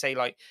 they say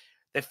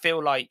they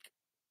feel like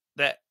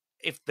that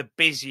if the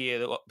busier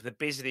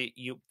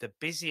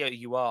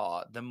you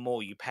are, the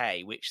more you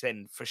pay, which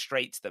then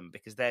frustrates them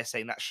because they're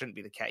saying that shouldn't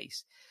be the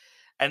case.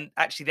 And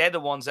actually, they're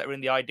the ones that are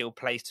in the ideal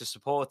place to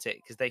support it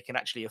because they can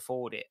actually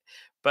afford it.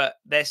 But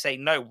they're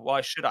saying, no, why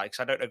should I?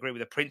 Because I don't agree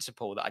with the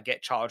principle that I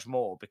get charged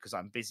more because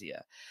I'm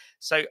busier.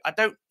 So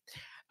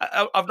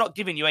I've not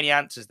given you any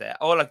answers there.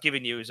 All I've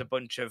given you is a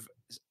bunch of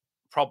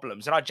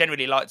problems. And I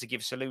generally like to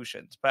give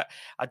solutions. But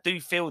I do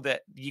feel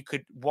that you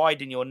could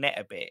widen your net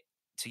a bit,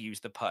 to use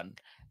the pun,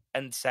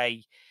 and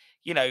say,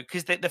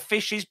 because the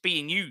fish is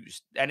being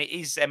used and it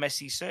is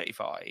MSC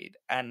certified,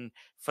 and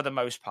for the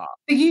most part.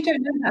 But you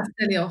don't know that,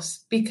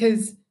 Stelios,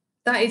 because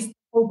that is the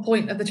whole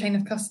point of the chain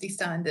of custody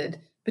standard.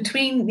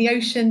 Between the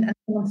ocean and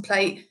the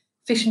plate,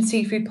 fish and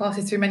seafood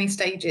passes through many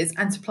stages,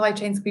 and supply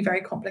chains can be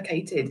very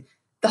complicated.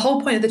 The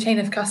whole point of the chain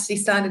of custody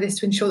standard is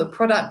to ensure that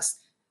products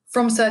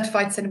from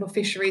certified sustainable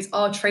fisheries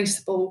are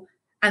traceable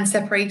and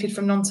separated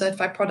from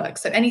non-certified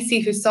products. So any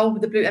seafood sold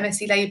with the blue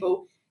MSC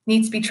label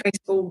needs to be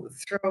traceable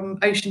from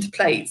ocean to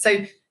plate.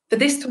 So for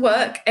this to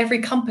work, every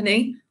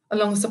company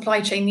along the supply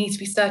chain needs to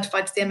be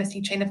certified to the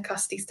MSC chain of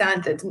custody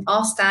standard. And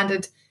our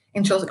standard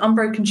ensures an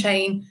unbroken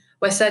chain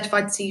where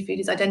certified seafood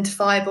is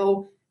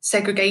identifiable,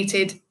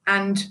 segregated,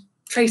 and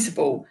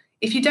traceable.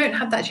 If you don't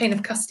have that chain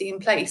of custody in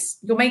place,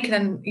 you're making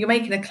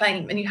a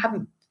claim, and you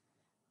haven't.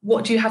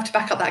 What do you have to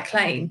back up that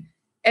claim?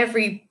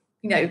 Every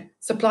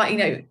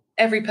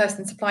every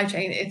person in supply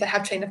chain, if they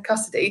have chain of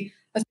custody,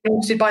 has been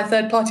audited by a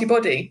third-party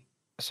body.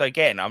 So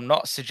again, I'm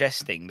not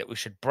suggesting that we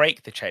should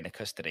break the chain of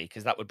custody,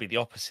 because that would be the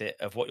opposite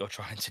of what you're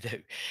trying to do.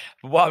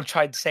 But what I'm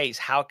trying to say is,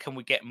 how can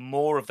we get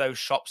more of those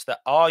shops that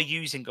are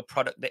using a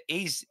product that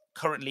is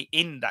currently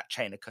in that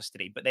chain of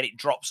custody, but then it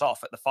drops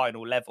off at the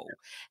final level?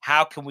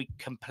 How can we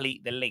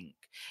complete the link?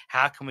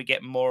 How can we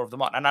get more of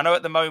them on? And I know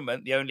at the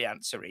moment, the only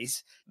answer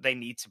is they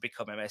need to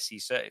become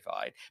MSC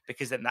certified,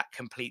 because then that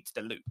completes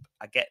the loop.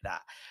 I get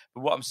that.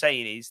 But what I'm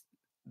saying is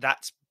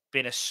that's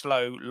been a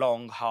slow,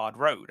 long, hard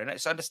road, and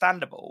it's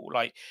understandable.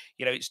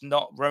 It's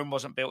not, Rome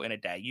wasn't built in a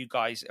day. You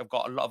guys have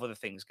got a lot of other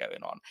things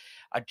going on.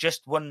 I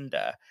just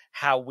wonder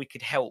how we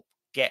could help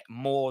get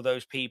more of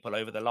those people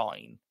over the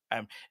line,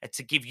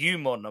 to give you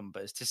more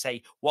numbers, to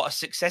say what a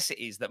success it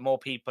is that more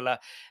people are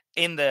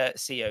in the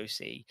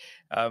COC.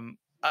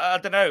 I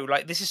don't know,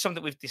 this is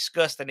something we've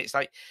discussed, and it's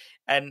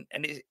and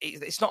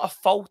it's not a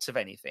fault of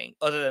anything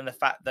other than the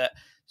fact that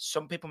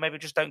some people maybe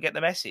just don't get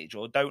the message,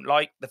 or don't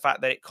like the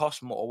fact that it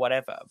costs more or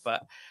whatever.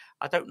 But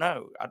I don't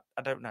know.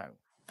 I don't know.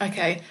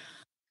 Okay.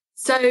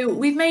 So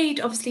we've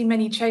made obviously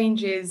many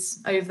changes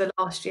over the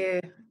last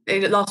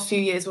few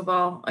years with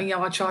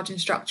our charging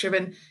structure,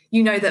 and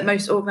that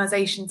most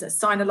organisations that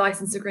sign a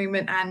licence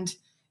agreement and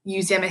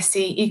use the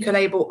MSC eco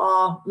label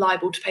are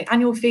liable to pay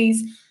annual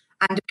fees,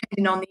 and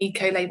depending on the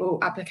eco label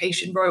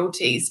application,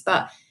 royalties.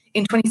 But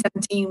in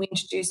 2017, we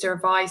introduced a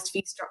revised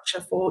fee structure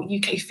for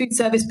UK food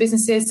service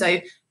businesses, so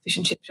fish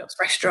and chip shops,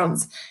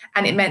 restaurants,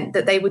 and it meant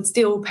that they would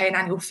still pay an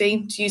annual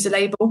fee to use a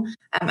label,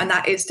 and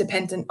that is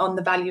dependent on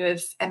the value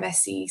of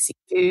MSC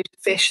seafood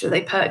fish that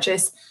they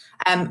purchase,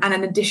 and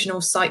an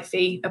additional site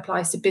fee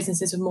applies to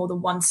businesses with more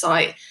than one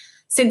site.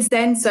 Since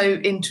then, so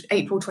in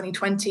April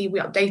 2020, we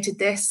updated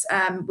this,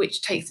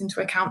 which takes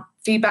into account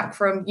feedback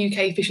from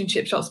UK fish and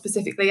chip shops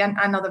specifically, and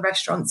other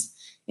restaurants,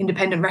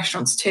 independent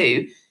restaurants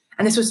too.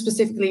 And this was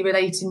specifically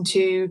relating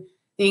to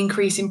the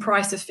increase in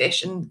price of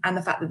fish and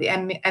the fact that the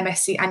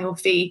MSC annual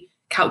fee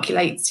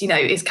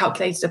is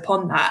calculated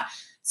upon that.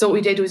 So what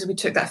we did was we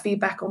took that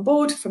feedback on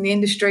board from the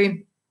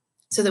industry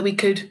so that we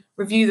could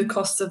review the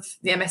costs of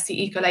the MSC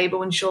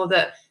Eco-label, ensure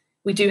that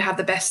we do have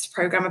the best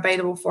programme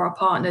available for our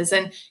partners.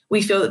 And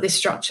we feel that this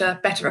structure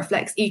better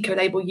reflects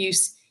Eco-label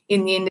use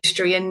in the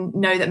industry, and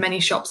know that many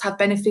shops have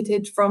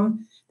benefited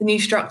from the new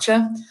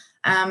structure.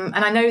 And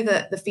I know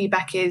that the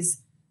feedback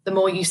is the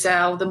more you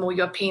sell, the more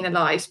you're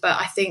penalised.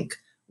 But I think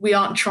we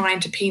aren't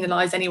trying to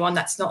penalise anyone.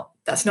 That's not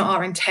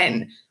our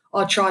intent.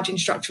 Our charging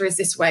structure is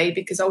this way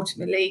because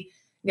ultimately,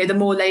 the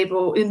more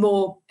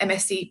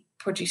MSC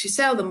produce you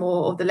sell, the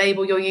more of the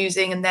label you're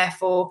using, and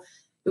therefore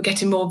you're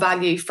getting more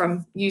value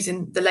from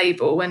using the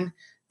label. And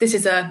this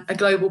is a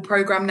global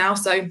programme now.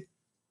 So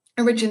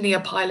originally a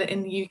pilot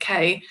in the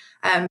UK,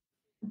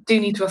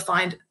 do need to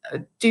find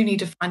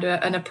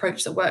an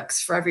approach that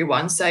works for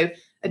everyone. So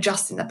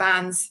adjusting the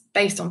bans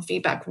based on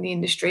feedback from the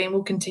industry, and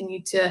we'll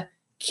continue to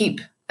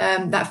keep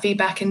that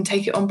feedback and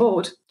take it on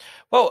board.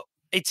 Well,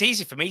 it's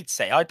easy for me to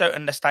say I don't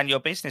understand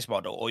your business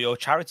model or your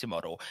charity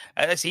model.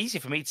 It's easy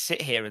for me to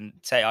sit here and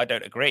say I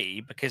don't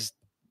agree because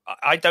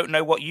I don't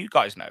know what you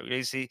guys know.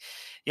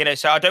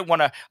 So I don't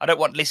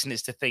want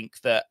listeners to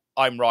think that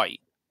I'm right,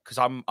 because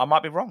I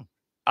might be wrong.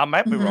 I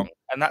might be wrong,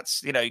 and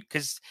that's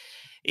because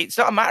it's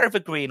not a matter of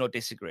agreeing or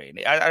disagreeing.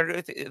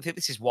 I think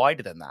this is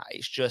wider than that.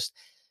 It's just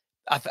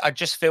I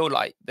just feel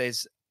like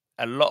there's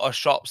a lot of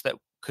shops that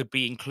could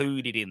be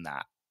included in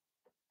that.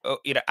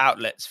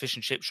 Outlets, fish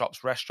and chip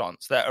shops,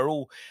 restaurants that are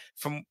all,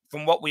 from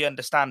what we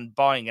understand,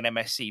 buying an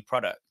MSC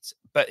product,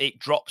 but it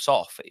drops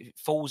off, it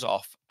falls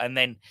off, and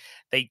then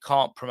they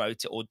can't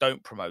promote it or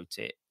don't promote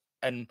it,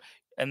 and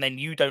then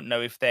you don't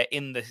know if they're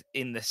in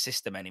the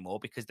system anymore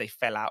because they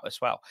fell out as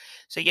well.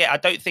 So yeah, I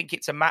don't think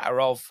it's a matter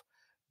of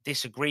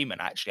disagreement.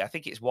 Actually, I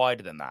think it's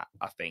wider than that.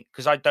 I think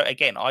because I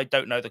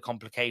don't know the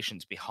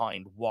complications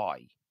behind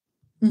why.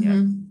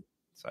 Yeah,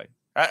 so.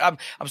 I'm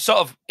sort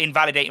of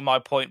invalidating my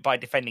point by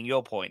defending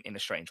your point in a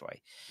strange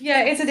way.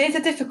 Yeah, it's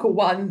a difficult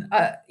one.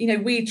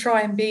 We try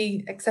and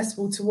be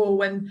accessible to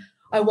all, and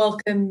I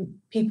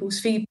welcome people's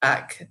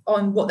feedback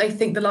on what they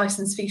think the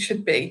licence fee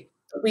should be.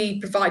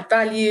 We provide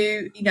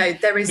value.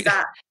 There is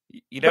that.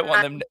 You don't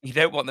want them. You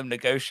don't want them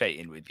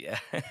negotiating with you.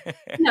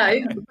 No,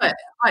 but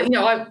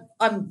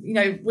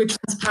we're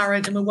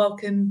transparent and we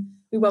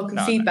welcome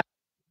feedback.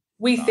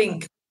 We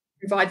think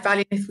provide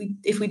value.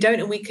 If we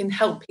don't, and we can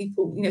help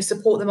people,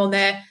 support them on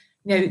their,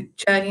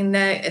 journey and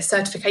their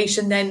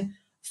certification, then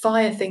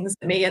fire things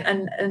at me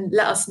and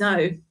let us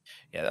know.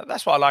 Yeah,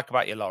 that's what I like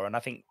about you, Loren.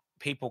 I think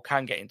people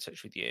can get in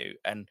touch with you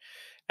and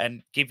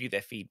give you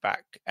their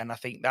feedback, and I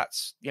think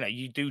that's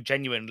you do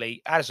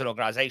genuinely as an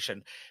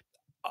organisation.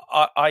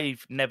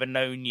 I've never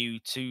known you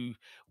to,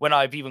 when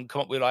I've even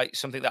come up with like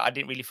something that I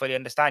didn't really fully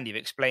understand, you've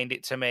explained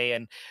it to me,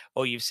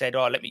 or you've said,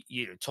 "Oh, let me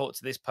talk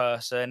to this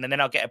person," and then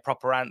I'll get a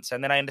proper answer,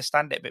 and then I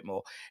understand it a bit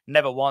more.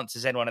 Never once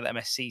has anyone at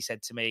MSC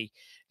said to me,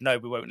 "No,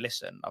 we won't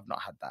listen." I've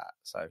not had that.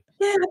 So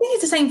yeah, I think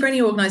it's the same for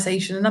any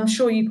organisation, and I'm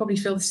sure you probably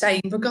feel the same,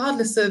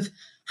 regardless of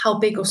how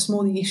big or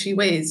small the issue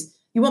is.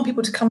 You want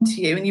people to come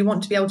to you, and you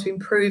want to be able to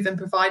improve and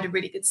provide a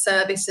really good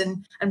service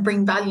and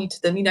bring value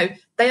to them.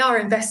 They are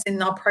investing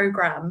in our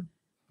programme,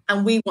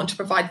 and we want to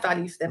provide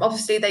value for them.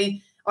 Obviously,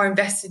 they are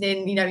invested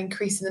in,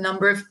 increasing the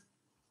number of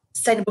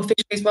sustainable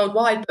fisheries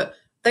worldwide, but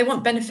they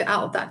want benefit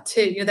out of that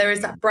too. There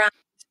is that brand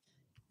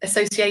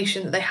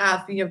association that they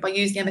have, by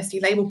using the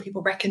MSC label,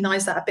 people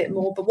recognise that a bit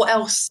more. But what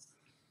else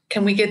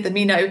can we give them,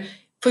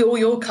 for all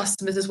your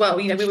customers as well?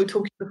 We were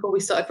talking before we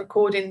started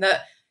recording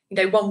that,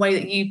 one way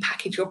that you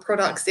package your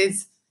products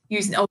is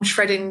using old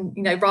shredding,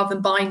 rather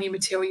than buying new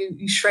material,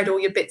 you shred all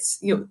your bits,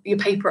 your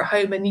paper at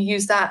home, and you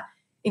use that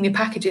in your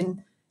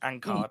packaging. And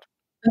card.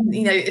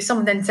 If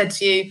someone then said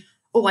to you,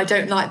 "Oh, I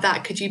don't like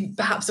that, could you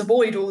perhaps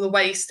avoid all the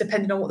waste,"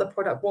 depending on what the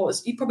product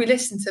was, you'd probably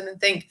listen to them and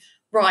think,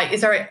 right,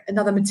 is there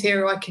another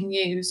material I can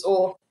use?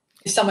 Or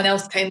if someone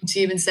else came to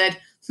you and said,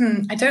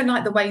 I don't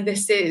like the way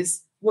this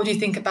is, what do you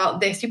think about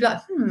this? You'd be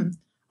like, all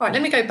right,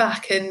 let me go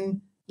back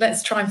and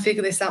let's try and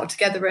figure this out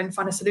together and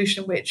find a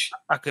solution which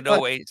I could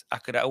always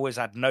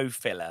add no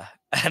filler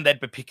and then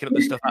be picking up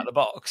the stuff out of the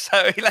box.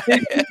 So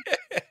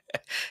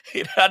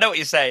I know what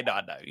you're saying. No,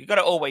 I know. You've got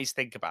to always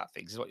think about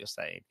things, is what you're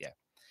saying. Yeah.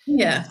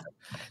 Yeah.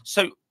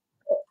 So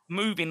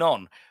moving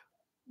on,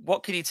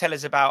 what can you tell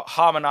us about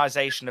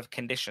harmonisation of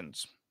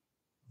conditions?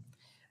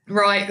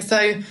 Right.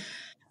 So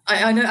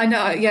I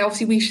know. Yeah,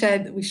 obviously we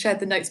shared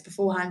the notes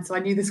beforehand, so I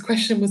knew this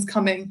question was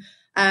coming.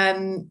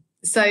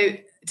 So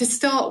to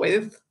start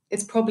with,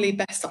 it's probably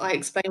best that I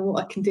explain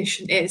what a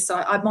condition is. So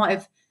I might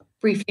have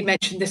briefly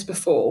mentioned this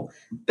before,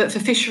 but for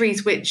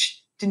fisheries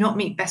which do not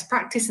meet best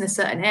practice in a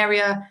certain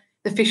area,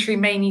 the fishery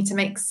may need to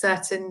make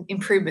certain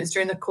improvements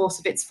during the course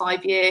of its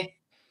 5-year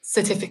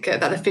certificate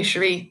that the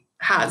fishery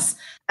has.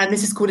 And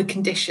this is called a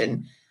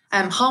condition.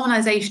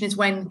 Harmonisation is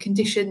when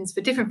conditions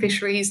for different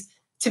fisheries,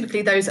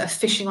 typically those that are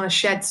fishing on a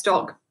shared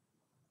stock,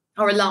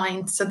 are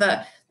aligned so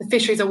that the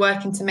fisheries are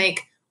working to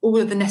make all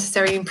of the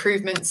necessary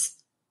improvements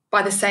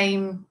by the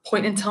same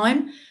point in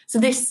time. So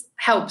this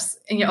helps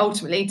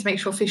ultimately to make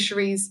sure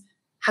fisheries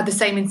had the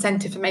same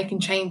incentive for making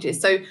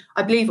changes. So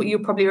I believe what you're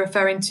probably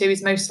referring to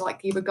is most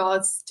likely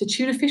regards to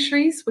tuna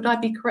fisheries. Would I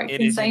be correct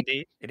in saying?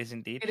 It is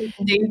indeed. It is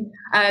indeed.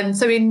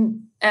 So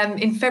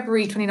in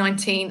February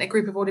 2019, a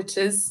group of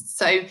auditors,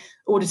 so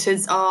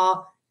auditors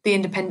are the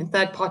independent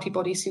third-party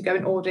bodies who go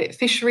and audit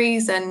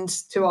fisheries and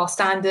to our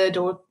standard,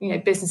 or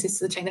businesses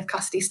to the chain of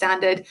custody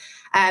standard.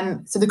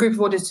 So the group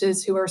of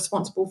auditors who are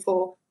responsible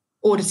for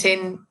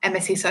auditing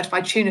MSC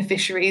certified tuna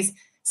fisheries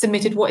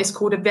submitted what is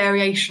called a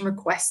variation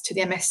request to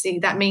the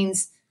MSC. That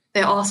means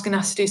they're asking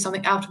us to do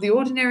something out of the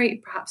ordinary,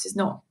 perhaps is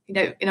not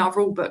in our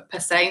rule book per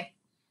se.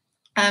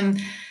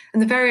 And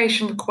the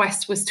variation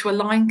request was to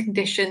align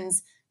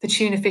conditions for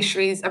tuna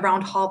fisheries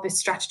around harvest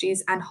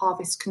strategies and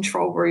harvest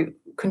control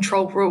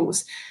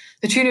rules.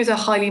 The tuna is a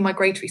highly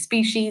migratory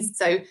species,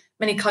 so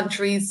many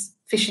countries,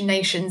 fishing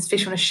nations,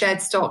 fish on a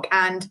shared stock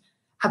and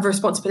have a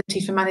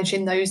responsibility for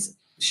managing those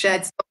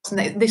shared stocks.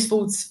 And this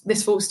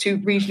falls to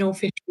regional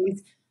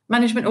fisheries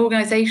management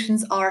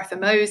organisations,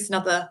 RFMOs,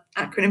 another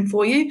acronym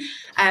for you.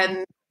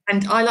 And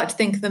I like to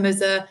think of them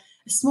as a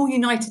small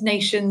United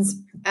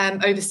Nations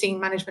overseeing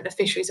management of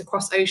fisheries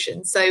across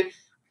oceans. So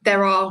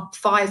there are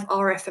 5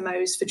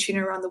 RFMOs for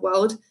tuna around the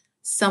world,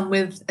 some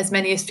with as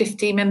many as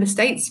 50 member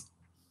states,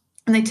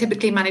 and they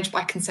typically manage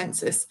by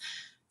consensus.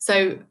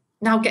 So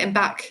now getting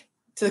back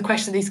to the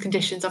question of these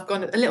conditions, I've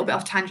gone a little bit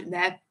off tangent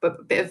there, but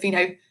a bit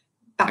of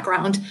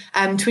background.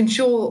 To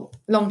ensure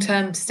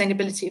long-term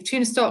sustainability of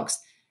tuna stocks,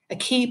 a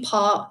key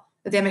part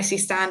of the MSC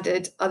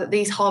standard are that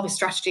these harvest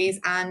strategies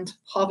and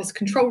harvest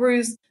control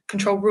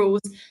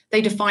rules, they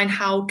define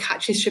how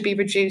catches should be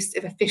reduced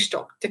if a fish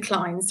stock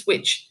declines,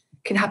 which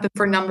can happen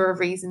for a number of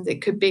reasons.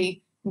 It could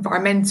be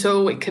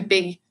environmental, it could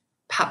be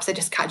perhaps they're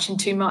just catching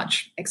too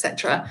much,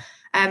 etc.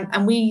 And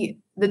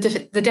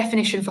the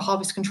definition for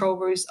harvest control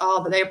rules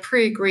are that they are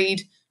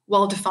pre-agreed,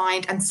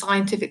 well-defined and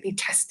scientifically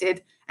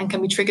tested and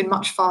can be triggered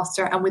much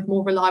faster and with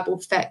more reliable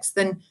effects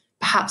than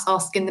perhaps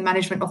asking the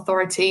management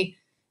authority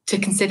to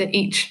consider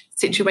each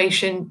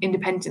situation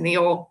independently,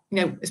 or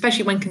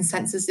especially when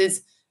consensus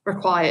is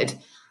required.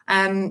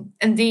 And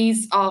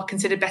these are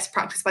considered best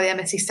practice by the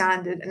MSC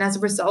standard. And as a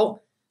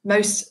result,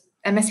 most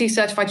MSC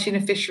certified tuna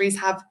fisheries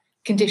have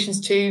conditions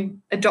to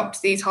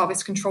adopt these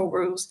harvest control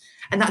rules.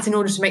 And that's in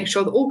order to make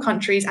sure that all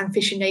countries and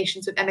fishing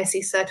nations with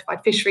MSC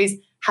certified fisheries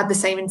had the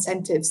same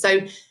incentives. So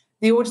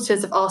the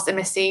auditors have asked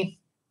MSC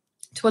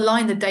to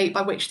align the date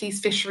by which these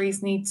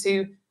fisheries need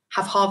to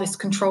have harvest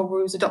control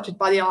rules adopted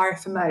by the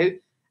RFMO,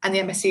 and the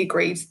MSC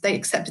agreed. They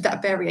accepted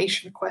that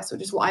variation request,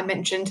 which is what I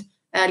mentioned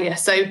earlier.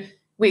 So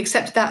we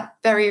accepted that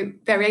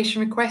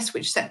variation request,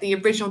 which set the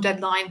original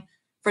deadline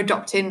for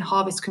adopting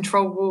harvest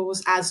control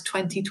rules as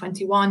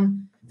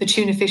 2021 for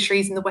tuna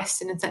fisheries in the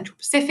Western and Central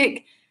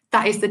Pacific.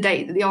 That is the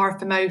date that the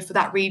RFMO for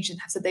that region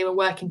have said they were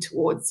working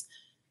towards.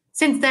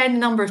 Since then, a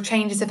number of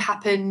changes have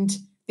happened.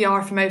 The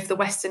RFMO for the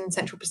Western and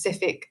Central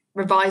Pacific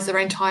revised their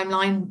own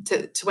timeline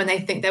to when they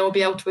think they will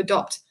be able to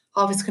adopt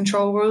harvest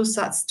control rules.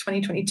 So that's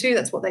 2022.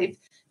 That's what they've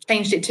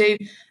changed it to.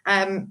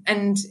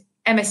 And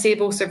MSC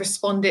have also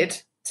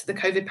responded to the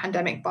COVID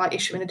pandemic by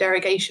issuing a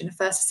derogation,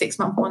 first a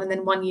 6-month one and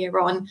then 1 year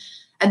on.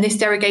 And this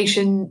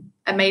derogation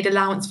made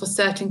allowance for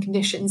certain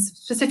conditions,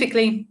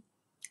 specifically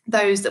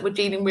those that were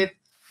dealing with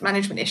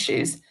management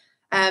issues.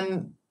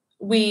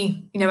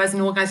 We, as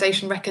an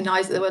organisation,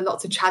 recognised that there were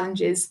lots of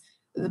challenges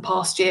the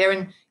past year,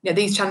 and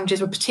these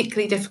challenges were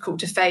particularly difficult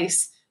to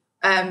face,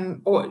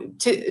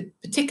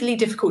 particularly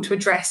difficult to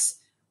address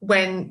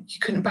when you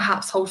couldn't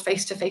perhaps hold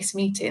face-to-face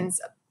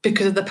meetings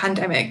because of the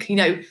pandemic.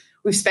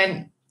 We've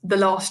spent the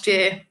last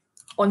year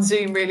on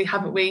Zoom, really,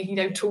 haven't we?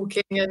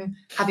 Talking and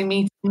having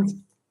meetings.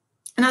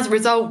 And as a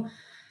result,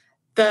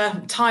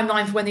 the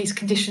timeline for when these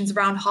conditions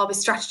around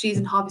harvest strategies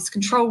and harvest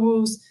control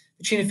rules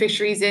for tuna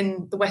fisheries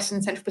in the Western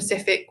and Central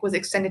Pacific was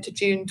extended to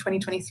June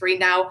 2023.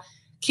 Now,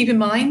 keep in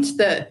mind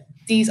that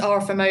these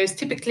RFMOs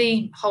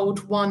typically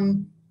hold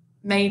one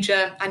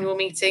major annual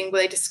meeting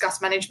where they discuss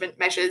management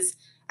measures.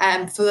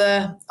 For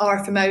the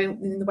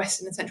RFMO in the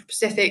Western and Central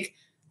Pacific,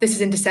 this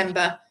is in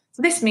December.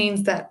 So this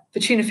means that for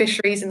tuna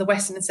fisheries in the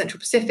Western and Central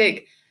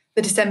Pacific,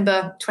 the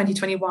December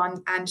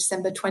 2021 and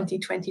December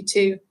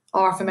 2022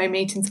 RFMO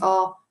meetings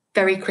are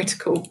very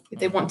critical if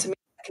they want to meet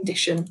that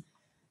condition.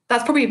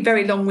 That's probably a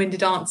very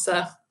long-winded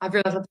answer. I've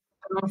realised I've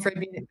gone on for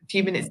a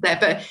few minutes there,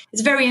 but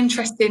it's a very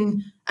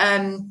interesting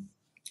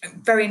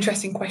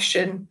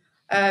question.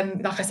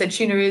 Like I said,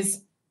 tuna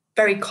is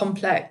very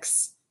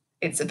complex.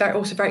 It's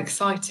also very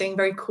exciting,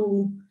 very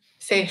cool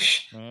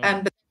fish,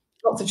 but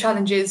lots of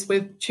challenges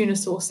with tuna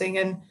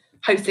sourcing, and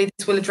hopefully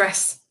this will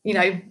address,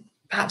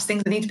 perhaps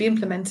things that need to be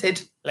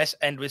implemented. Let's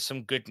end with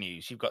some good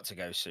news. You've got to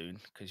go soon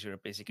because you're a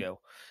busy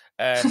girl.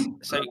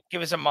 So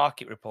give us a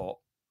market report.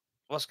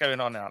 What's going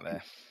on out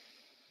there?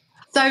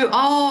 So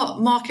our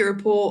market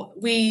report,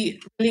 we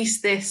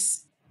released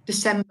this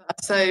December.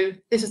 So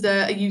this is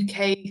a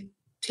UK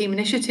team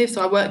initiative.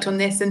 So I worked on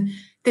this, and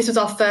this was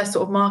our first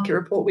sort of market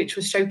report, which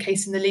was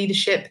showcasing the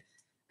leadership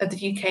of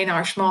the UK and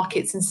Irish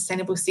markets in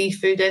sustainable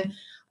seafood. And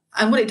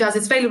And what it does,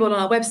 it's available on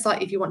our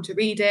website if you want to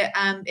read it.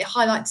 It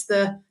highlights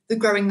the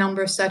growing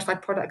number of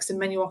certified products and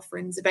menu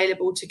offerings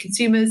available to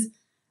consumers,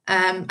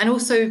 and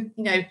also,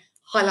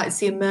 highlights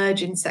the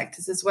emerging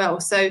sectors as well.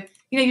 So,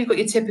 you've got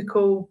your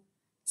typical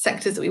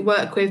sectors that we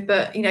work with,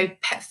 but,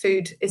 pet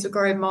food is a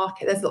growing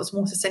market. There's lots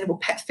more sustainable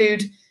pet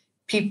food.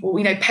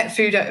 People,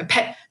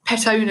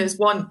 pet owners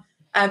want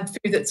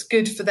food that's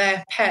good for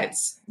their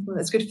pets,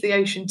 that's good for the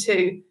ocean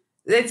too.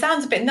 It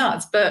sounds a bit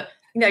nuts, but,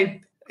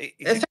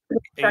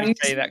 You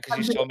say that because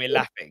you saw me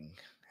laughing.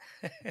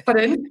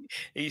 Pardon?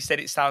 You said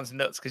it sounds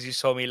nuts because you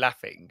saw me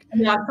laughing.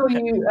 Yeah, I saw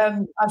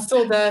you. I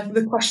saw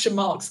the question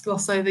marks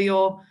gloss over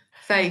your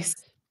face.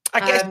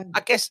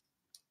 I guess,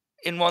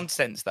 in one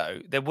sense, though,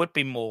 there would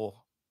be more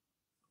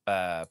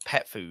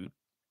pet food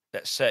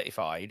that's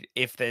certified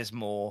if there's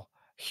more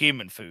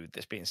human food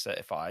that's being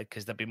certified,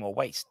 because there'd be more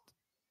waste.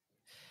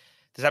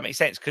 Does that make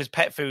sense? Because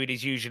pet food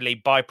is usually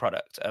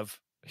byproduct of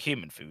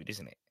human food,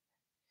 isn't it?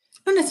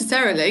 Not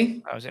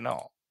necessarily. Oh, is it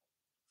not?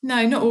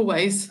 No, not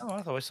always. Oh,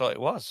 I always thought it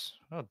was.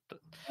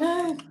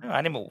 Oh,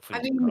 animal food.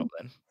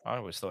 Then I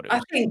always thought it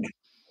was. I think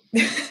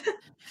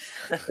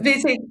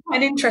it's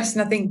quite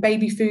interesting. I think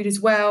baby food as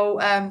well,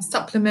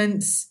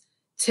 supplements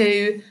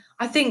too.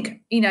 I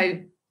think,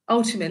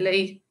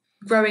 ultimately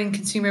growing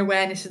consumer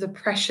awareness of the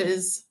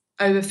pressures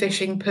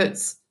overfishing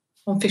puts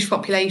on fish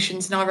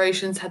populations in our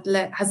oceans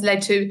has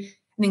led to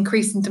an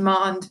increase in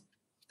demand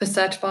for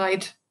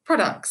certified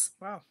products.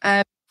 Wow.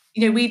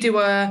 We do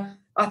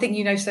I think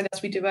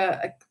Ceres, we do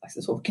a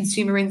sort of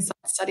consumer insight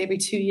study every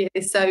 2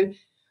 years. So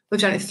we've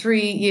done it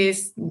 3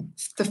 years,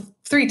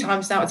 3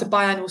 times now. It's a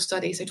biannual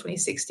study, so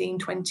 2016,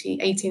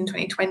 2018,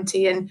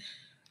 2020. And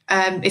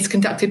it's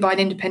conducted by an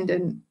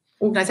independent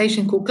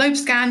organisation called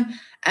GlobeScan.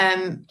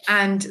 And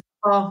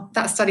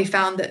that study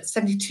found that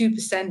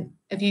 72%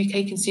 of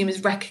UK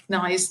consumers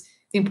recognise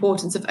the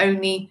importance of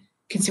only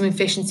consuming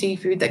fish and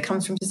seafood that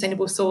comes from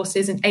sustainable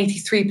sources, and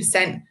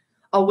 83%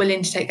 are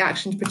willing to take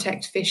action to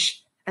protect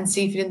fish and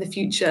seafood in the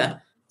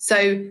future.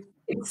 So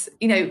it's,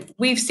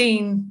 we've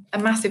seen a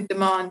massive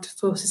demand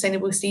for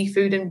sustainable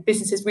seafood, and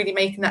businesses really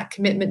making that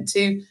commitment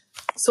to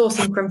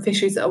sourcing from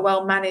fisheries that are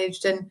well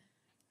managed, and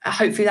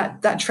hopefully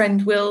that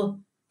trend will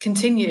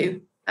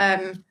continue.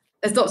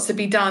 There's lots to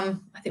be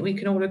done. I think we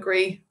can all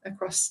agree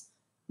across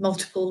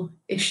multiple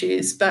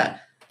issues, but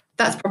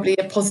that's probably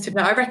a positive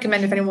note. I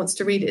recommend if anyone wants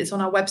to read it, it's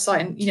on our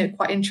website, and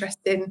quite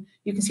interesting.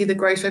 You can see the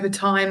growth over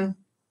time,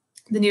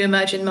 the new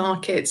emerging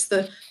markets,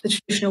 the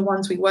traditional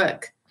ones we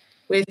work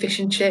with, fish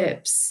and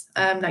chips,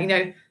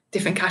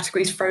 different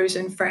categories,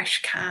 frozen,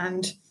 fresh,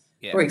 canned,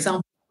 for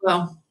example, as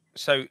well.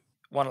 So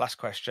one last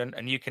question,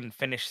 and you can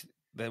finish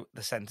the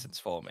sentence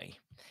for me.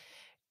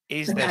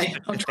 Is there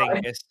such a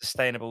thing as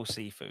sustainable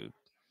seafood?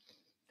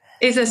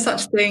 Is there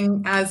such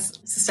thing as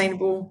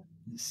sustainable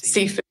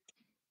seafood?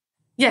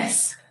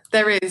 Yes,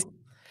 there is.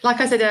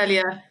 Like I said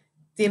earlier,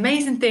 the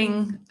amazing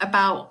thing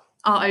about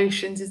our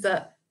oceans is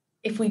that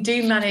if we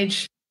do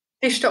manage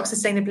fish stocks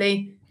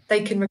sustainably,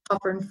 they can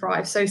recover and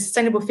thrive. So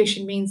sustainable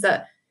fishing means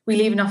that we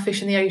leave enough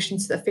fish in the ocean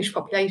so that fish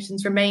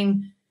populations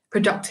remain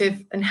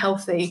productive and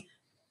healthy.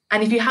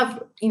 And if you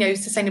have,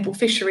 sustainable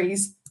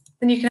fisheries,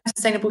 then you can have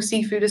sustainable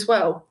seafood as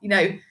well.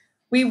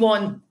 We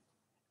want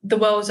the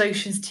world's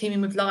oceans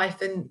teeming with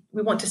life, and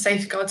we want to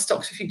safeguard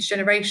stocks for future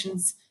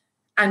generations.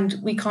 And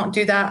we can't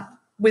do that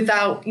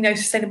without,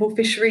 sustainable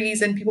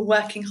fisheries and people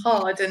working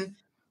hard. And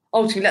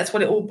ultimately, that's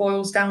what it all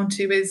boils down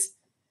to, is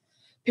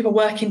people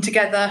working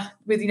together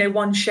with,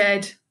 one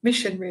shared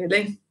mission,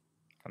 really.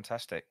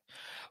 Fantastic.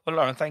 Well,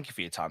 Loren, thank you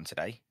for your time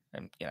today.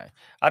 And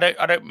I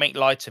don't make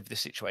light of the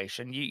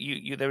situation.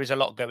 You there is a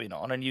lot going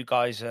on, and you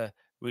guys are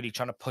really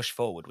trying to push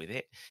forward with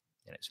it.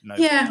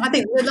 I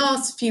think the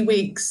last few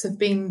weeks have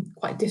been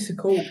quite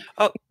difficult.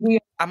 Oh,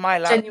 am I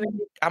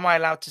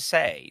allowed to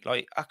say,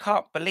 I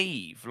can't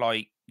believe,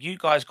 you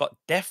guys got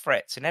death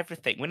threats and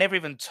everything. We never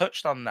even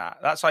touched on that.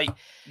 That's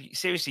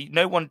seriously,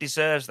 no one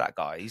deserves that,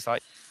 guys. I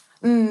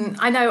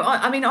know.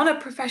 I mean, on a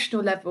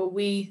professional level,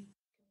 we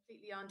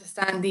completely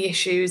understand the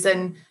issues,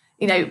 and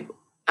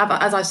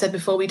as I said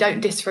before, we don't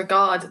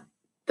disregard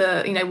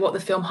the what the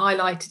film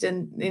highlighted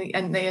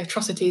and the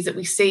atrocities that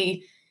we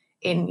see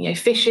in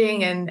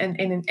fishing and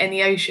in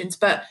the oceans.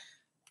 But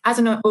as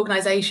an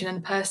organisation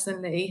and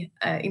personally,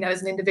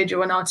 as an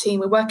individual and our team,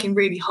 we're working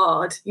really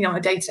hard, on a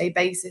day-to-day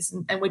basis,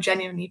 and we're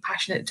genuinely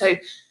passionate.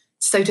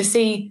 So to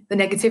see the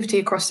negativity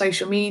across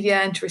social media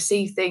and to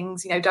receive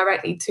things,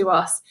 directly to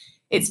us,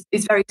 it's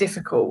very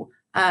difficult.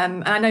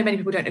 And I know many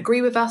people don't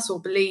agree with us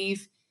or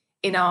believe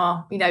in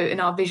our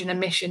vision and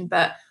mission,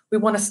 but we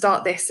want to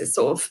start this as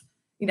sort of,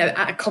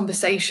 at a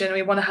conversation.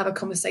 We want to have a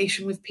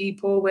conversation with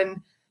people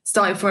and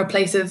starting from a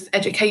place of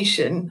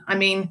education. I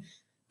mean,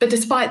 but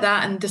despite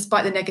that, and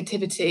despite the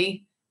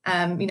negativity,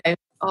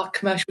 our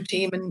commercial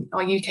team and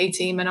our UK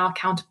team and our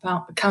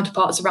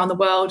counterparts around the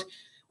world,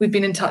 we've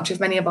been in touch with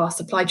many of our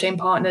supply chain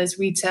partners,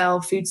 retail,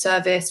 food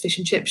service, fish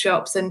and chip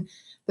shops, and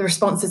the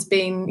response has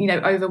been,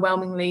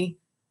 overwhelmingly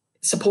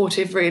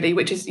supportive, really,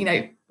 which is,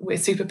 we're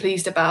super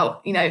pleased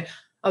about. I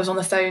was on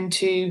the phone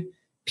to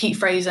Pete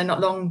Fraser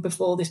not long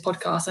before this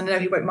podcast. I know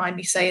he won't mind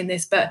me saying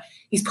this, but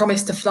he's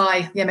promised to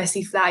fly the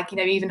MSC flag,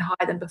 even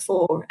higher than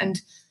before.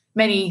 And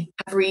many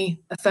have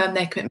reaffirmed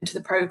their commitment to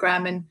the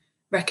programme and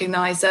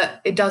recognise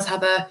that it does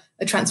have a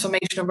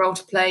transformational role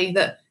to play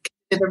that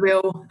can give a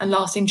real and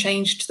lasting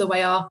change to the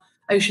way our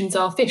oceans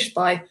are fished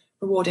by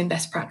rewarding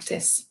best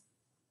practice.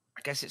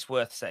 I guess it's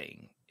worth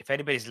saying, if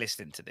anybody's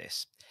listening to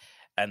this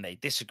and they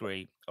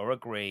disagree or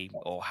agree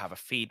or have a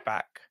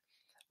feedback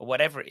or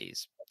whatever it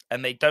is,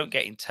 and they don't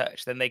get in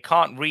touch, then they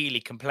can't really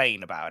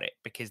complain about it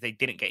because they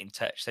didn't get in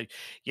touch. So,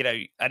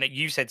 and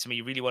you said to me,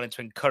 you really wanted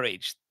to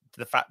encourage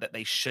the fact that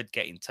they should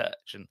get in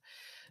touch. And,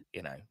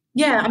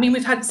 Yeah, I mean,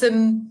 we've had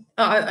some,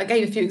 I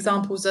gave a few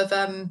examples of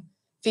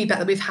feedback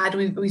that we've had.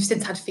 We've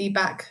since had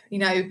feedback,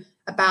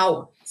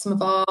 about some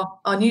of our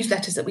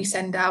newsletters that we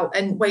send out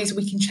and ways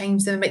we can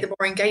change them and make them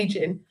more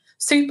engaging.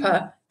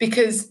 Super,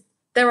 because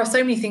there are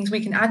so many things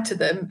we can add to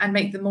them and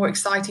make them more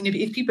exciting.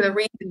 If people are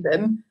reading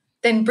them,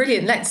 then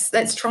brilliant.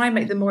 Let's try and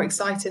make them more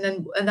exciting,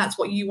 and that's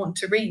what you want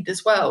to read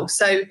as well.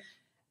 So,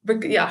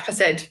 yeah, like I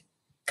said,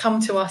 come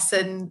to us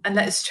and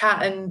let's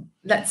chat and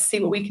let's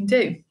see what we can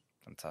do.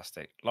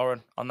 Fantastic.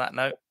 Loren, on that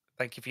note,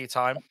 thank you for your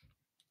time.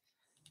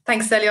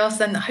 Thanks, Elios,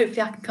 and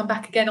hopefully I can come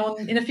back again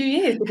in a few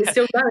years if it's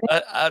still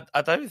going.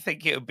 I don't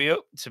think it would be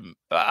up to.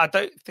 I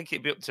don't think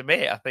it'd be up to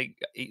me. I think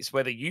it's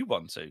whether you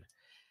want to.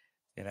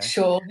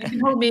 Sure. You can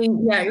hold me.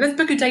 Yeah, let's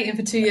book a date in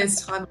for 2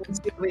 years' time and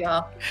see where we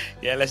are.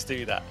 Yeah, let's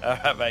do that. All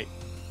right, mate.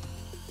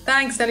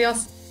 Thanks,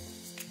 Elios.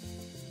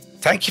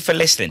 Thank you for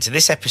listening to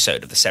this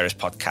episode of the Ceres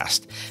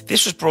podcast.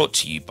 This was brought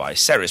to you by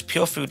Ceres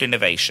Pure Food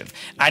Innovation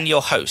and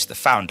your host, the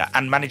founder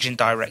and managing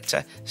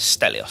director,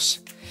 Stelios.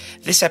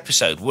 This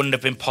episode wouldn't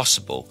have been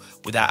possible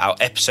without our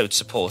episode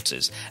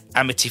supporters,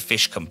 Amity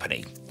Fish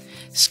Company.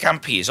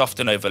 Scampi is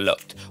often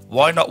overlooked.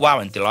 Why not wow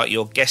and delight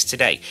your guest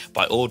today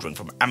by ordering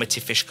from Amity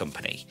Fish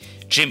Company?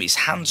 Jimmy's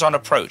hands-on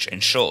approach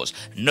ensures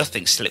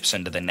nothing slips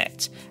under the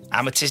net.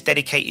 Amity's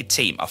dedicated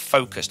team are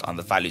focused on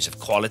the values of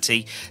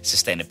quality,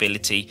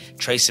 sustainability,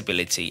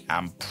 traceability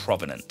and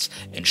provenance,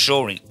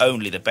 ensuring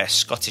only the best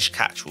Scottish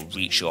catch will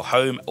reach your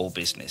home or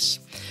business.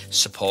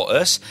 Support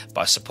us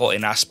by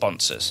supporting our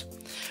sponsors.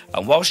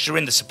 And whilst you're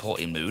in the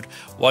supporting mood,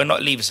 why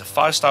not leave us a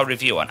 5-star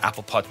review on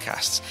Apple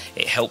Podcasts?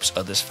 It helps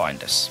others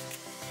find us.